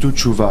first do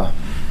TeShuva,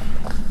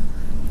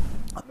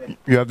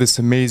 you have this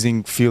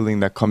amazing feeling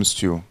that comes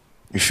to you.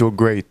 You feel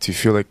great. You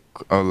feel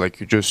like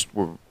you just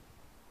were,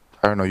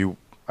 I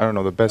don't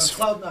know, the best.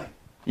 Cloud 9.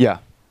 Yeah.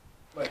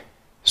 Right.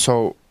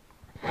 So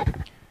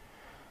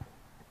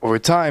over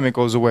time it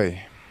goes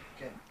away.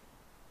 Okay.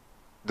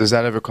 Does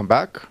that ever come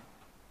back?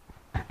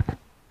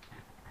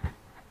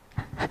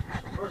 The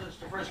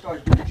first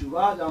starts doing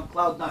TeShuva on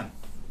Cloud 9.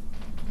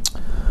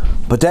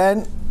 But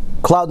then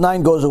Cloud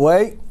 9 goes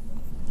away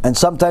and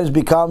sometimes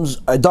becomes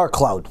a dark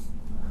cloud.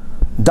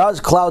 Does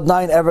Cloud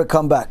 9 ever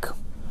come back?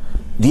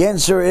 The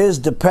answer is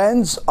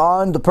depends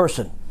on the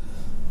person.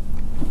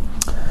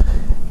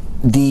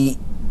 The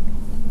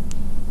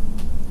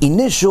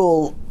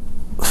initial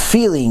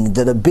feeling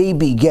that a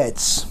baby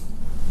gets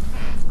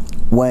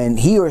when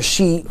he or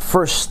she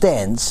first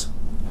stands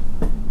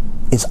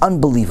is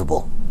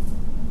unbelievable.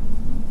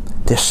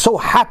 They're so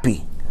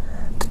happy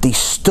that they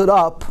stood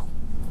up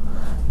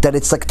that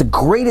it's like the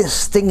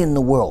greatest thing in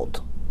the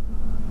world.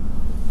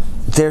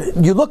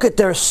 You look at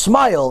their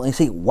smile and you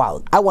say,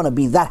 wow, I want to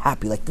be that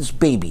happy, like this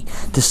baby.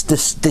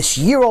 This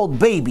year-old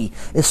baby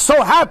is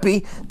so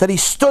happy that he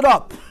stood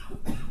up.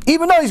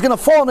 Even though he's going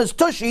to fall in his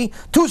tushy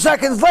 2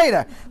 seconds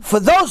later. For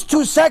those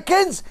 2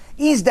 seconds,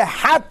 he's the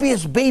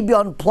happiest baby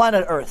on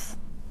planet Earth.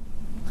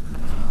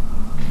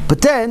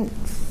 But then,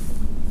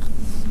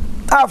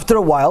 after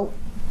a while,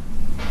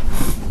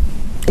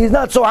 he's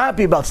not so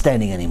happy about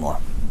standing anymore.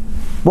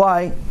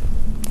 Why?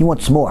 He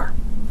wants more.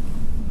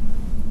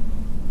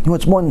 He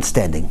wants more than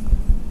standing.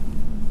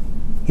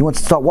 He wants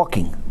to start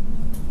walking.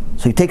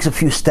 So he takes a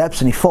few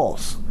steps and he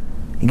falls.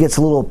 he gets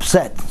a little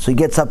upset. So he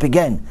gets up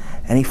again,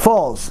 and he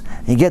falls.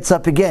 And he gets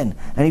up again,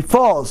 and he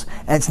falls.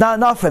 And it's not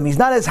enough for him. He's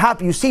not as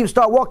happy. You see him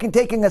start walking,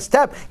 taking a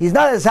step. He's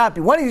not as happy.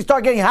 When does he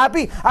start getting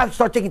happy? I have to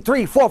start taking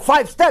 3, 4,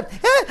 5 steps.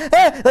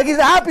 Like he's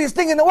the happiest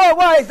thing in the world.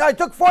 Why? I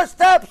took 4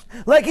 steps.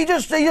 Like he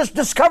just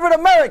discovered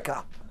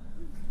America.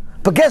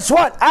 But guess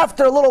what?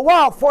 After a little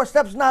while, 4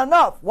 steps is not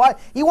enough. Why?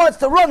 He wants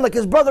to run like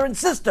his brother and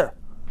sister.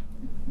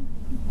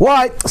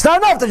 Why? It's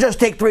not enough to just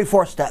take 3,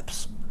 4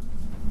 steps.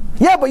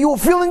 Yeah, but you were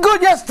feeling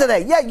good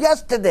yesterday. Yeah,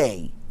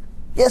 yesterday.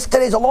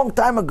 Yesterday's a long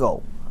time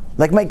ago.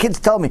 Like my kids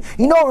tell me,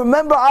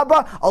 remember,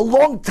 Abba, a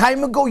long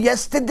time ago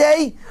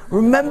yesterday?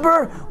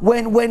 Remember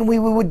when we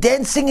were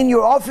dancing in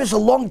your office a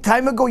long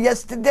time ago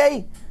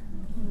yesterday?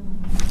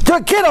 To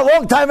a kid, a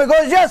long time ago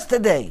is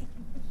yesterday.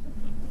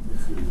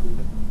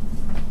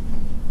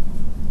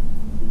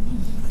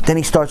 Then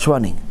he starts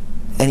running.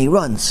 And he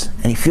runs.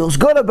 And he feels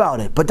good about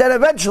it. But then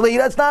eventually,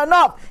 that's not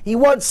enough. He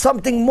wants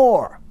something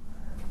more.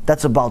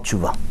 That's a Baal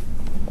Tshuva.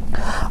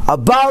 A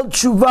Baal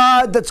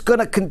Tshuva that's going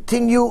to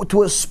continue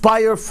to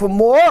aspire for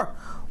more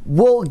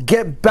will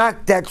get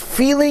back that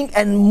feeling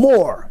and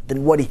more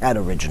than what he had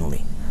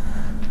originally.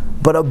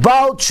 But a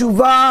Baal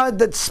Tshuva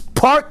that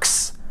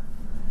sparks,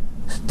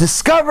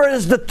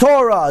 discovers the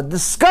Torah,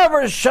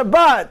 discovers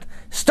Shabbat,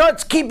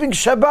 starts keeping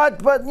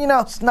Shabbat, but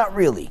it's not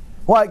really.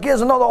 Why? He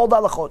doesn't know the old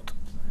halachot.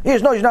 He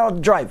just knows you're not allowed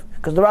to drive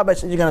because the rabbi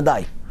says you're going to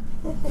die.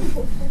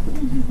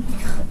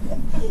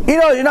 He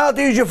knows you're not allowed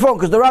to use your phone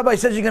because the rabbi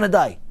says you're going to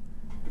die.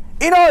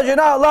 He knows you're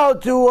not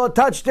allowed to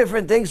touch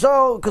different things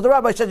because the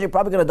rabbi says you're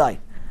probably going to die.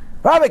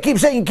 The rabbi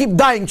keeps saying you keep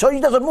dying, so he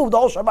doesn't move the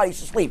whole Shabbat, he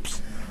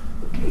sleeps.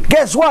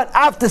 Guess what?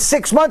 After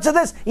 6 months of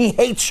this, he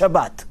hates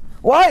Shabbat.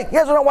 Why? He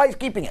doesn't know why he's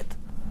keeping it.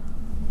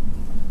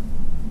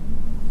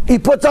 He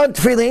puts on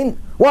tefillin.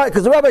 Why?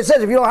 Because the rabbi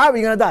says if you don't have it,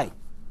 you're going to die.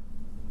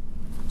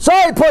 So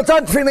he puts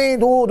on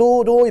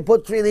tefillin, he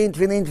puts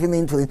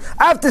tefillin.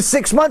 After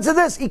 6 months of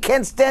this, he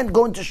can't stand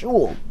going to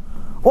shul.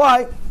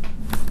 Why?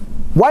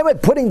 Why am I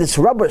putting this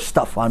rubber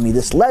stuff on me,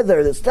 this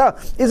leather, this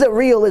stuff? Is it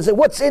real? Is it,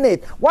 what's in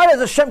it? Why does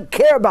Hashem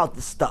care about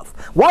this stuff?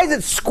 Why is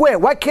it square?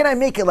 Why can't I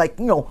make it like,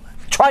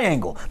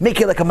 triangle?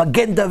 Make it like a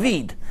Magen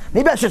David.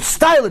 Maybe I should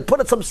style it,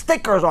 put some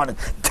stickers on it,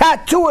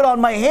 tattoo it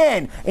on my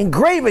hand,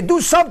 engrave it,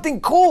 do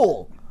something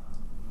cool.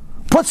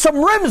 Put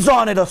some rims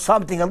on it or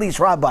something, at least,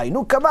 Rabbi.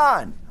 No, come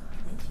on.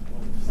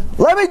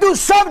 Let me do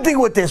something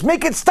with this.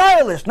 Make it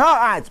stylish. No,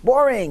 it's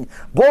boring.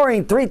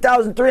 Boring.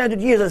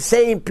 3,300 years, the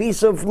same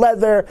piece of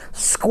leather,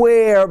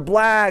 square,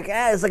 black.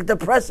 It's like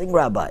depressing,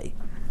 Rabbi.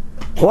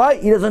 Why?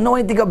 He doesn't know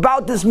anything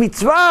about this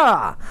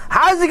mitzvah.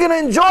 How's he going to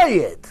enjoy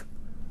it?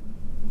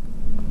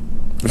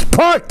 It's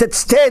parked at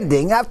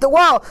standing. After a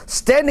while,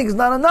 standing is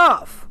not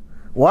enough.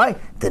 Why?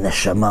 The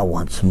neshama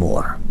wants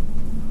more.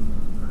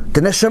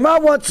 The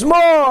neshama wants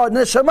more. The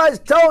neshama is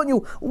telling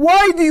you,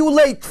 why do you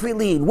lay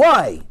tefillin?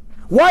 Why?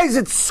 Why is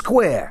it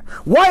square?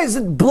 Why is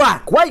it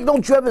black? Why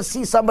don't you ever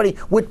see somebody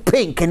with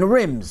pink and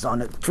rims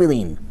on it,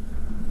 tefillin?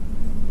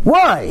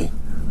 Why?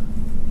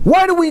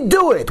 Why do we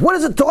do it? What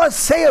does the Torah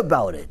say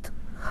about it?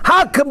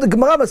 How come the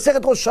Gemara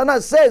Masechet Rosh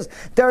Hashanah says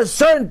there are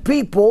certain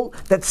people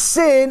that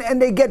sin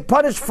and they get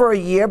punished for a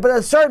year, but there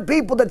are certain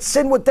people that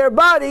sin with their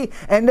body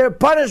and their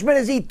punishment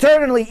is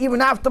eternally,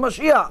 even after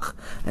Mashiach?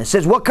 And it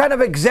says, what kind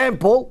of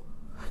example?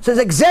 It says,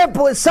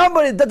 example is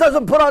somebody that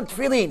doesn't put on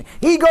tefillin.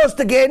 He goes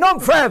to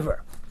Gehinnom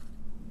forever.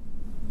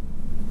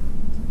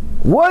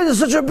 Why is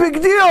it such a big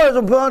deal? It's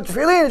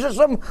tefillin. It's just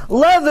some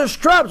leather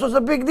straps. What's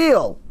the big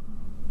deal?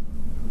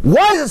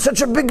 Why is it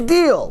such a big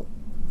deal?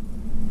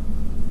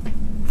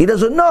 He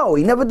doesn't know.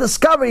 He never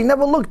discovered. He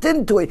never looked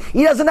into it.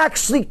 He doesn't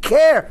actually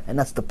care. And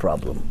that's the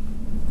problem.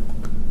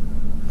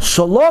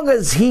 So long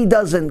as he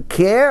doesn't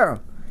care,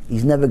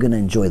 he's never going to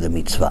enjoy the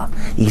mitzvah.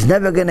 He's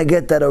never going to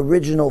get that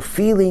original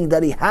feeling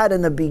that he had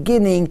in the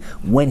beginning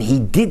when he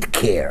did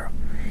care.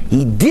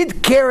 He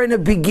did care in the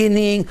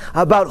beginning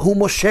about who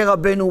Moshe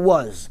Rabbeinu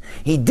was.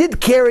 He did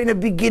care in the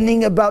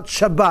beginning about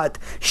Shabbat.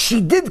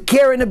 She did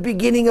care in the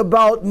beginning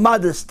about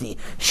modesty.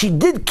 She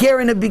did care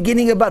in the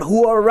beginning about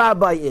who a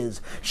rabbi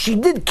is. She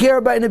did care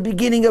in the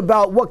beginning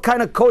about what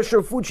kind of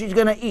kosher food she's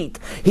going to eat.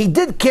 He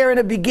did care in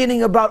the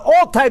beginning about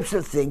all types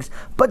of things.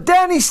 But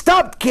then he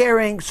stopped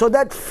caring, so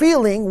that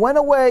feeling went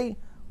away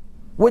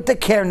with the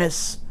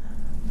careness.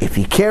 If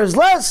he cares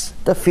less,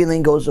 the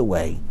feeling goes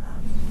away.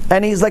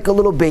 And he's like a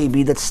little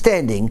baby that's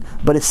standing,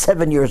 but it's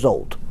 7 years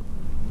old.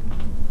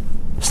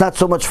 It's not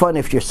so much fun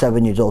if you're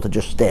 7 years old to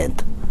just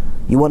stand.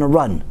 You want to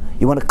run.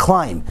 You want to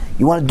climb.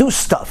 You want to do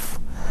stuff.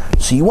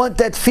 So you want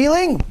that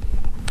feeling?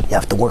 You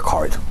have to work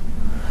hard.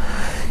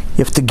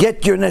 You have to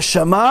get your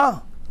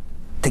neshama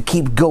to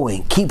keep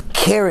going, keep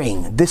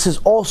caring. This is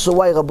also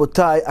why,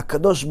 Rabotai,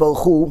 HaKadosh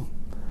Baruch Hu,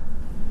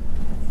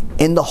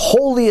 in the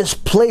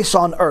holiest place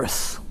on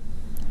earth,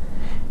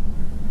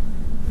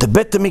 the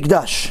Bet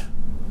HaMikdash,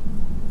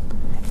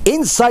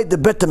 inside the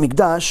Bet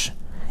HaMikdash,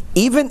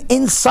 even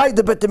inside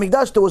the Bet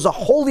HaMikdash, there was a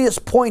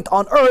holiest point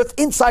on earth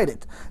inside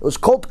it. It was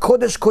called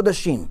Kodesh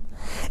Kodashim.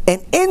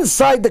 And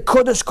inside the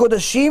Kodesh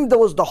Kodashim, there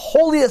was the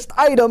holiest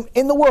item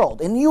in the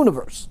world, in the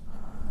universe.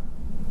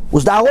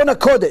 was the Aron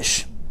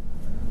HaKodesh.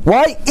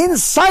 Why?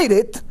 Inside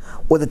it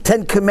were the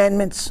 10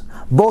 Commandments,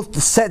 both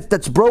the set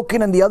that's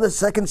broken and the other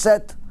second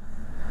set,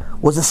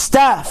 was a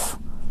staff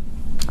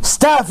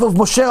of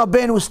Moshe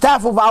Rabbeinu,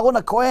 staff of Aaron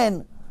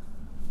HaKohen.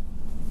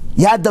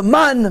 You had the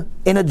man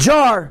in a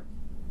jar.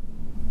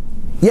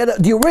 You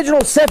had the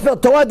original Sefer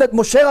Torah that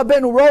Moshe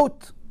Rabbeinu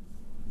wrote.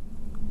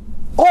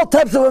 All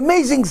types of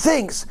amazing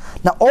things.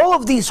 Now all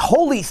of these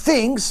holy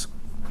things,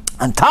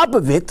 on top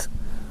of it,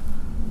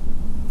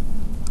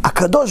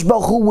 HaKadosh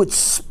Baruch Hu would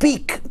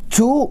speak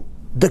to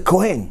the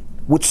Kohen,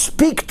 would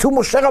speak to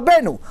Moshe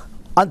Rabbeinu,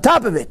 on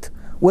top of it,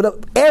 with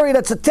an area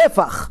that's a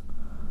tefach.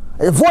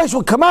 A voice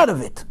would come out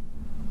of it.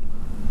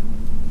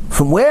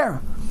 From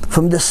where?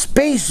 From the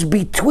space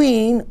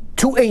between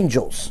two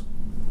angels.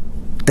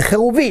 The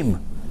cheruvim.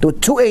 There were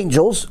two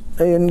angels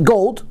in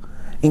gold,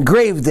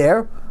 engraved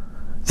there,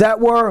 that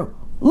were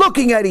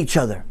looking at each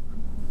other.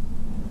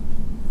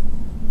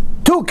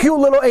 Two cute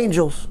little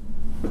angels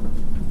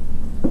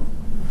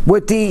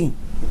with the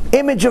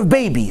image of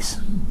babies.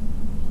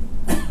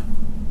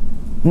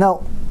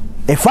 Now,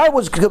 if I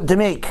was to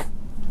make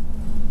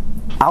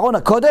Aron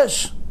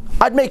HaKodesh,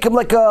 I'd make him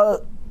like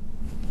a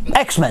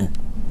X-Men.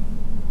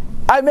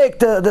 I'd make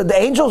the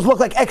angels look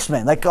like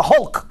X-Men, like a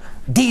Hulk,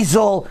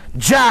 Diesel,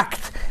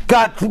 jacked,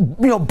 got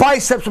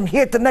biceps from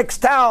here to next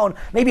town,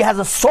 maybe has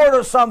a sword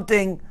or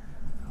something,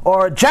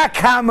 or a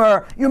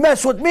jackhammer. You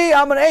mess with me,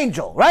 I'm an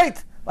angel,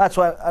 right? That's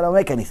why I don't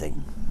make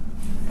anything.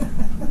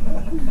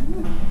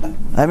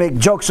 I make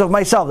jokes of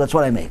myself, that's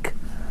what I make.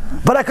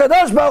 But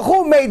HaKadosh Baruch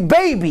Hu made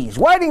babies.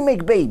 Why did he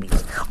make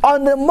babies?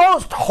 On the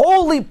most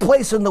holy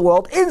place in the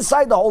world,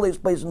 inside the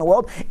holiest place in the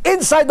world,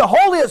 inside the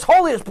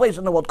holiest place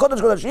in the world, Kodesh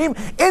Kodashim,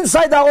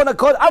 inside the Aron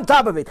HaKodesh, on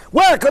top of it,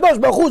 where HaKadosh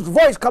Baruch Hu's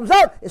voice comes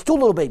out, is two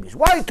little babies.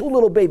 Why two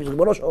little babies?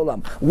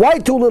 Olam. Why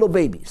two little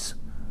babies?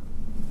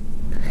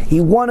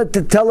 He wanted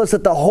to tell us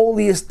that the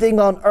holiest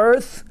thing on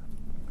earth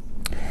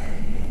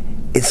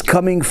is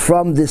coming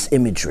from this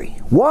imagery.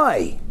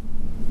 Why?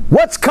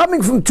 What's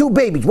coming from two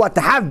babies? What,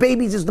 to have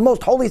babies is the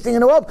most holy thing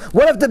in the world?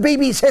 What if the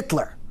baby is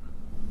Hitler?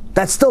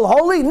 That's still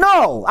holy?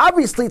 No,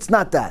 obviously it's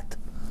not that.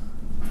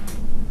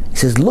 He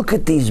says, look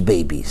at these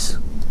babies.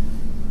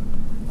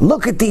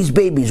 Look at these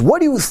babies. What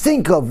do you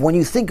think of when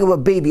you think of a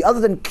baby other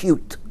than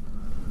cute?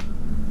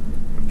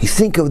 You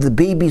think of the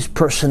baby's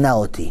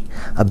personality.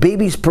 A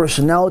baby's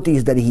personality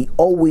is that he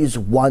always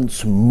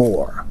wants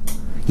more.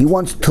 He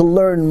wants to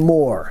learn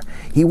more.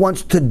 He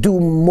wants to do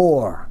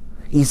more.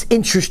 He's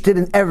interested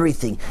in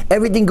everything.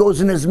 Everything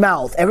goes in his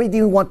mouth.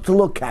 Everything he wants to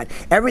look at.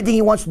 Everything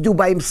he wants to do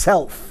by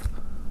himself.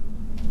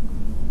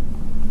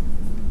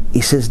 He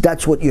says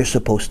that's what you're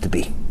supposed to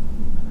be.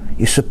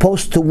 You're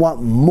supposed to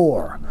want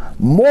more.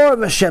 More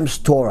of Hashem's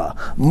Torah.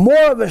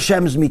 More of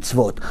Hashem's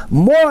mitzvot.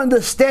 More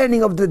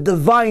understanding of the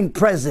divine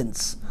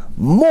presence.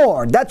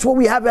 More. That's what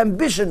we have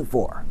ambition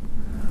for.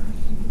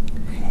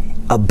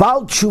 A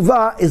Baal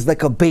Tshuva is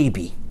like a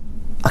baby.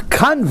 A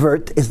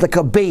convert is like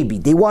a baby.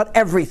 They want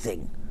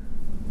everything.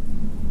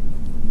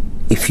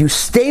 If you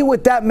stay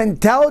with that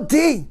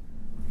mentality,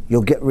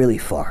 you'll get really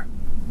far.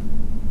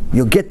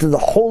 You'll get to the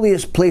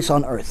holiest place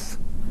on earth.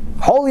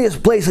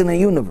 Holiest place in the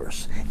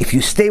universe. If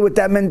you stay with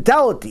that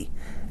mentality,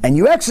 and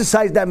you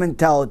exercise that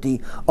mentality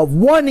of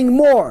wanting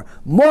more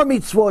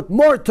mitzvot,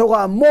 more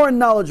Torah, more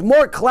knowledge,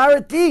 more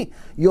clarity,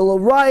 you'll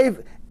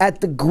arrive at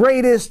the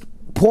greatest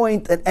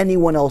point that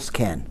anyone else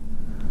can.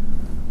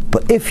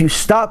 But if you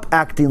stop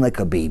acting like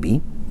a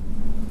baby,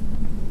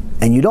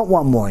 and you don't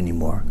want more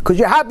anymore, because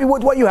you're happy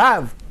with what you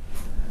have,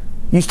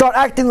 you start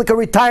acting like a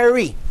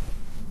retiree.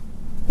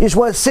 You just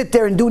want to sit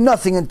there and do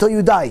nothing until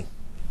you die.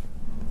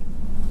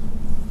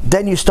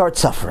 Then you start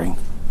suffering.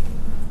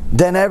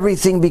 Then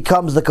everything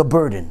becomes like a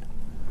burden.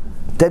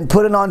 Then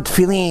putting on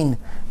tefillin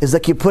is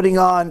like you're putting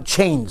on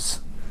chains.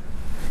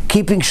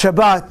 Keeping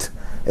Shabbat,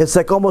 it's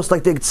like almost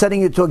like they're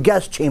sending you to a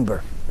gas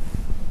chamber.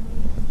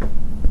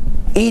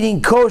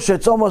 Eating kosher,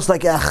 it's almost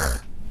like,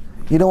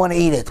 you don't want to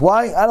eat it.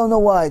 Why? I don't know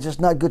why, it's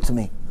just not good to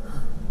me.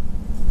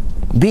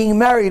 Being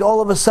married all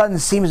of a sudden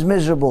seems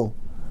miserable.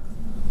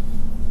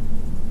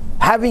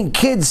 Having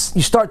kids,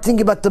 you start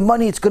thinking about the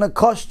money it's going to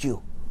cost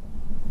you.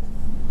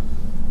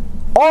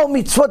 All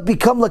mitzvot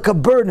become like a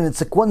burden. It's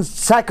like one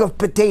sack of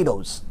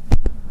potatoes.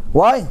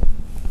 Why?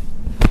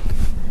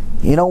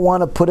 You don't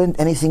want to put in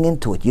anything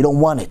into it. You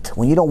don't want it.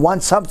 When you don't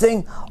want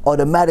something,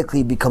 automatically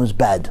it becomes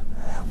bad.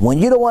 When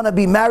you don't want to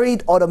be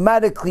married,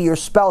 automatically your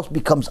spouse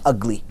becomes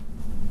ugly.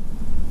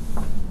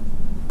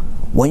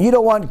 When you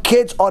don't want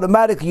kids,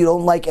 automatically you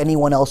don't like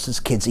anyone else's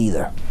kids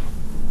either.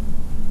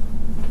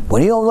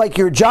 When you don't like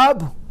your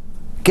job,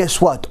 guess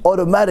what?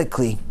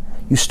 Automatically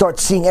you start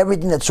seeing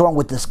everything that's wrong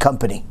with this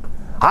company.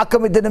 How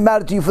come it didn't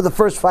matter to you for the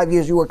first 5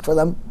 years you worked for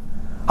them?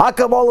 How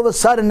come all of a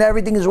sudden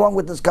everything is wrong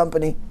with this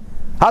company?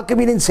 How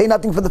come you didn't say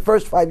nothing for the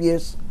first 5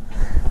 years?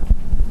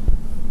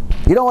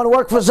 You don't want to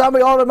work for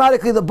somebody,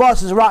 automatically the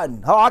boss is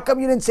rotten. How come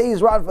you didn't say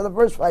he's rotten for the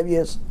first 5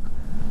 years?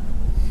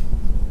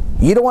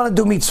 You don't want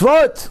to do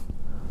mitzvot?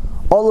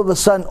 All of a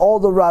sudden, all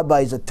the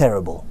rabbis are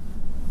terrible.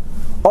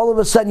 All of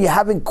a sudden, you're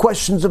having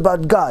questions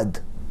about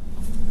God.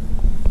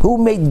 Who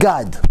made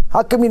God?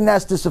 How come you didn't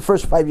ask this the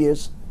first 5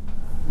 years?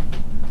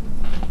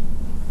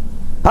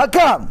 How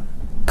come?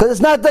 Because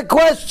it's not the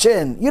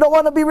question. You don't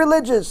want to be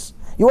religious.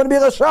 You want to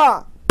be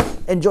Rasha.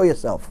 Enjoy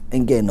yourself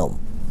in Genom,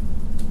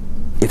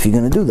 if you're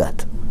going to do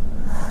that.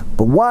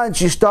 But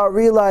once you start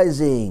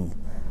realizing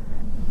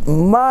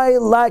my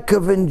lack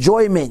of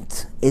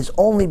enjoyment is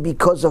only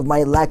because of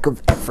my lack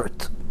of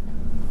effort.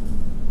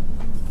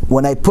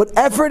 When I put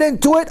effort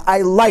into it,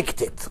 I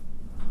liked it.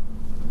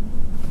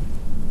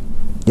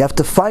 You have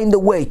to find a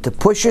way to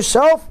push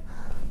yourself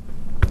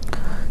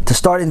to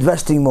start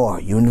investing more.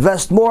 You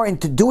invest more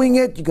into doing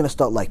it, you're going to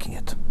start liking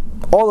it.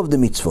 All of the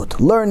mitzvot.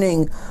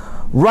 Learning,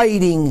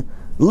 writing,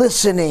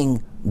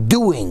 listening,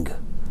 doing.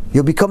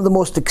 You'll become the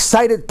most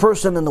excited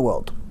person in the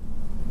world.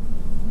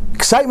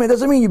 Excitement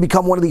doesn't mean you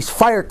become one of these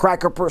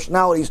firecracker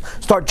personalities,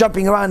 start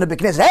jumping around in the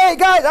bikini, hey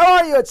guys, how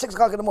are you at 6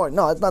 o'clock in the morning?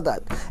 No, it's not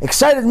that.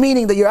 Excited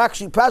meaning that you're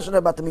actually passionate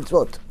about the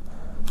mitzvot.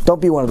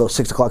 Don't be one of those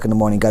 6 o'clock in the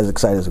morning guys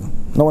excited.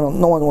 No one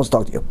wants to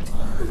talk to you.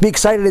 Be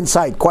excited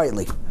inside,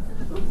 quietly.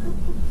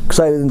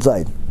 Excited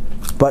inside.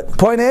 But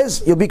point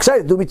is, you'll be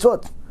excited, do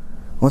mitzvot.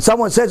 When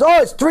someone says,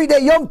 oh, it's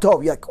 3-day Yom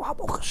Tov, you're like, wow,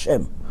 Baruch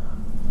Hashem.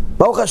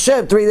 Baruch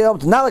Hashem, 3-day Yom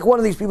Tov. Not like one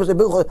of these people say,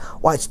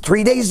 why, it's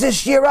 3 days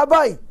this year,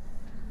 Rabbi?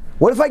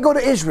 What if I go to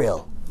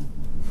Israel?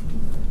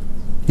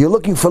 You're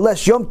looking for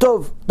less Yom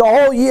Tov? The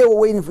whole year we're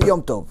waiting for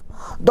Yom Tov.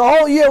 The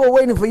whole year we're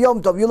waiting for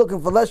Yom Tov. You're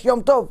looking for less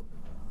Yom Tov?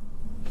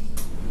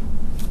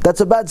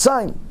 That's a bad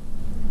sign.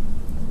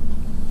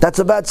 That's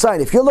a bad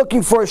sign. If you're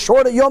looking for a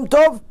shorter Yom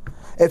Tov,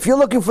 if you're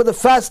looking for the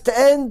fast to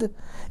end,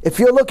 if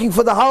you're looking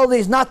for the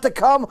holidays not to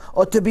come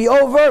or to be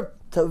over,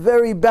 it's a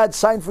very bad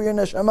sign for your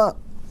neshama.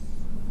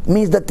 It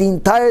means that the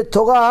entire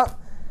Torah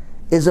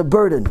is a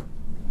burden.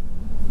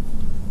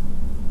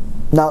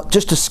 Now,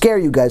 just to scare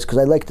you guys, because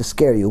I like to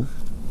scare you,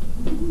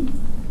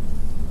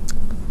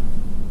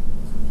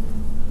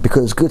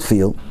 because it's good for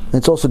you, and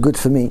it's also good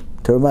for me,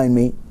 to remind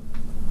me,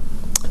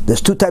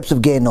 there's 2 types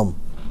of Genom.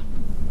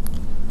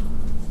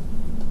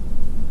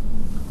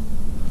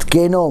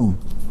 Genom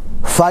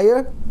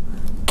fire,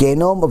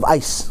 Genom of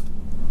ice.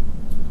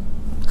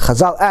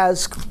 Chazal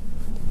ask,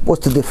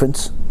 what's the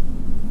difference?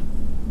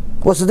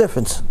 What's the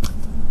difference?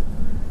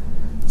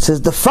 It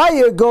says the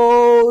fire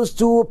goes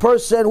to a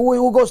person,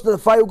 who goes to the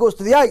fire, who goes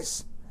to the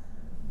ice.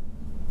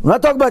 I'm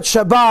not talking about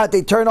Shabbat,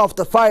 they turn off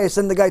the fire,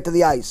 send the guy to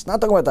the ice.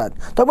 Not talking about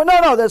that. Talking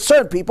about, no, there's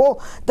certain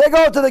people, they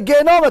go to the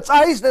Genom, it's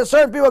ice, there's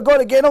certain people go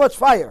to Genom, it's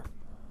fire.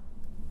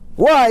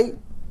 Why?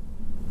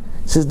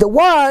 It says the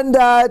one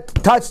that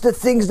touched the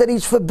things that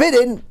he's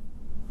forbidden,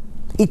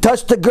 he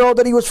touched the girl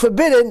that he was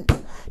forbidden,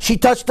 she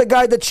touched the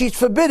guy that she's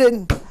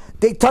forbidden,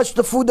 they touched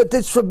the food that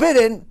is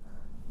forbidden,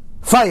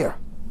 fire.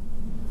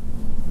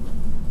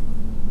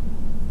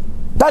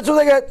 That's what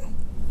they get.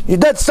 You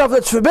did stuff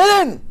that's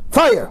forbidden,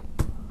 fire.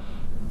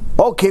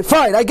 Okay,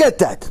 fine, I get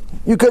that.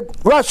 You could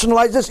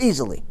rationalize this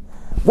easily.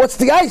 What's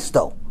the ice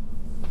though?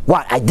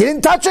 What, I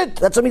didn't touch it?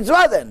 That's a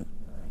mitzvah then.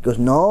 He goes,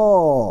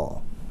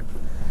 no.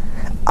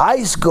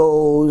 Ice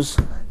goes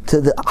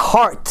to the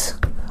heart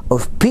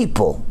of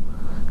people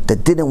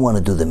that didn't want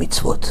to do the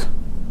mitzvot.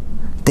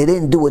 They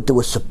didn't do what they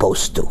were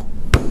supposed to.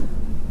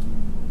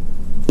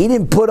 He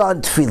didn't put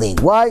on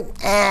tefillin. Why?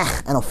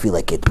 I don't feel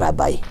like it,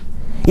 Rabbi.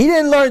 He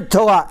didn't learn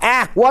Torah.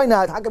 Why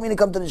not? How come you didn't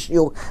come to the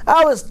Shiur?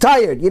 I was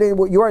tired. You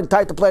weren't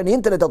tired to play on the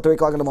internet till 3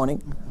 o'clock in the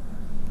morning.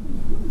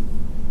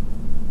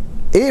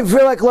 He didn't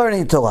feel like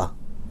learning Torah.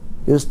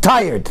 He was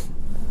tired.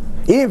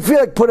 He didn't feel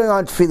like putting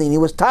on tefillin. He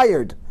was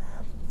tired.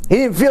 He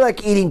didn't feel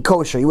like eating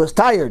kosher. He was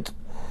tired.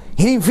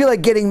 He didn't feel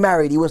like getting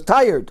married. He was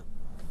tired.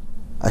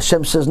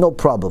 Hashem says, no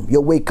problem.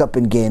 You'll wake up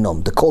in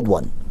Gehenom, the cold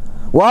one.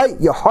 Why?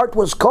 Your heart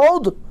was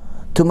cold.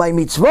 To my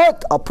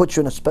mitzvot, I'll put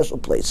you in a special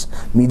place.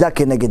 Midah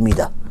keneged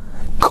midah.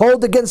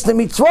 Cold against the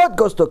mitzvot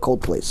goes to a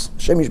cold place.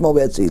 Hashem yishmor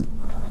v'yatzil.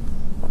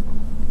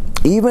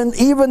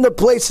 Even the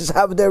places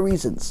have their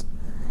reasons.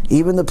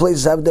 Even the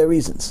places have their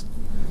reasons.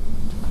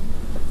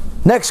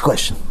 Next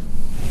question.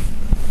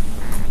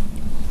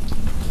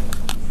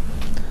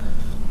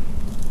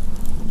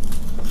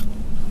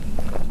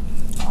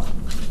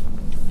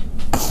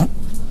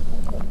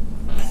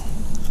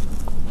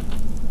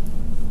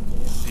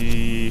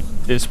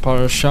 This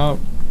parasha,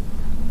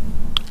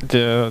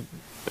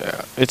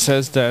 it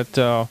says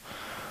that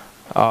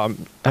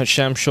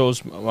Hashem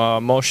shows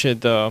Moshe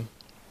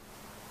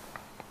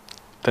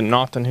the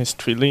knot in his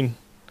tefillin.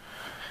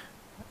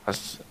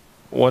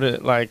 What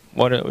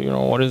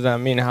does that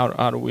mean?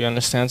 How do we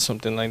understand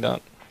something like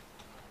that?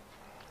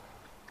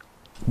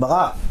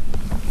 Bara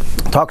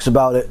talks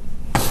about it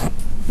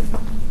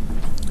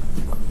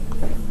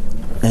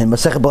in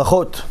Masechet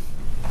Brachot,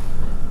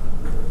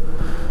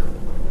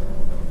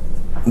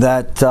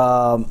 that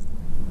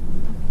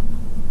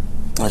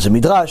there's a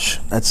midrash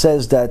that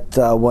says that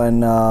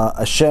when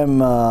Hashem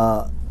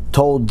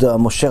told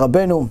Moshe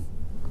Rabbeinu,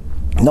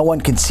 no one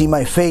can see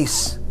my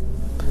face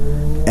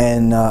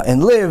and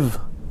live,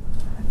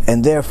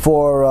 and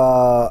therefore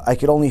I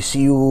could only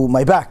see you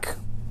my back.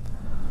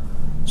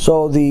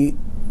 So the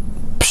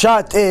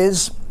pshat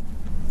is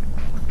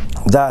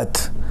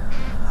that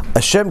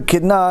Hashem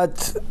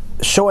cannot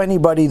show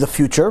anybody the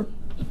future,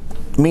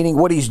 meaning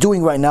what He's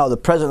doing right now, the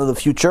present of the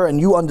future, and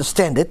you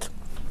understand it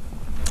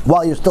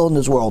while you're still in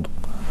this world.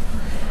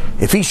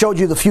 If He showed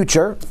you the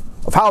future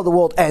of how the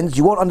world ends,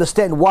 you won't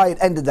understand why it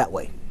ended that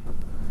way.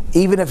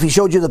 Even if He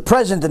showed you the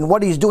present and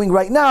what He's doing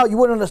right now, you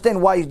wouldn't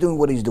understand why He's doing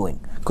what He's doing.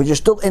 Because you're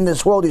still in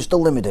this world, you're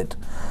still limited.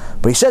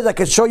 But He says, I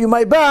can show you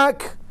my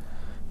back,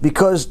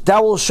 because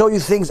that will show you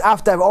things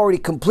after I've already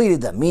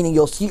completed them. Meaning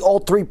you'll see all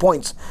 3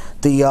 points,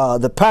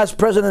 the past,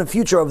 present, and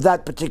future of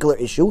that particular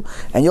issue,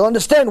 and you'll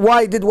understand why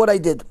I did what I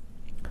did.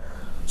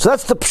 So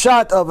that's the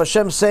pshat of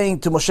Hashem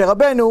saying to Moshe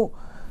Rabbeinu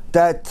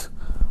that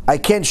I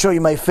can't show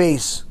you my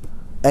face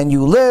and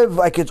you live,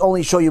 I can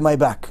only show you my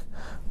back.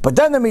 But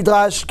then the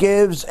Midrash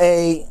gives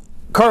a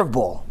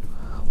curveball,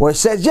 where it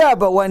says, yeah,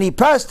 but when he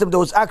passed him, there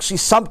was actually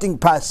something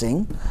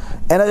passing,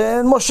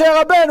 and Moshe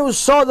Rabbeinu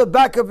saw the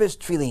back of his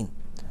tefillin.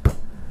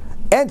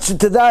 Answer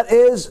to that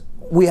is,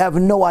 we have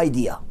no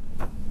idea.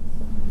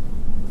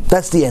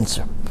 That's the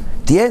answer.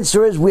 The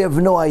answer is, we have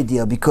no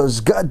idea, because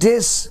God,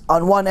 this,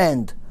 on one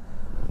end,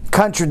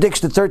 contradicts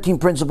the 13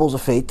 principles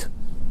of faith,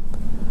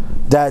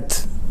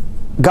 that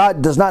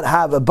God does not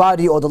have a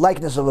body or the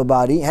likeness of a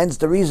body, hence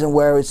the reason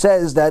where it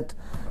says that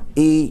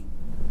He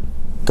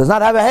does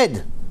not have a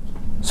head.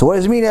 So what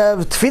does it mean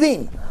of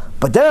tefillin?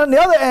 But then on the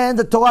other end,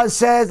 the Torah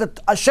says that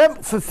Hashem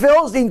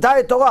fulfills the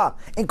entire Torah,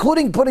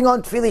 including putting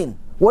on tefillin.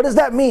 What does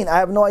that mean? I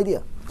have no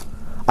idea.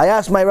 I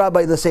asked my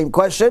rabbi the same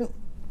question,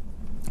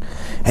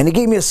 and he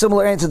gave me a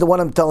similar answer to what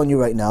I'm telling you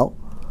right now.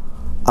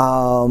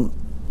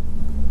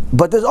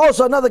 But there's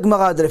also another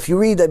Gemara that if you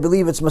read, I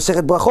believe it's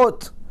Masechet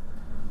Brachot,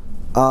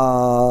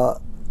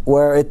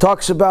 where it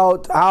talks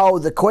about how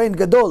the Kohen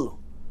Gadol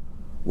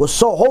was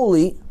so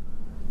holy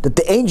that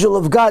the angel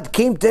of God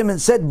came to him and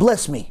said,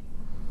 bless me.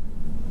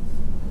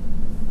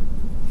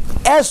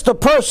 Asked a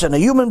person, a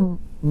human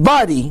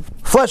body,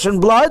 flesh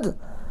and blood,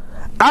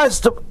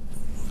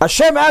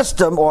 Hashem asked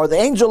him, or the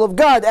angel of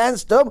God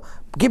asked him,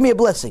 give me a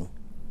blessing.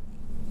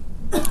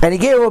 And he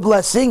gave him a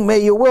blessing. May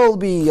your will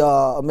be,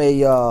 may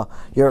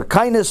your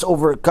kindness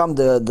overcome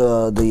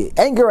the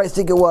anger, I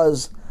think it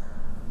was,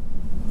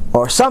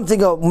 or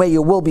something of may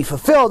your will be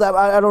fulfilled.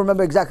 I don't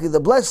remember exactly the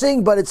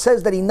blessing, but it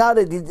says that he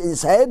nodded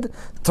his head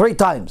 3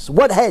 times.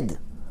 What head?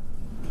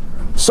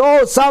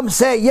 So some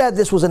say, yeah,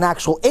 this was an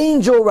actual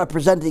angel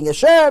representing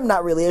Hashem,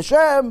 not really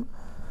Hashem.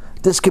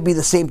 This could be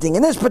the same thing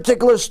in this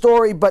particular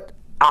story, but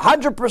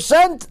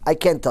 100%, I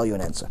can't tell you an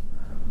answer.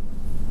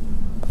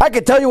 I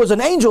can tell you it was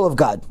an angel of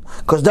God,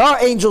 because there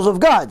are angels of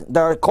God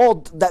that are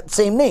called that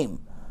same name.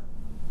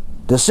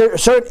 There's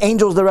certain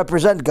angels that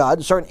represent God,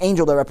 a certain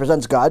angel that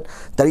represents God,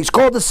 that he's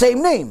called the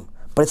same name,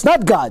 but it's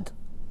not God.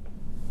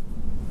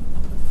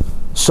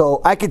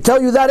 So I can tell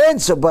you that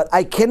answer, but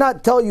I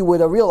cannot tell you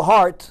with a real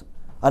heart,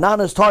 an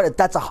honest heart, that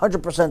that's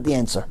 100% the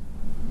answer.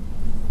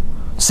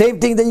 Same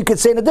thing that you could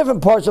say in the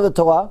different parts of the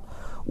Torah,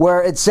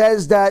 where it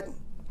says that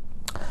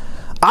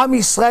Am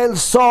Yisrael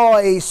saw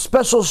a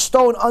special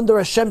stone under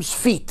Hashem's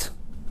feet.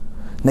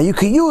 Now you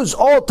can use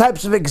all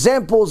types of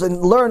examples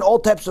and learn all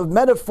types of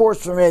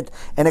metaphors from it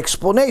and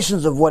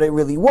explanations of what it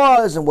really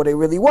was and what it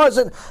really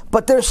wasn't,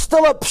 but there's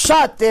still a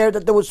pshat there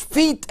that there was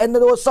feet and that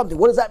there was something.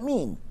 What does that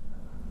mean?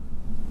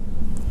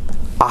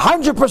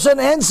 100%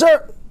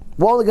 answer,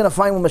 we're only going to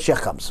find when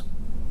Mashiach comes.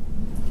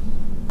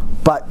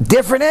 But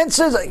different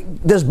answers,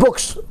 there's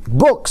books,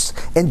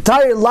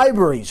 entire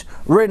libraries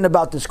written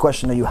about this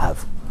question that you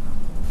have.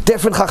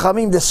 Different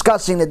Chachamim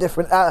discussing the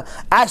different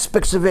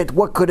aspects of it.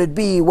 What could it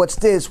be? What's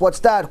this? What's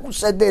that? Who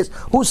said this?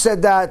 Who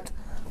said that?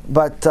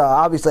 But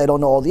obviously I don't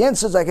know all the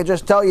answers. I can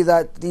just tell you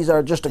that these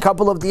are just a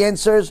couple of the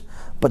answers.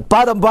 But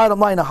bottom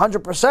line,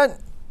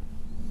 100%,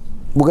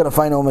 we're going to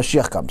find out when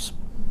Mashiach comes.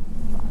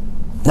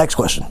 Next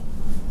question.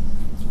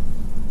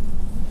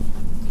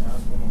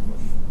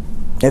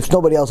 If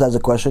nobody else has a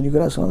question, you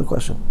can ask another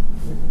question.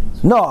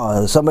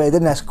 No, somebody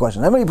didn't ask a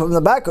question. Anybody from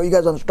the back, or you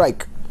guys on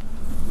strike?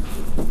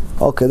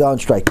 Okay, they're on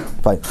strike.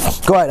 Fine.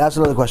 Go ahead, ask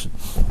another question.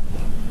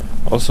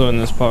 Also in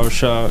this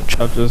parasha,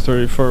 chapter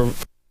 34,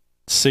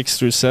 6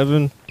 through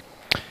 7,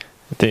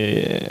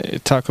 they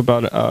talk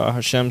about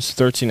Hashem's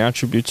 13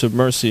 attributes of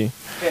mercy.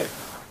 Okay.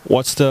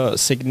 What's the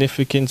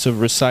significance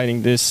of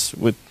reciting this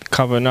with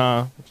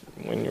kavanah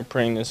when you're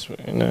praying this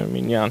in a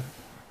minyan?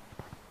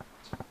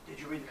 Did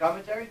you read the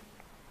commentary?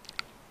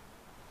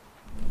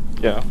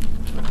 Yeah.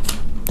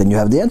 Then you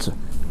have the answer.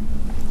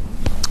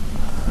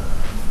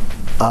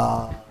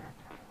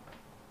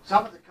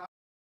 Some of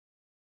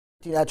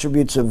the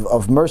attributes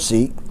of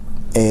mercy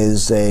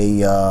is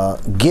a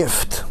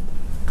gift,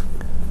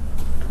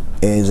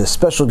 is a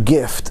special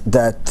gift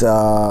that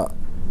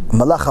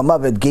Malach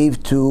HaMavet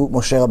gave to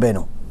Moshe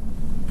Rabbeinu.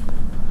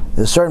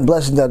 There's a certain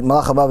blessing that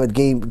Malach HaMavet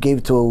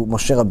gave to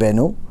Moshe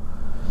Rabbeinu,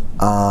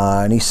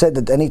 and he said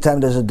that anytime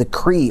there's a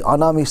decree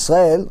on Am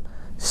Yisrael,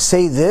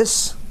 say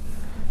this,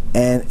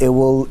 and it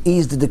will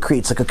ease the decree.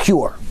 It's like a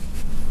cure.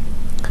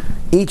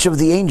 Each of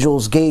the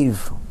angels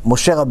gave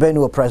Moshe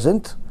Rabbeinu a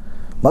present.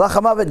 Malach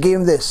HaMavet gave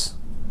him this.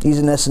 He's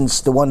in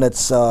essence the one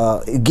that's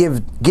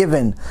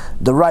given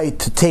the right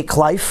to take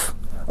life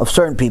of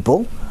certain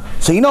people.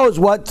 So he knows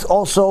what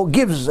also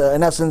gives,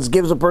 in essence,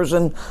 gives a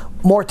person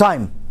more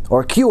time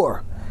or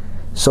cure.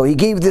 So he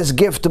gave this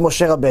gift to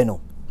Moshe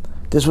Rabbeinu.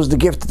 This was the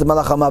gift that the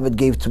Malach HaMavet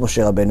gave to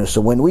Moshe Rabbeinu. So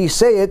when we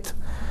say it,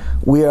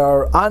 we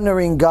are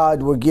honoring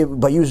God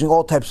by using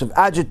all types of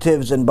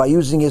adjectives and by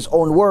using His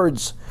own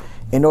words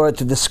in order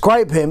to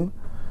describe Him,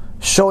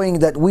 showing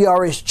that we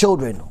are His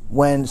children.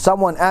 When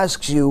someone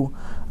asks you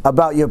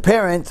about your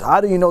parent, how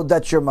do you know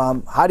that's your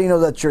mom? How do you know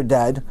that's your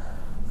dad?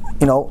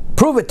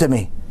 Prove it to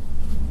me.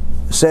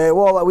 Say,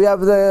 well, we have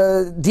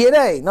the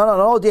DNA. No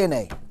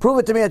DNA. Prove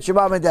it to me that your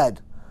mom and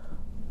dad.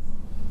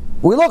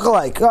 We look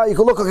alike. Oh, you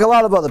can look like a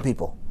lot of other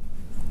people.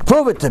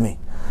 Prove it to me.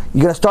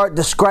 You're going to start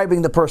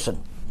describing the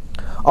person.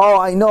 Oh,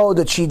 I know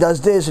that she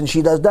does this and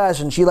she does that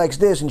and she likes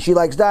this and she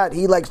likes that.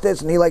 He likes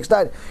this and he likes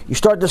that. You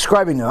start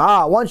describing them.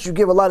 Once you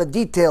give a lot of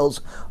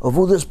details of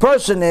who this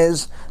person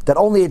is that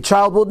only a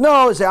child would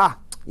know, you say,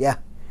 yeah,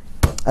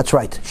 that's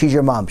right. She's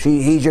your mom.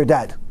 He's your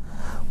dad.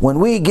 When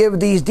we give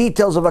these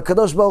details of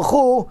HaKadosh Baruch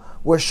Hu,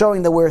 we're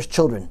showing that we're His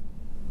children.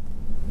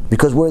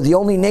 Because we're the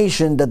only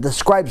nation that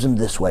describes Him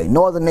this way.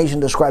 No other nation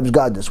describes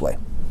God this way.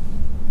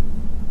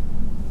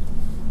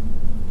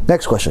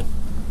 Next question.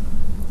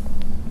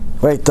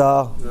 Wait,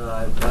 no,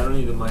 I don't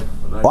need a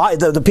microphone. Why?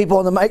 The people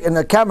on the mic and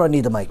the camera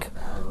need a mic.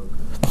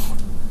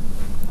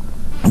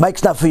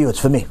 Mic's not for you, it's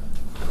for me.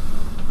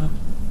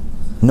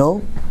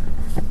 No?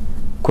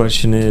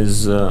 Question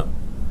is, you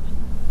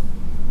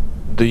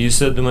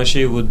said the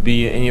Mashiach would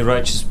be any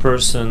righteous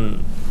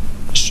person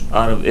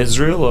out of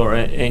Israel or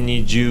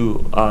any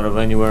Jew out of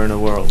anywhere in the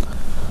world?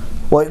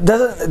 Well, it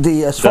doesn't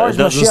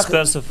Mashiach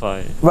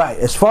specify. Right.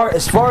 As far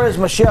as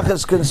Mashiach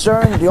is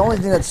concerned, the only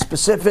thing that's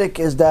specific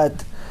is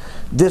that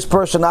this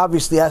person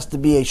obviously has to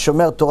be a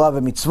shomer Torah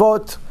and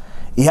mitzvot.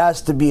 He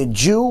has to be a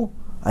Jew,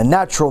 a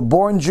natural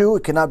born Jew.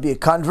 It cannot be a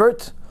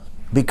convert,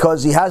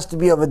 because he has to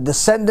be of a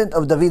descendant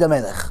of David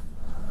HaMelech.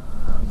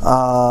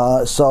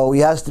 So he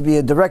has to be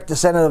a direct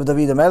descendant of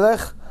David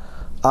HaMelech.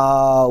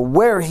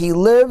 Where he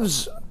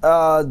lives,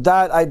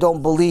 that I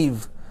don't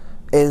believe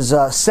is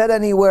said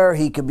anywhere.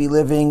 He could be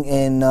living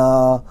in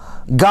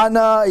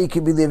Ghana, he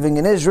could be living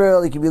in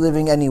Israel, he could be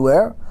living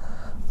anywhere.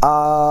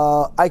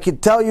 I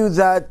could tell you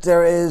that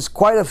there is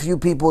quite a few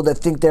people that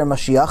think they're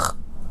Mashiach.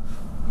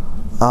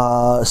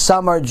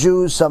 Some are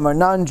Jews, some are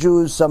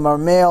non-Jews, some are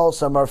male,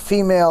 some are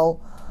female.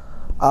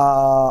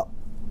 All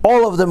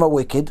of them are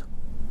wicked.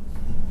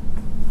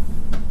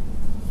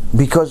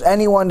 Because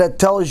anyone that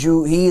tells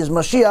you he is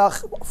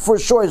Mashiach, for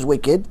sure is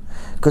wicked,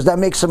 because that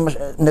makes him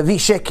Navi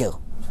Sheker.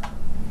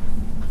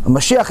 A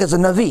Mashiach is a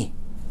Navi.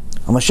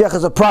 A Mashiach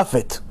is a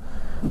prophet.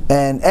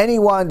 And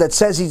anyone that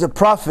says he's a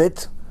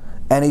prophet,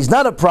 and he's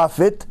not a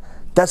prophet,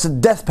 that's a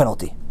death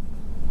penalty.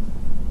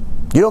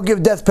 You don't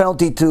give death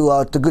penalty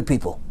to good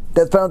people.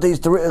 Death penalty is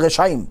to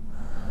Reshaim.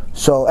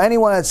 So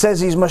anyone that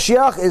says he's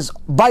Mashiach is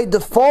by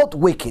default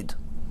wicked.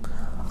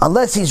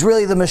 Unless he's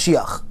really the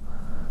Mashiach.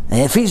 And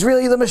if he's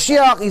really the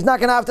Mashiach, he's not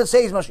going to have to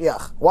say he's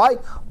Mashiach. Why?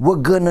 We're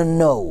going to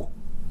know.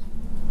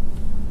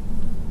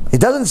 It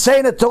doesn't say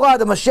in the Torah,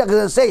 the Mashiach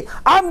doesn't say,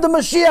 I'm the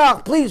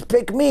Mashiach, please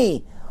pick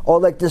me. Or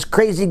like this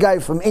crazy guy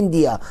from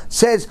India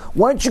says,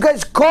 why don't you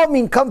guys call me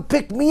and come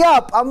pick me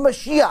up? I'm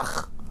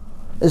Mashiach.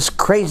 This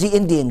crazy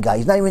Indian guy,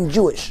 he's not even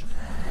Jewish.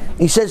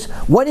 He says,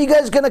 when are you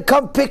guys going to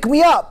come pick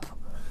me up?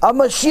 I'm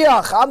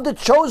Mashiach, I'm the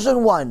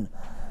chosen one.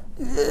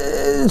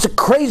 It's the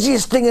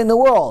craziest thing in the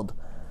world.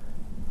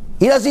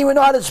 He doesn't even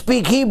know how to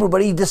speak Hebrew,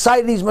 but he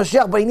decided he's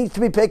Mashiach, but he needs to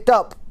be picked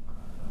up.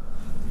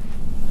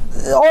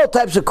 All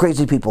types of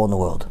crazy people in the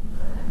world.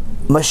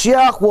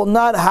 Mashiach will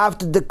not have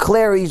to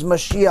declare he's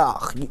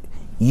Mashiach.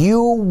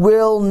 You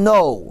will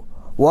know.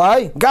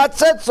 Why? God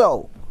said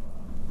so.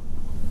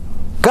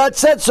 God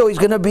said so. He's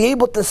going to be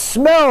able to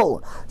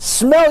smell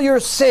your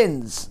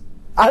sins.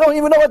 I don't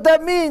even know what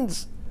that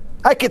means.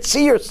 I could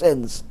see your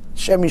sins.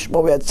 Shem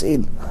Yishmor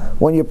V'Yatzil.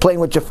 When you're playing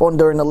with your phone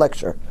during the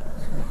lecture.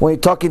 When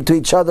you're talking to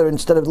each other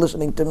instead of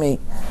listening to me.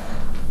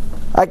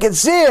 I can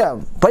see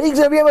him. But he's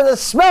going to be able to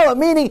smell him.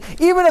 Meaning,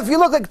 even if you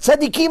look like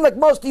tzaddikim like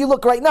most of you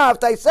look right now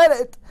after I said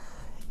it,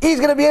 he's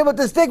going to be able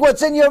to stick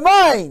what's in your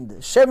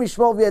mind. Shem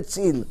Yishmor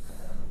V'Yatzil.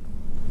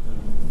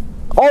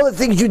 All the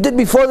things you did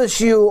before the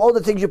shiur, all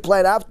the things you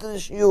planned after the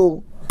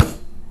shiur.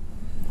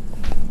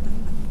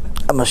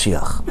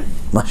 Mashiach.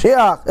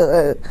 Mashiach.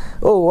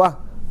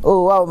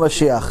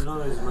 Mashiach.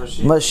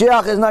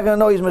 Mashiach is not going to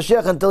know he's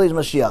Mashiach until he's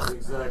Mashiach.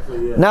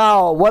 Exactly, yeah.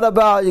 Now, what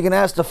about, you can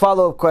ask the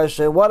follow-up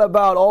question, what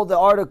about all the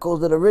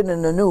articles that are written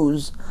in the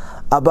news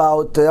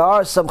about there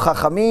are some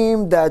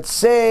Chachamim that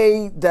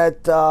say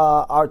that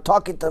are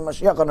talking to the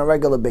Mashiach on a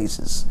regular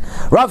basis.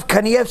 Rav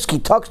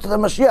Kanievsky talks to the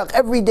Mashiach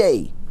every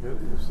day.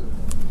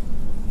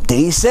 Did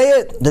he say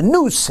it? The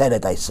news said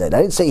it, I said.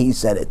 I didn't say he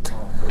said it.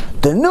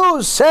 The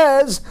news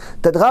says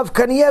that Rav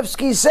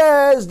Kanievsky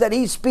says that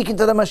he's speaking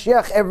to the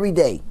Mashiach every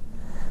day.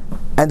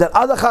 And that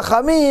other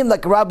Chachamim,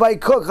 like Rabbi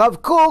Kook,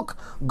 Rav Kook,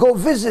 go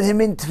visit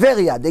him in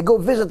Tveria. They go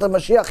visit the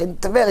Mashiach in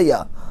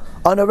Tveria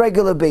on a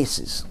regular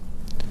basis.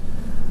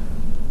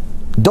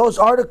 Those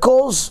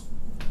articles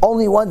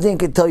only one thing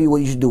can tell you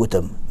what you should do with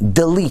them.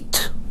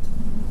 Delete.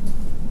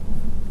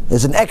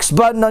 There's an X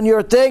button on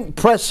your thing,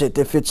 press it.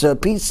 If it's a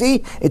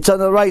PC, it's on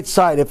the right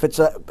side. If it's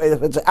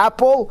an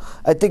Apple,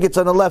 I think it's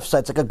on the left side.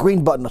 It's like a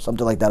green button or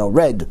something like that, or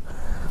red.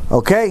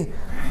 Okay?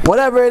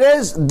 Whatever it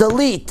is,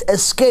 delete,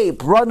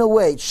 escape, run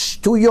away,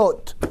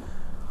 shtuyot.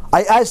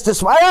 I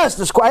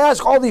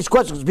ask all these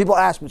questions. People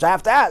ask me, so I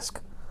have to ask.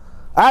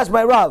 I asked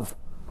my Rav,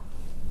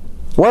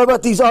 what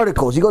about these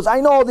articles? He goes, I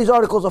know all these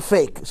articles are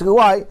fake. I said,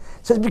 why? He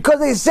says,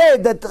 because they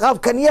said that Rav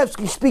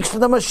Kanievsky speaks to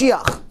the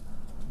Mashiach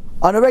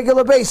on a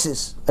regular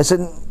basis. I said,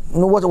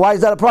 why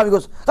is that a problem? He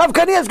goes, Rav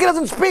Kanievsky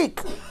doesn't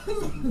speak.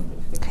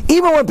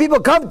 Even when people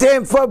come to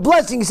him for a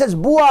blessing, he says,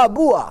 Bua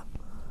Bua.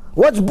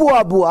 What's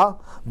Bua Bua?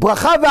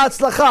 Bracha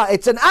ve'atzlacha.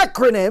 It's an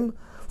acronym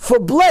for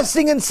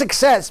blessing and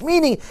success,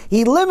 meaning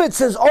he limits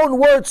his own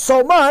words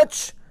so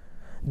much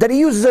that he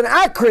uses an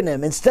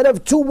acronym instead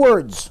of 2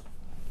 words.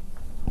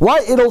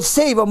 Why? It'll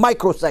save a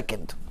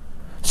microsecond.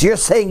 So you're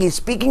saying he's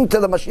speaking to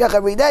the Mashiach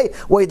every day?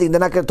 What do you think, they're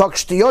not going to talk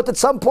shtiyot at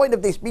some point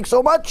if they speak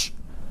so much?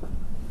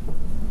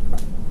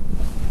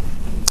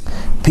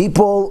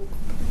 People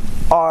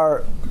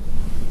are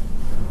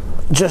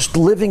just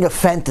living a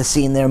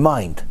fantasy in their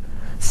mind,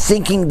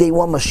 thinking they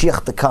want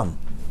Mashiach to come.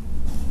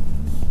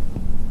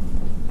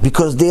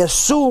 Because they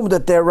assume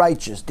that they're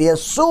righteous. They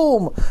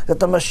assume that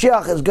the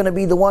Mashiach is going to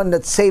be the one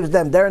that saves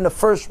them. They're in the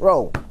first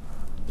row.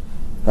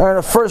 They're in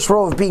the first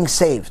row of being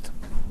saved.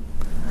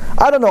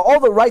 I don't know,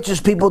 all the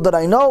righteous people that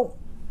I know,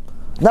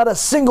 not a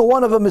single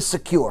one of them is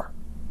secure.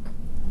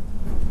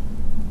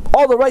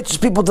 All the righteous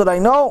people that I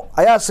know,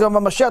 I ask them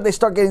about Mashiach, they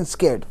start getting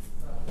scared.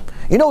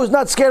 You know who's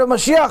not scared of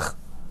Mashiach?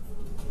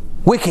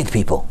 Wicked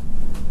people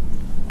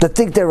that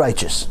think they're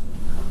righteous.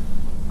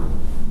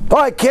 Oh,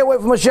 I can't wait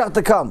for Mashiach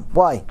to come.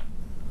 Why?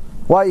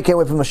 Why you can't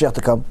wait for Mashiach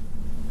to come?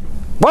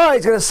 Why?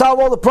 He's going to solve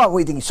all the problems. What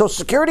do you think? He's social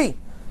security?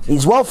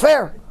 He's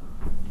welfare?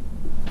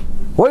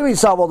 What do you mean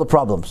solve all the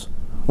problems?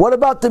 What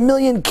about the 1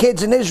 million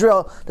kids in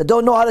Israel that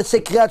don't know how to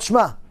say Kriyat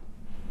Shema?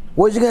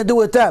 What is he going to do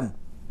with them?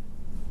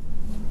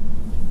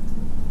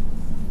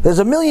 There's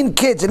 1 million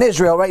kids in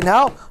Israel right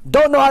now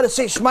don't know how to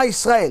say Shema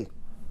Yisrael.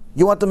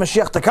 You want the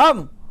Mashiach to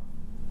come?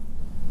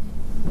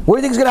 What do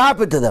you think is going to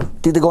happen to them?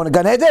 Think they're going to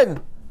Gan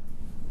Eden?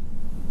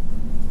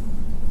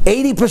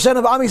 80%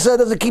 of Am Yisrael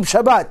doesn't keep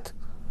Shabbat.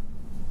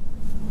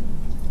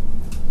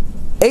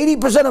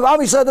 80% of Am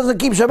Yisrael doesn't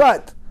keep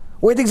Shabbat.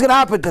 What do you think is going to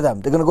happen to them?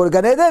 They're going to go to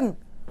Gan Eden?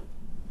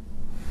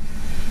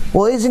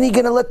 Well, isn't he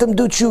going to let them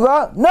do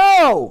TeShuva?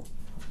 No!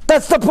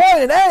 That's the point,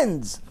 it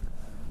ends.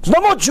 There's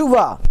no more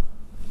TeShuva.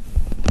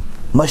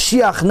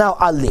 Mashiach now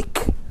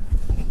alik.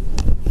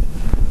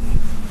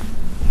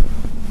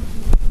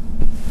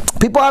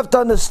 People have to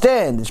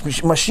understand, this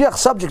Mashiach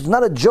subject is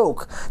not a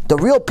joke. The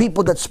real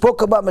people that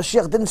spoke about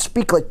Mashiach didn't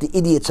speak like the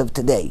idiots of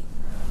today.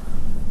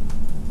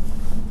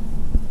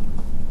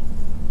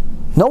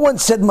 No one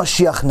said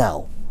Mashiach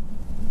now.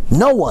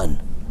 No one.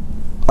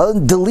 Other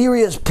than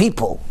delirious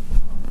people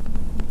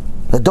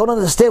that don't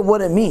understand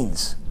what it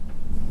means.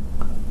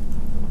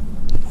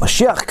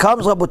 Mashiach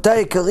comes,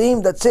 Rabotai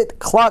Kareem, that's it,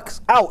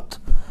 clocks out.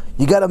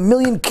 You got 1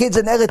 million kids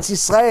in Eretz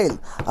Yisrael.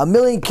 1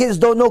 million kids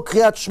don't know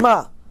Kriyat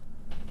Shema.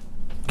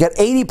 You got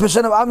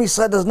 80% of Am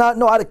Yisrael does not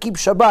know how to keep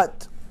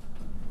Shabbat.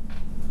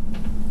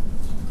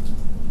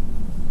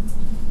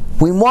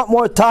 We want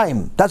more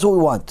time. That's what we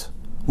want.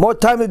 More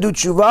time to do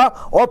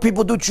TeShuva, or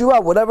people do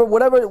TeShuva.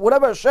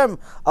 Whatever Hashem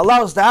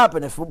allows to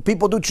happen. If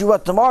people do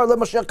TeShuva tomorrow, let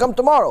Mashiach come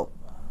tomorrow.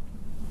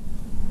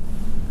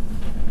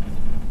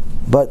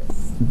 But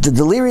the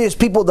delirious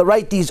people that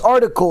write these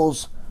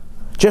articles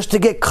just to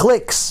get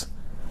clicks,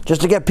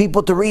 just to get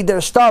people to read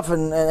their stuff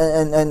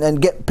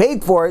and get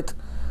paid for it,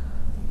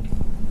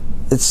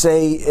 it's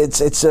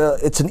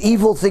an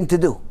evil thing to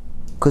do,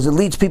 because it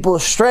leads people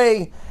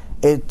astray.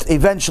 It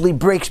eventually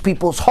breaks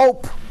people's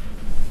hope.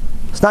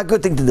 It's not a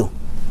good thing to do.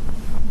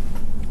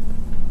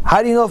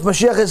 How do you know if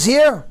Mashiach is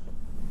here?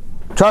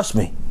 Trust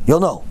me, you'll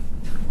know.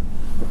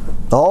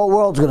 The whole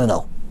world's going to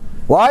know.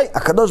 Why?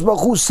 HaKadosh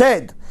Baruch Hu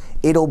said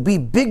it'll be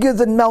bigger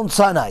than Mount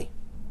Sinai.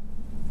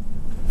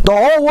 The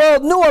whole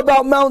world knew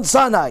about Mount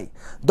Sinai.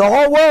 The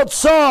whole world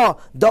saw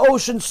the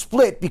ocean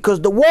split,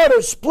 because the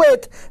water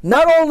split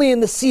not only in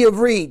the Sea of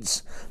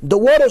Reeds, the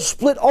water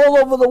split all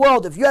over the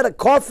world. If you had a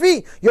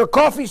coffee, your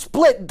coffee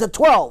split into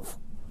 12.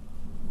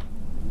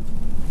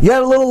 You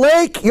had a little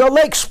lake, your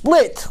lake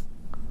split.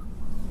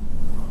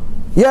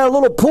 You had a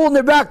little pool in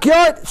their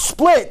backyard,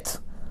 split.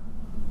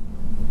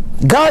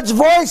 God's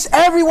voice,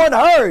 everyone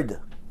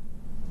heard.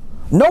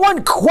 No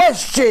one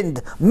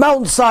questioned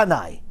Mount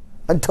Sinai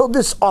until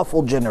this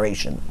awful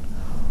generation.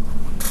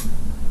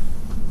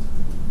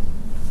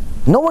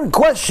 No one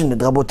questioned it,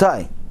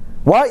 Rabotai.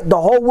 Why? The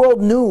whole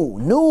world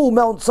knew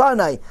Mount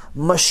Sinai.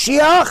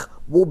 Mashiach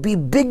will be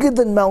bigger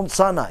than Mount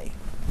Sinai.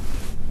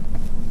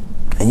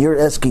 And you're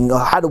asking,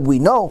 how do we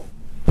know?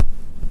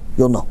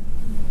 You'll know.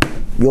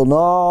 You'll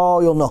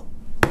know.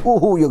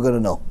 Ooh, you're going to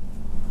know.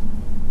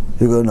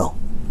 You're going to know.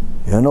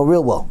 You're going to know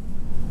real well.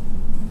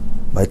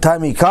 By the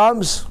time he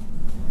comes,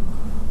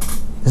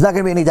 there's not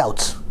going to be any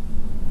doubts.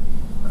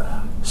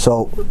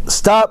 So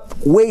stop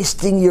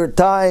wasting your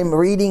time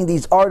reading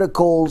these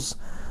articles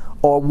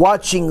or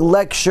watching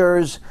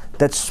lectures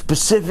that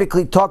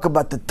specifically talk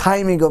about the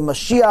timing of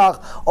Mashiach.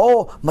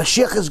 Oh,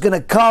 Mashiach is going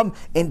to come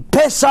in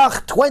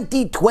Pesach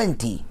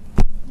 2020.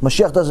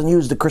 Mashiach doesn't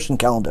use the Christian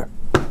calendar.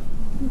 A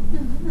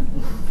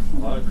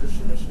lot of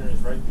Christian missionaries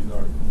write these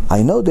articles.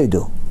 I know they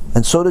do.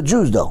 And so do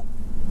Jews, though.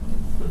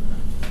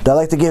 They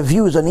like to get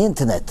views on the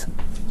internet.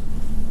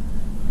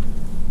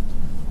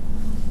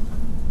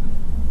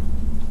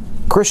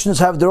 Christians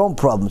have their own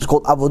problem. It's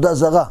called Avodah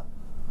Zarah.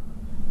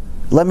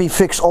 Let me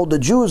fix all the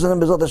Jews, and then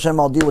B'ezrat Hashem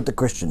I'll deal with the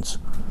Christians.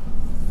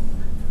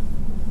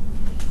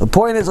 The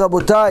point is,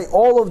 Rabotai,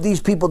 all of these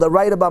people that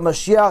write about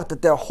Mashiach,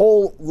 that their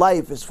whole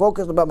life is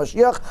focused about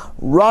Mashiach,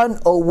 run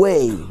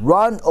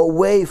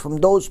away from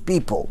those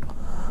people.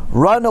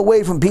 Run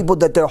away from people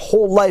that their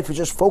whole life is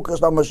just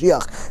focused on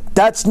Mashiach.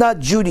 That's not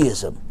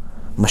Judaism.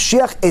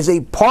 Mashiach is a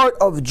part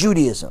of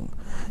Judaism.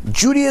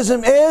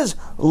 Judaism is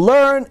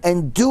learn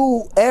and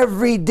do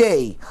every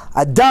day.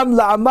 Adam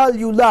la'amal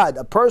yulad.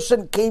 A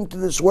person came to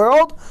this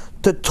world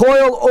to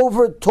toil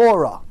over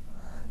Torah.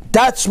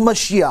 That's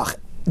Mashiach.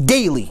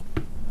 Daily.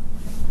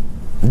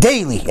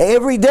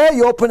 Every day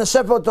you open a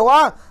Sefer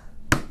Torah,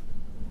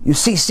 you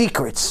see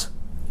secrets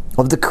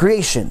of the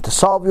creation to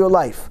solve your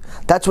life.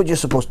 That's what you're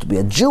supposed to be.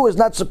 A Jew is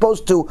not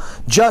supposed to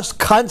just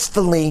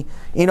constantly,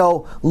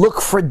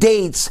 look for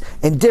dates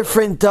and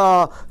different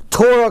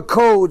Torah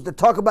codes that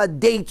talk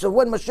about dates of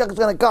when Mashiach is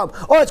going to come.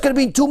 Oh, it's going to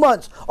be in 2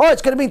 months. Oh,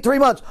 it's going to be in 3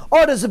 months.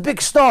 Oh, there's a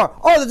big star.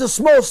 Oh, there's a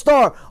small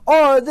star.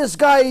 Oh, this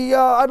guy,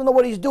 I don't know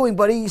what he's doing,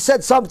 but he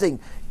said something.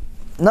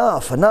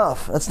 Enough.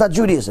 That's not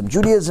Judaism.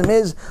 Judaism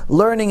is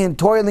learning and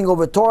toiling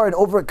over Torah and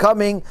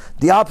overcoming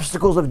the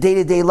obstacles of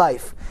day-to-day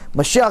life.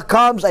 Mashiach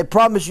comes, I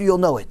promise you, you'll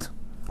know it.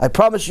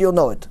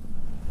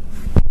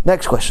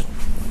 Next question.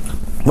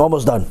 We're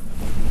almost done.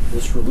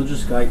 This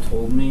religious guy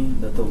told me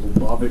that the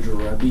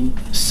Lubavitcher Rebbe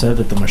said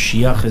that the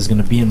Mashiach is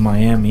going to be in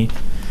Miami.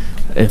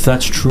 If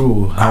that's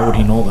true, how would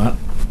he know that?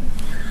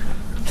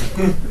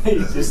 He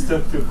just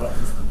took too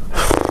fast.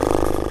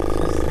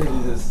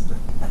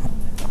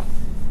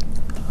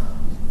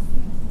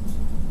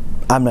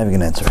 I'm not even going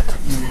to answer it.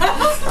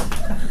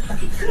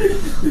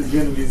 He's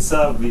going to be in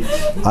South Beach.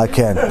 I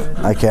can't.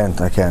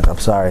 I'm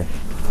sorry.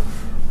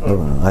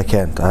 I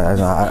can't.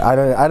 I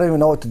don't even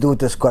know what to do with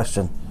this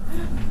question.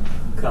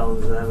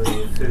 Collins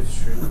Avenue, 5th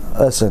Street.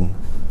 Listen,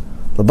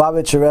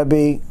 Lubavitcher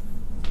Rebbe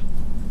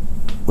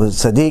was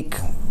tzaddik.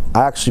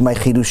 Actually, my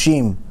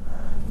chidushim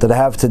that I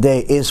have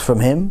today is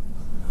from him,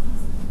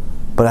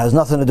 but it has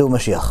nothing to do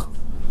with Mashiach.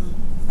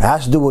 It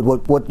has to do with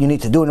what you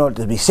need to do in order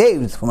to be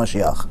saved from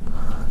Mashiach.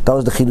 That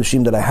was the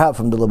chidushim that I have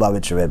from the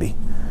Lubavitcher Rebbe,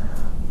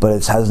 but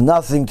it has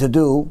nothing to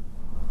do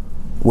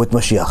with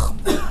Mashiach.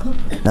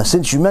 Now,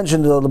 since you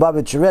mentioned the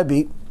Lubavitcher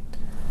Rebbe,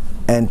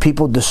 and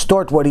people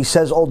distort what he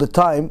says all the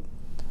time,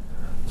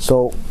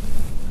 so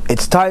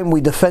it's time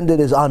we defended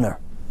his honor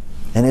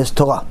and his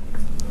Torah.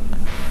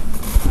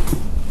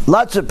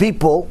 Lots of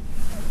people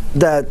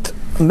that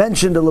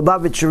mention the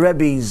Lubavitcher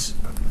Rebbe's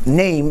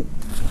name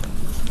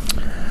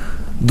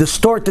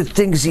distorted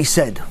things he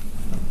said,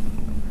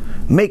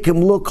 make him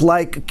look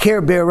like a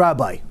Care Bear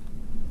rabbi.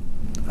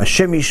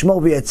 Hashem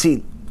Yishmor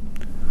v'Yatzil.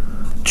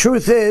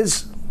 Truth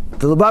is,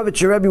 the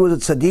Lubavitcher Rebbe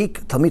was a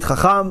tzaddik, Talmid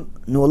Chacham,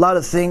 knew a lot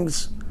of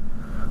things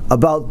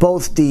about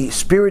both the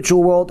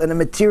spiritual world and the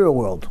material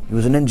world. He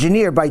was an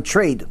engineer by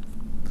trade.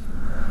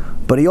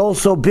 But he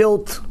also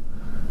built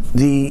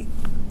the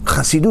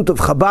Chassidut of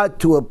Chabad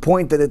to a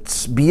point that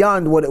it's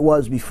beyond what it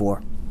was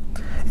before.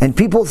 And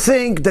people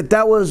think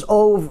that was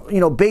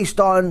based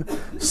on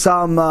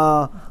some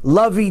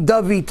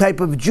lovey-dovey type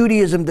of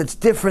Judaism that's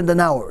different than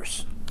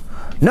ours.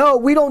 No,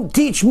 we don't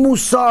teach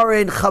Musar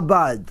in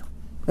Chabad.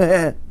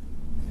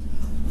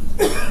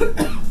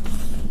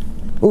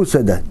 Who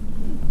said that?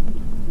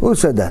 Who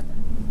said that?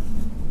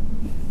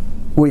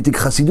 What, you think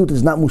Chassidut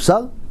is not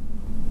Musar?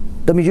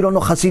 That means you don't know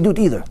Chassidut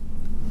either.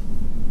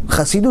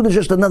 Chassidut is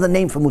just another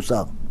name for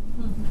Musar.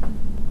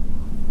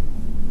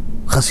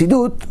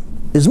 Chassidut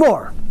is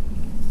more.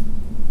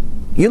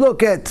 You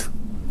look at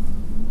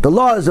the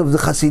laws of the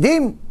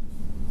Hasidim,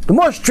 they're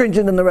more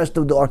stringent than the rest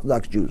of the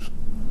Orthodox Jews.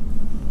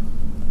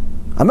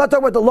 I'm not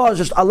talking about the laws,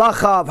 just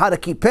halacha of how to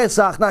keep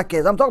Pesach, not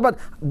kids. I'm talking about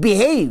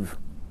behave.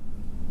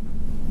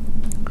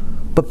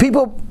 But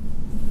people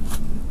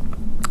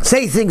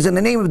say things in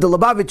the name of the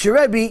Lubavitcher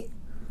Rebbe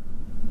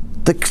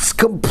that's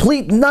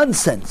complete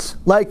nonsense.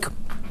 Like,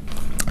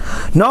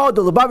 no,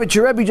 the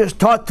Lubavitcher Rebbe just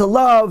taught to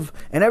love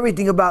and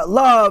everything about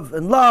love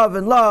and love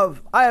and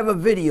love. I have a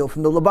video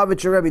from the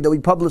Lubavitcher Rebbe that we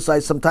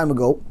publicized some time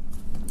ago.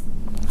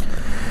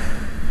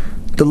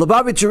 The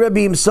Lubavitcher Rebbe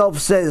himself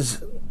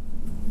says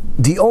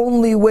the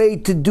only way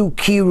to do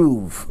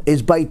kiruv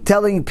is by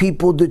telling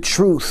people the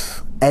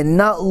truth and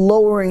not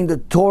lowering the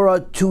Torah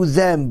to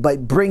them, by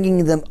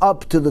bringing them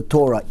up to the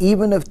Torah,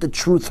 even if the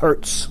truth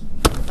hurts.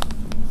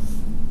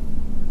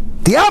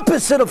 The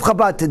opposite of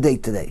Chabad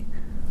today.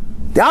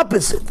 The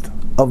opposite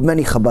of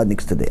many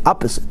Chabadniks today.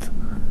 Opposite.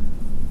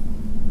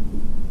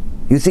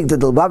 You think that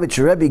the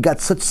Lubavitcher Rebbe got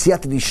such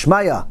siyata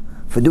d'ishmaya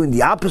for doing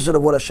the opposite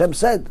of what Hashem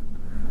said?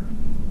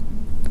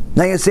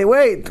 Now you say,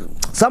 wait,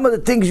 some of the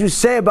things you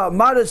say about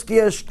modesty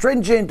are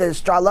stringent and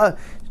strala.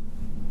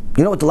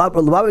 You know what the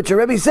Lubavitcher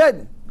Rebbe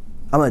said?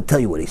 I'm going to tell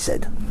you what he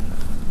said.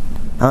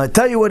 I'm going to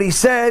tell you what he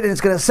said, and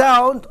it's going to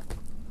sound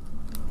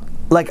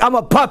like I'm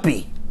a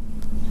puppy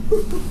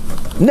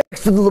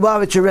next to the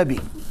Lubavitcher Rebbe.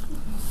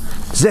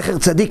 Zecher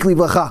Tzadik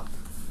Livracha.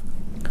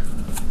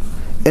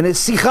 In his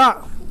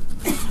Sikha,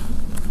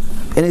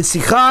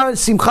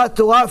 Simchat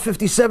Torah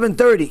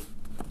 5730,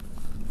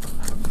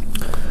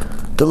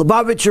 the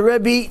Lubavitcher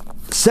Rebbe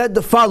said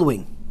the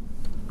following: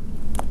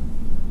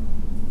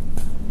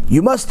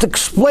 you must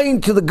explain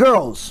to the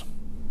girls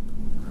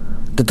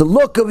that the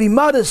look of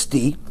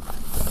immodesty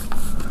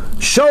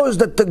shows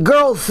that the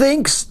girl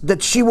thinks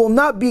that she will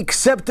not be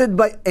accepted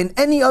in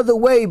any other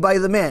way by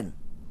the man.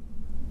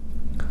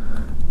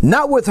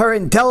 Not with her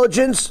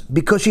intelligence,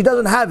 because she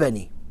doesn't have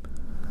any.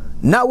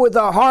 Not with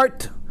her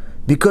heart,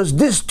 because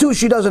this too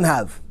she doesn't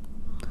have.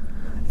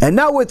 And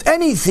not with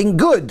anything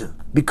good,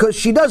 because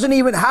she doesn't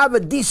even have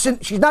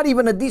she's not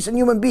even a decent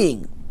human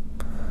being.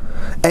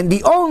 And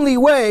the only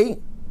way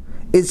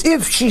is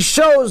if she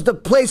shows the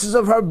places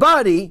of her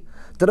body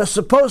that are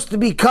supposed to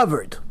be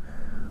covered,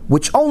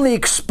 which only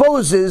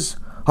exposes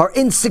her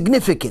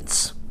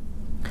insignificance.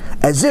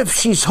 As if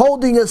she's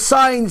holding a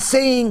sign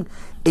saying,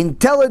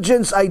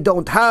 intelligence I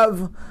don't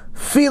have,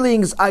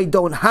 feelings I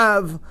don't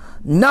have,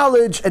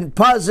 knowledge and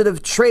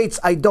positive traits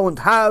I don't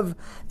have,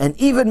 and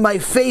even my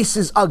face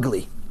is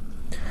ugly.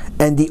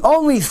 And the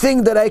only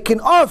thing that I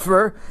can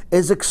offer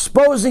is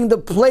exposing the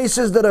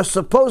places that are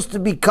supposed to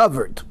be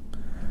covered.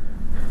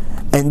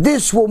 And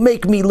this will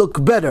make me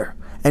look better,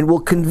 and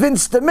will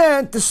convince the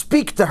man to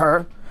speak to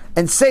her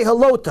and say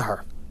hello to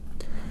her.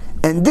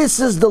 And this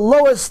is the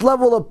lowest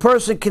level a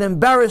person can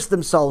embarrass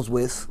themselves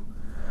with,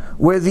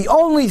 where the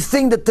only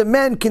thing that the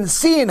man can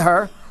see in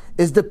her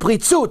is the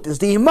pritzut, is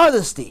the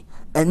immodesty,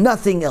 and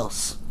nothing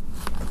else.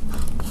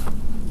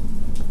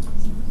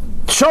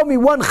 Show me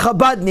one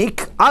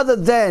Chabadnik other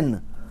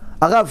than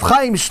Arav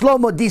Chaim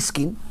Shlomo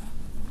Diskin,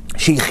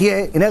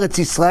 Sheikhye in Eretz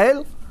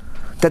Yisrael,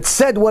 that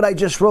said what I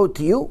just wrote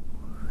to you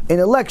in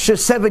a lecture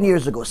 7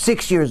 years ago,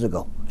 6 years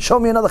ago. Show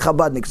me another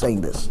Chabadnik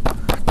saying this,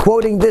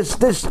 quoting this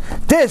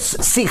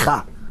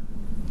Sikha.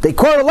 They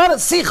quote a lot of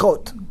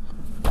Sichot.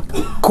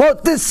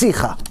 Quote this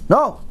Sikha.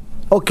 No?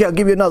 Okay, I'll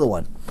give you another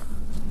one.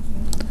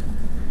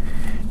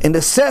 In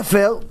the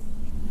Sefer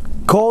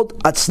called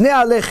Atznei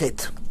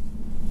Alechet,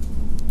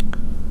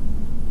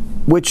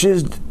 which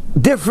is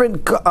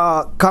different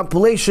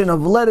compilation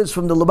of letters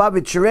from the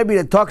Lubavitcher Rebbe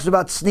that talks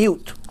about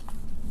tzniut.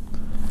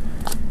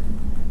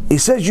 He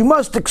says you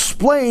must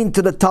explain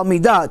to the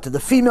Talmidah, to the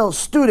female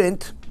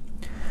student,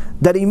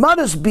 that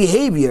immodest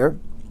behavior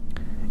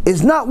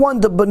is not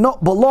one that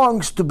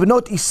belongs to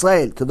Benot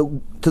Israel,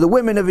 to the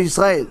women of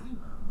Israel,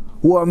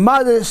 who are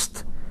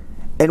modest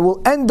and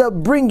will end up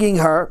bringing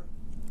her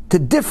to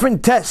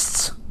different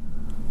tests.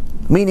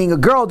 Meaning a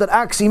girl that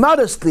acts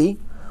immodestly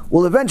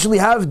will eventually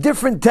have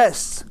different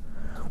tests,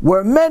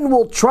 where men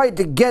will try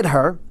to get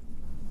her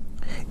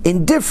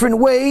in different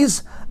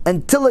ways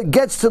until it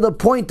gets to the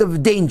point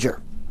of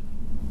danger.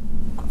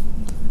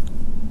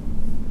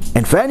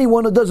 And for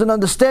anyone who doesn't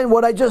understand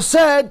what I just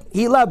said,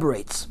 he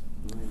elaborates.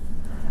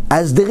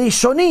 As the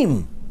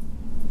Rishonim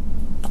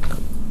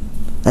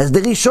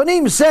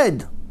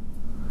said,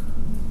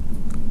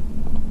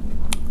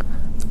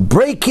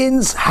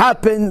 break-ins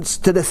happens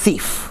to the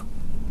thief.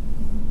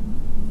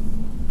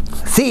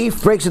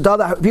 Thief breaks into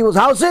other people's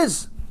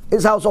houses,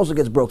 his house also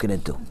gets broken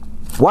into.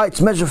 Why?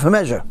 It's measure for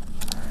measure.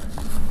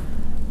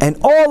 And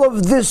all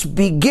of this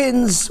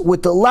begins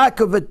with the lack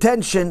of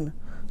attention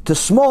to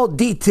small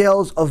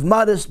details of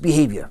modest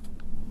behavior.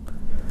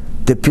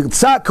 The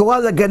Pirza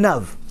Korah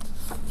Ganav.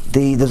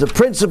 There's a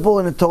principle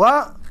in the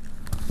Torah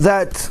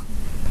that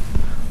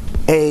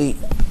a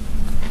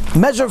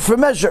measure for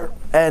measure,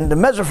 and the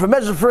measure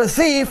for a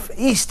thief,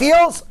 he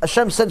steals,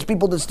 Hashem sends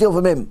people to steal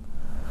from him.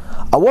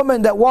 A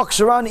woman that walks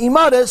around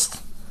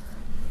immodest,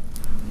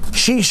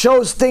 she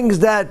shows things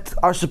that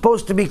are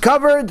supposed to be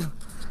covered,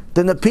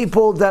 then the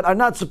people that are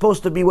not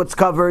supposed to be what's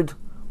covered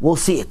will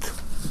see it.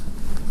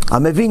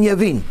 Amevin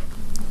Yavin.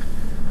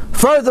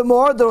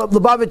 Furthermore, the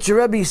Lubavitcher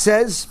Rebbe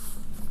says,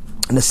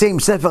 in the same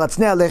Sefer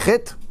Atznei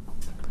Alechet,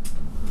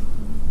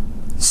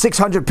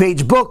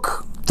 600-page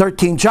book,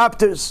 13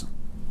 chapters,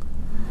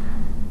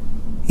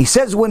 he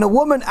says when a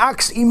woman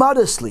acts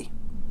immodestly,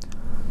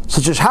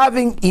 such as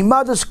having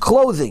immodest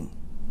clothing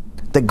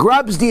that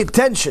grabs the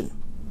attention,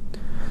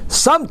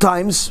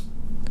 sometimes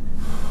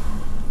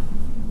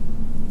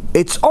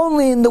it's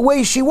only in the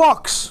way she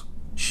walks.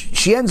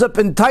 She ends up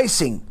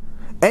enticing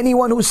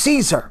anyone who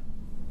sees her,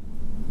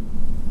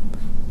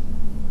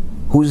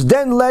 who's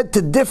then led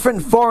to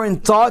different foreign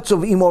thoughts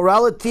of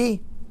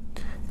immorality,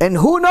 and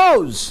who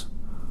knows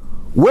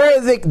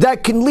where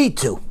that can lead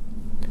to.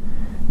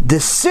 The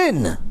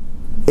sin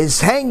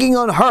is hanging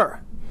on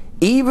her,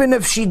 even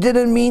if she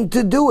didn't mean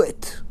to do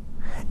it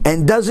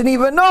and doesn't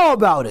even know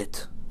about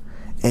it.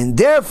 and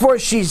therefore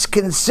she's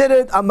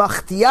considered a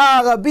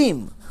machtia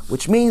rabim,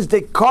 which means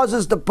that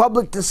causes the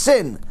public to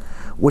sin,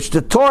 which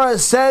the Torah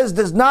says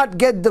does not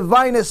get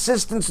divine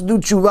assistance to do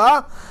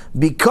tshuva,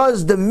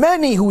 because the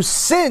many who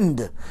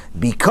sinned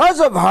because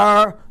of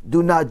her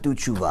do not do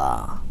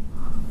tshuva.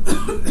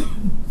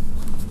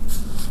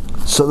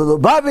 So the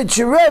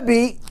Lubavitcher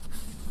Rebbe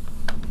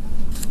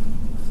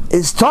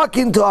is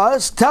talking to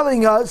us,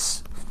 telling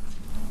us,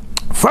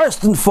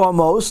 first and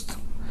foremost,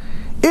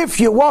 if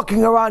you're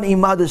walking around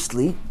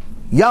immodestly,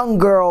 young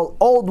girl,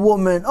 old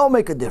woman, oh,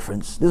 make a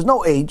difference. There's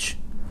no age.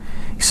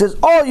 He says,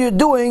 all you're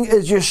doing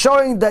is you're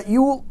showing that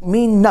you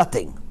mean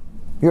nothing.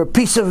 You're a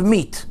piece of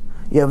meat.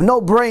 You have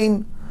no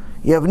brain.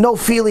 You have no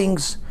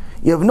feelings.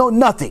 You have no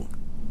nothing.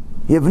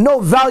 You have no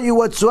value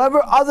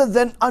whatsoever other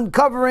than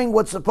uncovering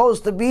what's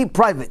supposed to be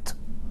private.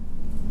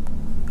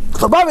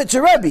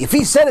 Lubavitcher Rebbe, if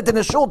he said it in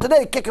a shul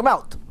today, kick him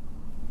out.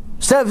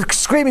 Instead of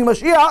screaming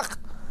Mashiach,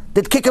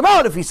 they'd kick him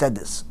out if he said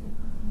this.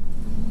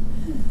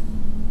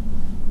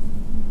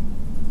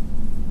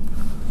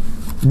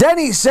 Then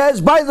he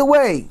says, by the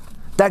way,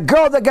 that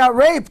girl that got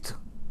raped,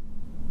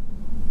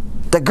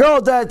 the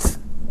girl that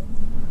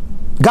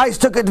guys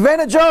took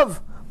advantage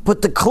of,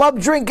 put the club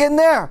drink in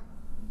there,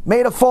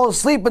 made her fall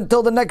asleep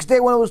until the next day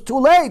when it was too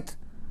late.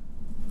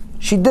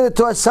 She did it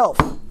to herself.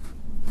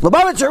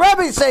 Lubavitcher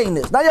Rebbe is saying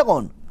this, not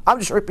Yaron. I'm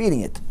just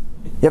repeating it.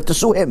 You have to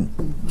sue him.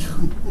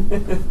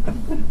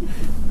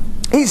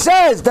 He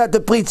says that the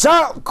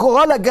pritza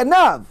korala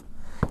ganav,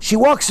 she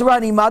walks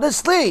around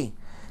immodestly.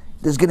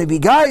 There's going to be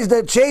guys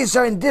that chase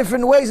her in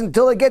different ways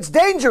until it gets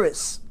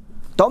dangerous.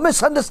 Don't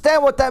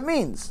misunderstand what that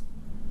means.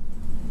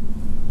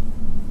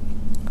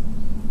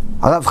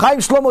 Rav Chaim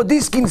Shlomo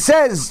Diskin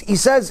says,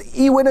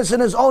 he witnessed in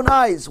his own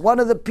eyes, one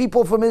of the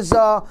people from his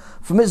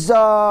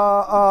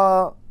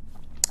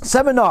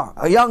seminar,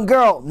 a young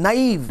girl,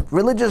 naive,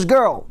 religious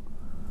girl,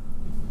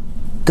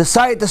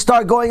 decided to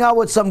start going out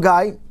with some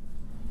guy,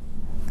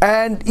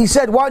 and he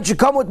said, why don't you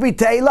come with me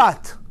to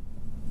Eilat?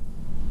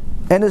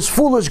 And this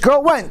foolish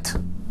girl went.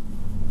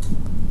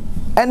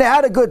 And they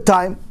had a good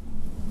time.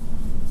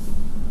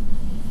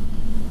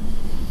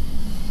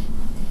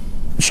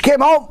 She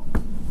came home,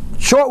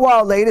 short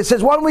while later,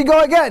 says, why don't we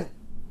go again?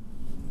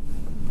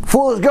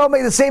 Foolish girl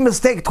made the same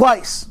mistake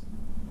twice.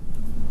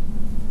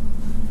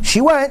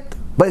 She went,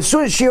 but as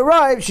soon as she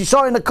arrived, she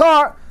saw in the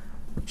car,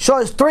 saw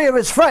his three of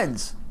his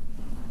friends.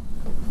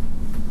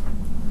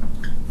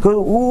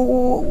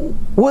 Who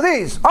are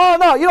these? Oh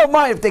no, you don't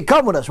mind if they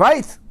come with us, right?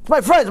 It's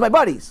my friends, my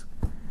buddies.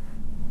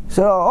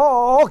 So,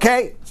 oh,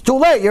 okay. It's too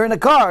late. You're in the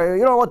car.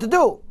 You don't know what to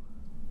do.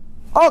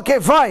 Okay,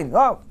 fine.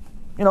 Oh,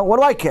 what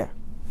do I care?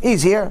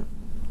 He's here,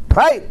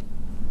 right?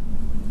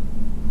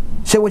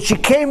 So when she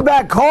came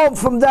back home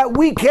from that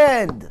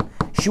weekend,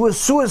 she was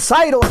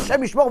suicidal.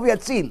 Hashem yishmor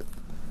v'yatzil.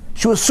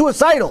 She was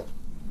suicidal.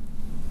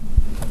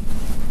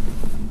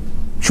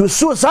 She was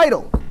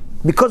suicidal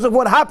because of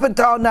what happened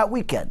to her on that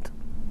weekend.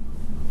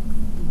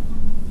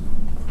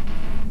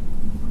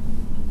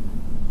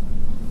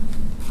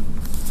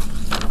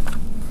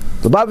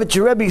 The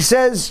Lubavitcher Rebbe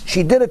says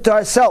she did it to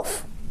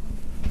herself.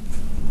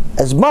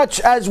 As much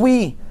as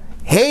we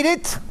hate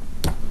it,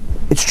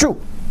 it's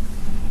true.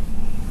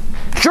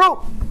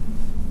 True.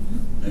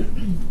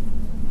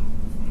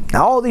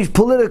 Now all these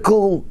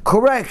political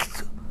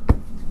correct,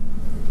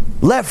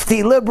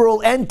 lefty,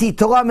 liberal,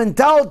 anti-Torah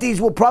mentalities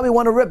will probably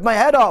want to rip my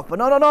head off. But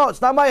no, it's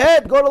not my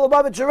head. Go to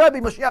Lubavitcher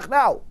Rebbe, Mashiach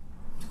now.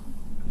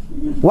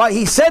 Why?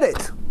 He said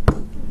it.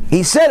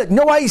 He said it. You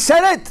know why he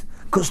said it?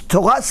 Because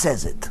Torah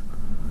says it.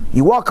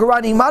 You walk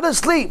around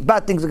immodestly,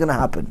 bad things are going to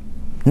happen.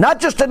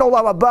 Not just in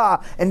Olam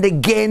HaBa and the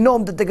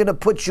Gehenom that they're going to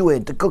put you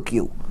in to cook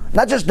you.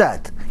 Not just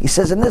that. He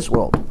says in this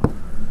world.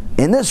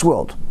 In this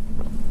world.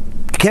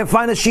 You can't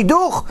find a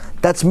shidduch,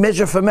 that's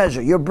measure for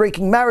measure. You're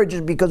breaking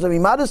marriages because of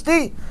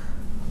immodesty,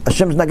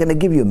 Hashem's not going to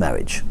give you a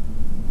marriage.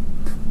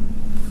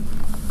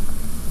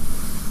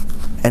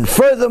 And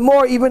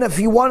furthermore, even if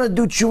you want to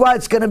do tshuva,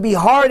 it's going to be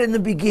hard in the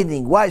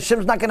beginning. Why?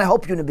 Hashem's not going to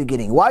help you in the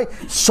beginning. Why?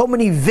 So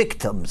many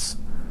victims.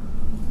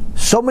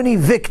 So many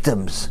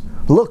victims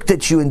looked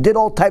at you and did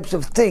all types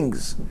of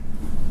things.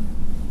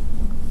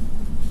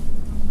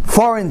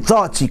 Foreign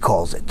thoughts, he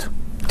calls it.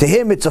 To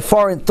him, it's a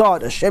foreign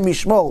thought. Hashem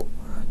yishmor.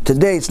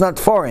 Today, it's not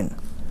foreign.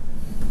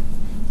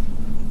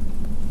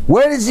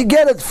 Where does he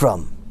get it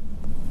from?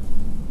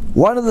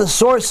 One of the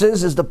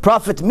sources is the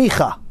prophet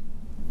Micha.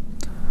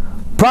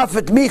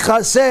 Prophet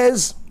Micha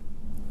says,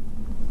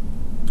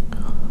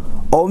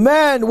 "Oh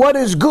man, what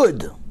is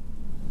good?"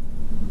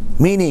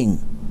 Meaning,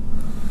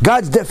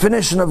 God's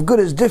definition of good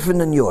is different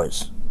than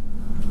yours.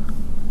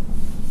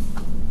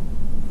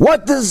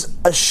 What does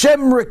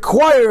Hashem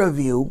require of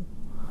you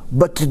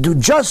but to do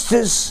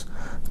justice,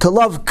 to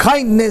love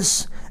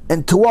kindness,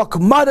 and to walk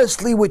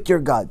modestly with your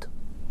God?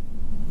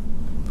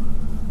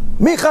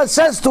 Micha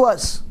says to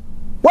us,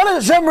 what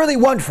does Hashem really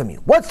want from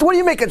you? What are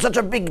you making such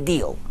a big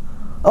deal?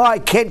 Oh, I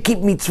can't keep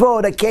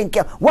mitzvot, I can't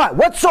keep... Why?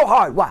 What's so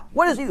hard? Why?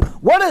 What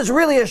does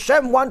really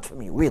Hashem want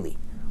from you, really?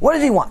 What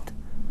does he want?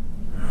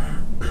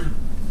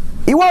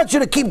 He wants you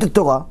to keep the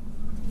Torah.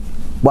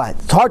 What?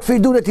 It's hard for you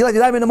to do Netilat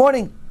Yadayim in the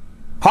morning?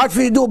 Hard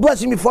for you to do a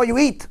blessing before you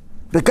eat?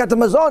 Birkat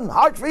Hamazon,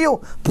 hard for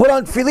you? Put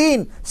on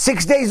tefillin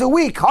 6 days a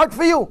week, hard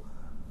for you?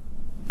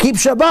 Keep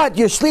Shabbat,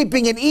 you're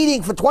sleeping and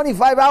eating for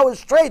 25 hours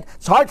straight,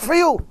 it's hard for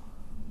you?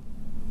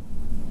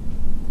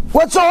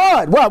 What's so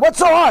hard? What? What's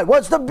so hard?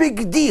 What's the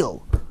big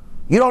deal?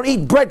 You don't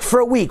eat bread for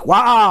a week.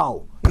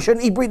 Wow! You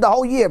shouldn't eat bread the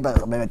whole year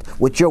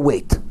with your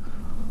weight.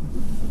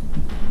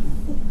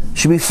 You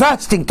should be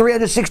fasting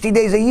 360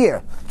 days a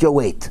year with your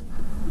weight.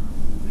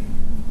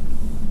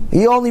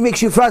 He only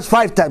makes you fast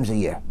 5 times a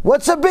year.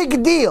 What's a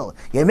big deal?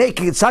 You're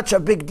making it such a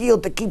big deal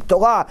to keep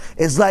Torah.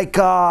 It's like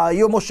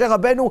you're Moshe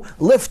Rabbeinu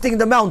lifting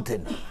the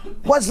mountain.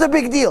 What's the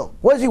big deal?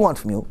 What does he want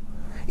from you?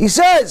 He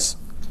says,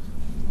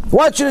 he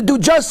wants you to do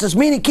justice,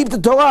 meaning keep the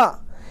Torah.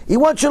 He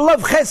wants you to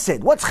love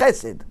chesed. What's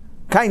chesed?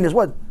 Kindness.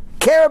 What?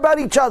 Care about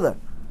each other.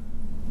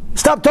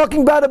 Stop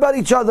talking bad about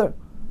each other.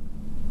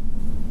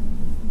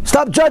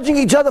 Stop judging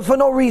each other for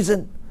no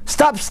reason.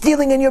 Stop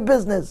stealing in your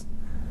business.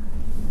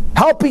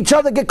 Help each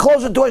other get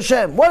closer to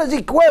Hashem. What does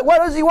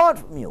he want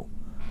from you?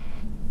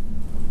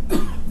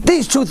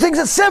 These 2 things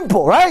are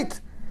simple, right?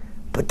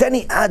 But then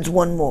he adds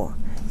one more.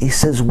 He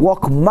says,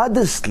 walk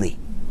modestly.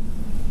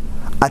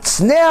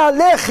 Atznei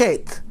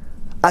alechet.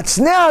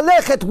 Atznei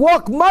alechet.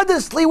 Walk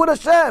modestly with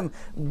Hashem.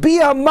 Be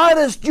a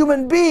modest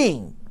human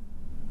being.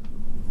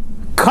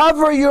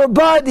 Cover your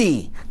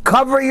body.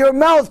 Cover your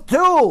mouth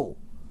too.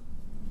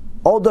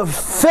 All the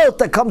filth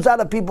that comes out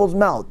of people's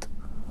mouth.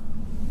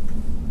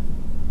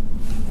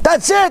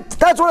 That's it.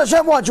 That's what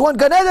Hashem wants. You want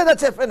Gan Eden?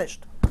 That's it.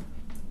 Finished.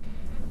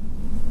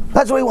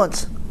 That's what He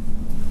wants.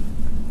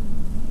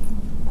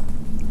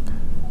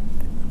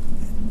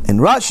 And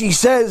Rashi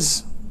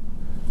says,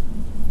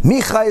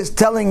 Micha is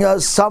telling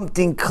us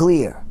something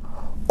clear.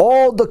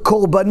 All the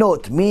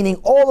korbanot, meaning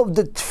all of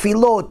the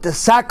tefillot, the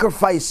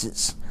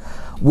sacrifices,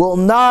 will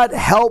not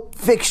help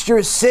fix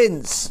your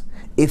sins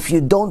if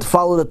you don't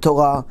follow the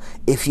Torah,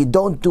 if you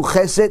don't do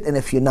chesed, and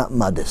if you're not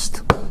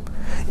modest.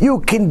 You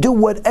can do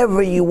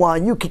whatever you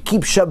want. You can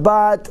keep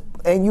Shabbat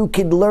and you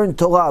can learn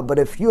Torah, but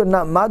if you're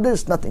not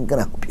modest, nothing's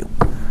going to help you.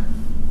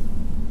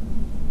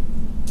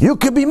 You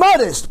can be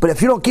modest, but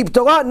if you don't keep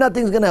Torah,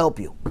 nothing's going to help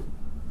you.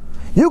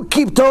 You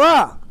keep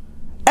Torah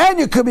and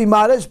you can be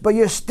modest, but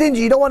you're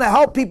stingy, you don't want to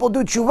help people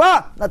do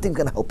TeShuva, nothing's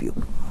going to help you.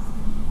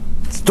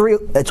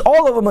 It's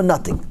all of them or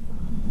nothing.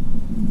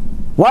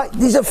 Why?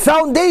 These are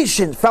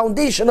foundation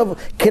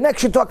of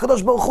connection to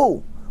HaKadosh Baruch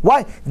Hu.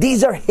 Why?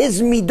 These are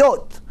His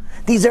midot.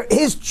 These are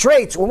His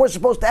traits when we're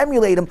supposed to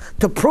emulate Him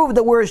to prove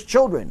that we're His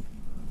children.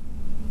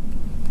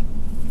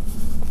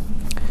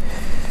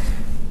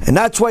 And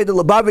that's why the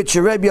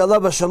Lubavitcher Rebbe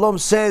Alav Shalom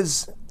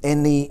says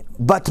in the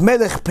Bat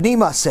Melech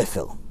Pnima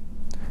Sefer,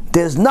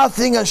 there's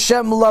nothing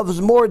Hashem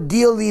loves more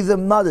dearly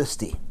than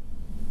modesty.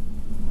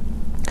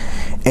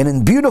 And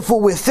in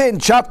Beautiful Within,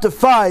 chapter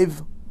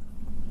 5,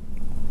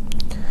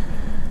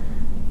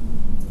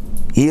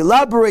 he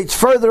elaborates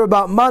further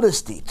about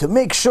modesty to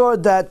make sure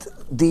that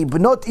the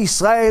Bnot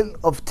Israel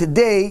of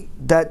today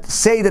that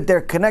say that they're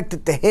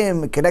connected to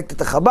Him and connected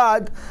to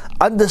Chabad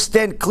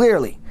understand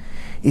clearly.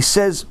 He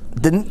says,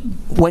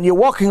 when you're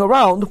walking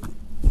around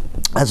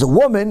as a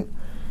woman,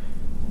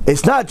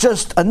 it's not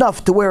just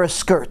enough to wear a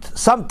skirt.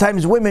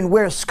 Sometimes women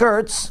wear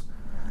skirts,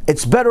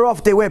 it's better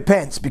off they wear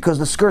pants because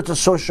the skirts are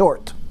so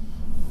short.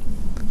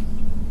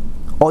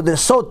 Or they're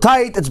so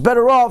tight, it's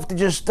better off to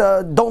just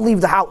don't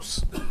leave the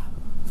house.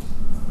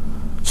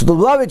 So the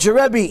Lubavitcher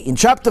Rebbe in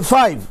chapter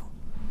 5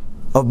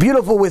 of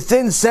Beautiful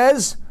Within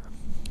says,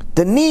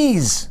 the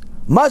knees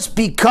must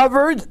be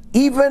covered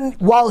even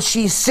while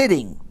she's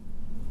sitting.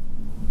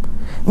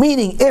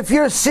 Meaning, if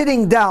you're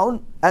sitting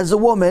down as a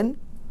woman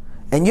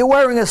and you're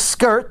wearing a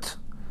skirt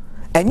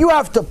and you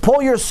have to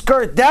pull your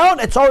skirt down,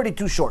 it's already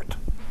too short.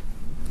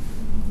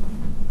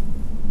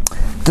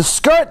 The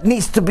skirt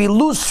needs to be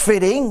loose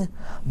fitting,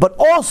 but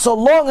also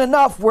long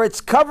enough where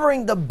it's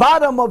covering the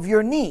bottom of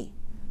your knee.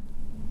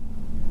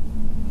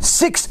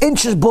 6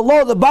 inches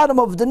below the bottom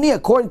of the knee,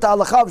 according to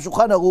Halakha of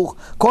Shulchan Aruch,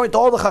 according to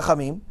all the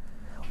Chachamim,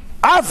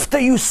 after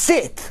you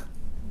sit.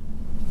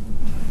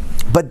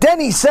 But then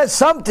he says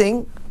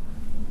something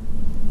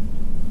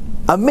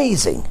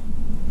amazing.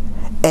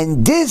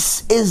 And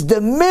this is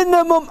the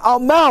minimum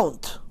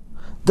amount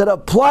that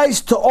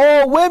applies to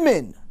all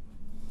women.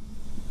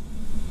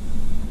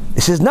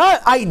 This is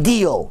not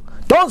ideal.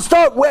 Don't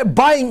start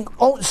buying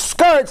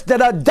skirts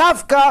that are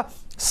dafka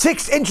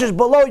 6 inches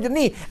below your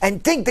knee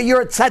and think that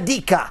you're a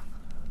tzadika.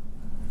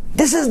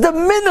 This is the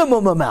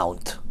minimum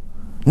amount.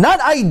 Not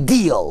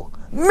ideal.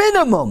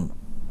 Minimum.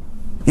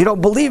 You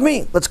don't believe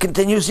me? Let's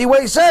continue to see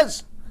what he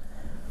says.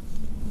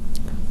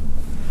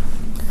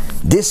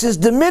 This is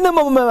the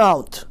minimum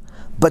amount.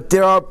 But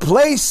there are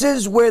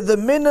places where the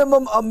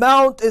minimum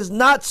amount is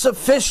not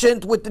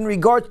sufficient within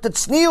regards to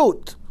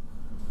tzniut.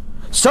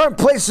 Certain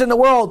places in the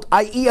world,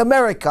 i.e.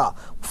 America,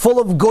 full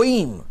of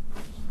goyim.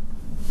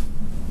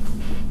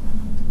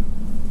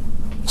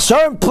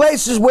 Certain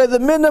places where the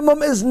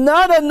minimum is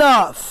not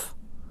enough.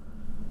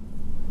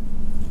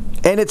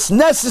 And it's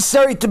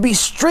necessary to be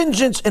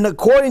stringent in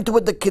according to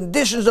what the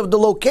conditions of the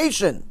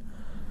location.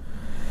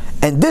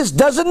 And this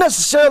doesn't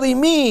necessarily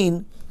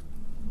mean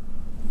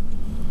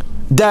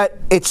that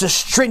it's a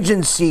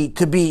stringency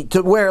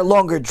to wear a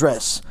longer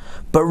dress,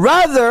 but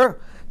rather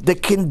the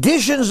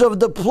conditions of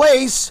the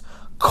place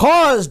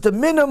cause the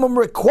minimum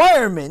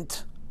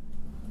requirement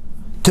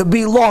to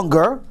be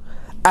longer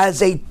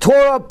as a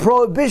Torah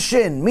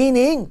prohibition,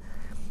 meaning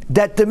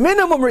that the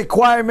minimum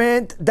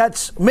requirement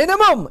that's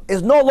minimum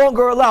is no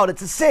longer allowed.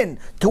 It's a sin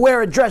to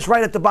wear a dress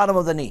right at the bottom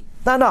of the knee.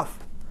 Not enough.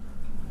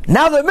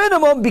 Now the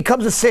minimum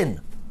becomes a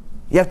sin.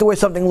 You have to wear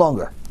something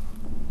longer.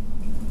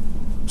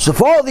 So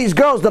for all these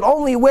girls that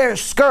only wear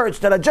skirts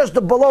that are just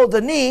below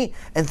the knee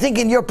and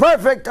thinking you're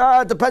perfect,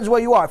 it depends where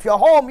you are. If you're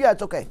home, yeah,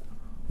 it's okay.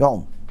 You're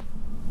home.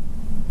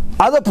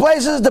 Other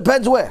places,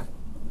 depends where.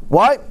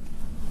 Why?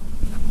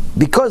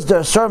 Because there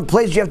are certain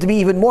places you have to be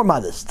even more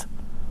modest.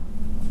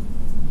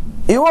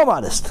 Even more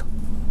modest.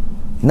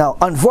 Now,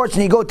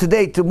 unfortunately, you go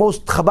today to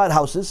most Chabad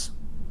houses,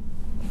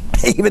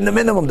 even the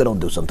minimum they don't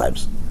do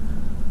sometimes.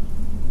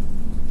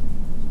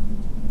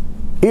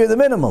 Even the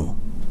minimum.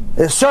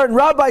 There's certain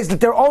rabbis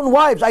that their own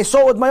wives, I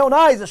saw with my own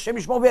eyes, Hashem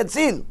Yishmor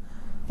v'Yatzil,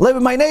 live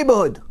in my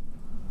neighborhood.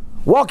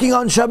 Walking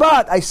on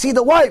Shabbat, I see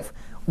the wife.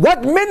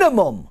 What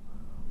minimum?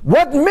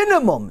 What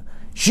minimum?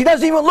 She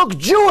doesn't even look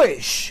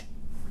Jewish.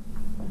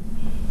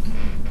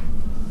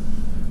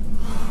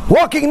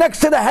 Walking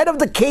next to the head of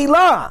the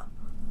Keilah.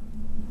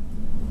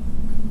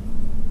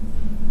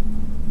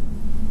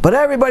 But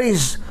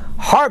everybody's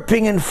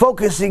harping and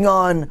focusing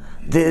on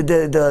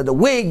the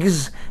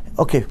wigs.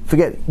 Okay,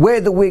 forget it.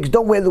 Wear the wigs,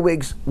 don't wear the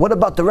wigs. What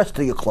about the rest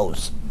of your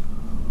clothes?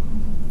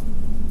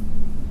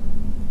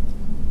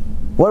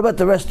 What about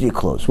the rest of your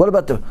clothes? What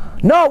about the...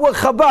 No, we're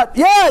Chabad.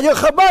 Yeah, you're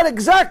Chabad,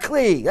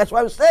 exactly. That's what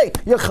I was saying.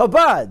 You're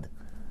Chabad.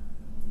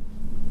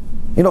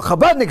 You know,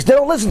 Chabadniks, they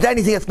don't listen to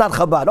anything that's not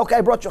Chabad. Okay,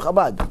 I brought you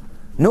Chabad.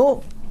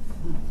 No?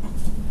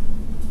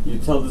 You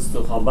tell this to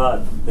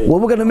Chabad. Well,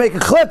 we're going to make a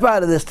clip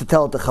out of this to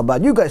tell it to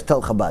Chabad. You guys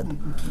tell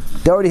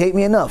Chabad. They already hate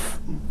me enough.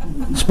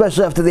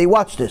 Especially after they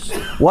watch this.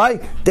 Why?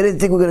 They didn't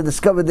think we're going to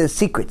discover their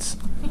secrets.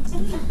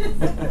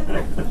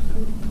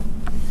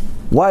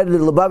 Why did the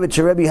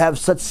Lubavitcher Rebbe have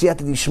such siyata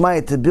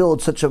d'ishmaya to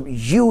build such a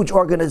huge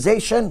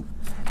organization?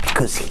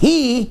 Because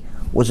he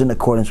was in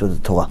accordance with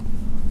the Torah.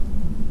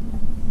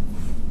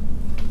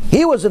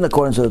 He was in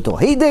accordance with the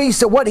Torah. He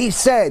said what he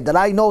said, that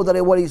I know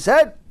that what he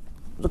said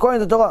was according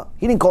to the Torah.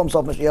 He didn't call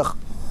himself Mashiach.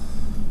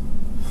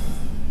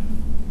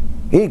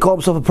 He didn't call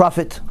himself a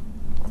prophet.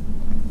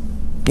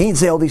 He didn't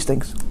say all these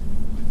things.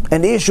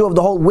 And the issue of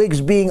the whole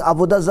wigs being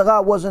avodah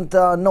zarah wasn't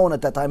known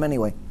at that time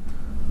anyway.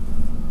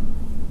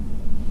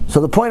 So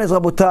the point is,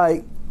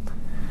 Rabotai,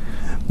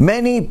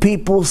 many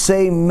people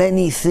say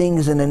many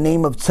things in the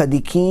name of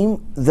tzaddikim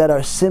that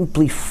are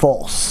simply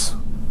false.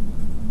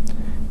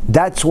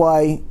 That's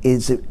why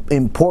it's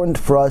important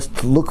for us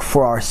to look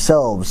for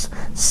ourselves,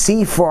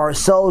 see for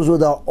ourselves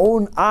with our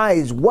own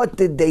eyes, what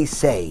did they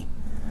say?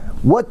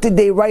 What did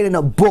they write in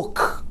a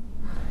book?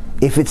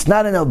 If it's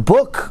not in a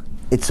book,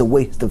 it's a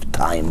waste of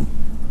time.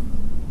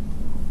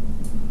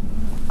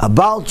 A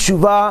Baal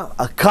Tshuva,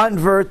 a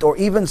convert, or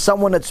even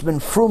someone that's been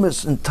frum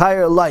his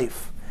entire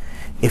life,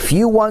 if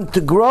you want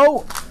to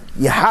grow,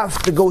 you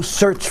have to go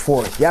search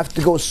for it. You have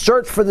to go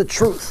search for the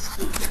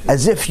truth,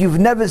 as if you've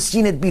never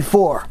seen it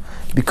before.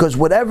 Because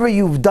whatever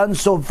you've done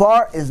so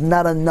far is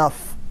not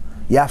enough.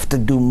 You have to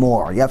do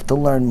more. You have to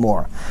learn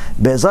more.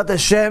 Be'ezrat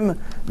Hashem,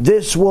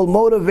 this will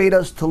motivate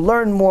us to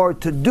learn more,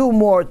 to do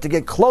more, to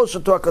get closer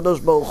to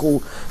HaKadosh Baruch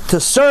Hu, to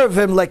serve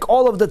Him like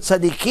all of the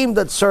tzaddikim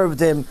that served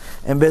Him,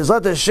 and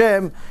Be'ezrat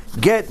Hashem,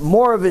 get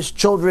more of His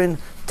children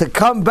to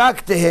come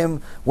back to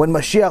Him when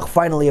Mashiach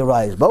finally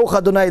arrives. Baruch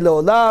Adonai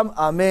Le'olam,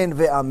 Amen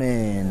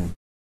ve'amen.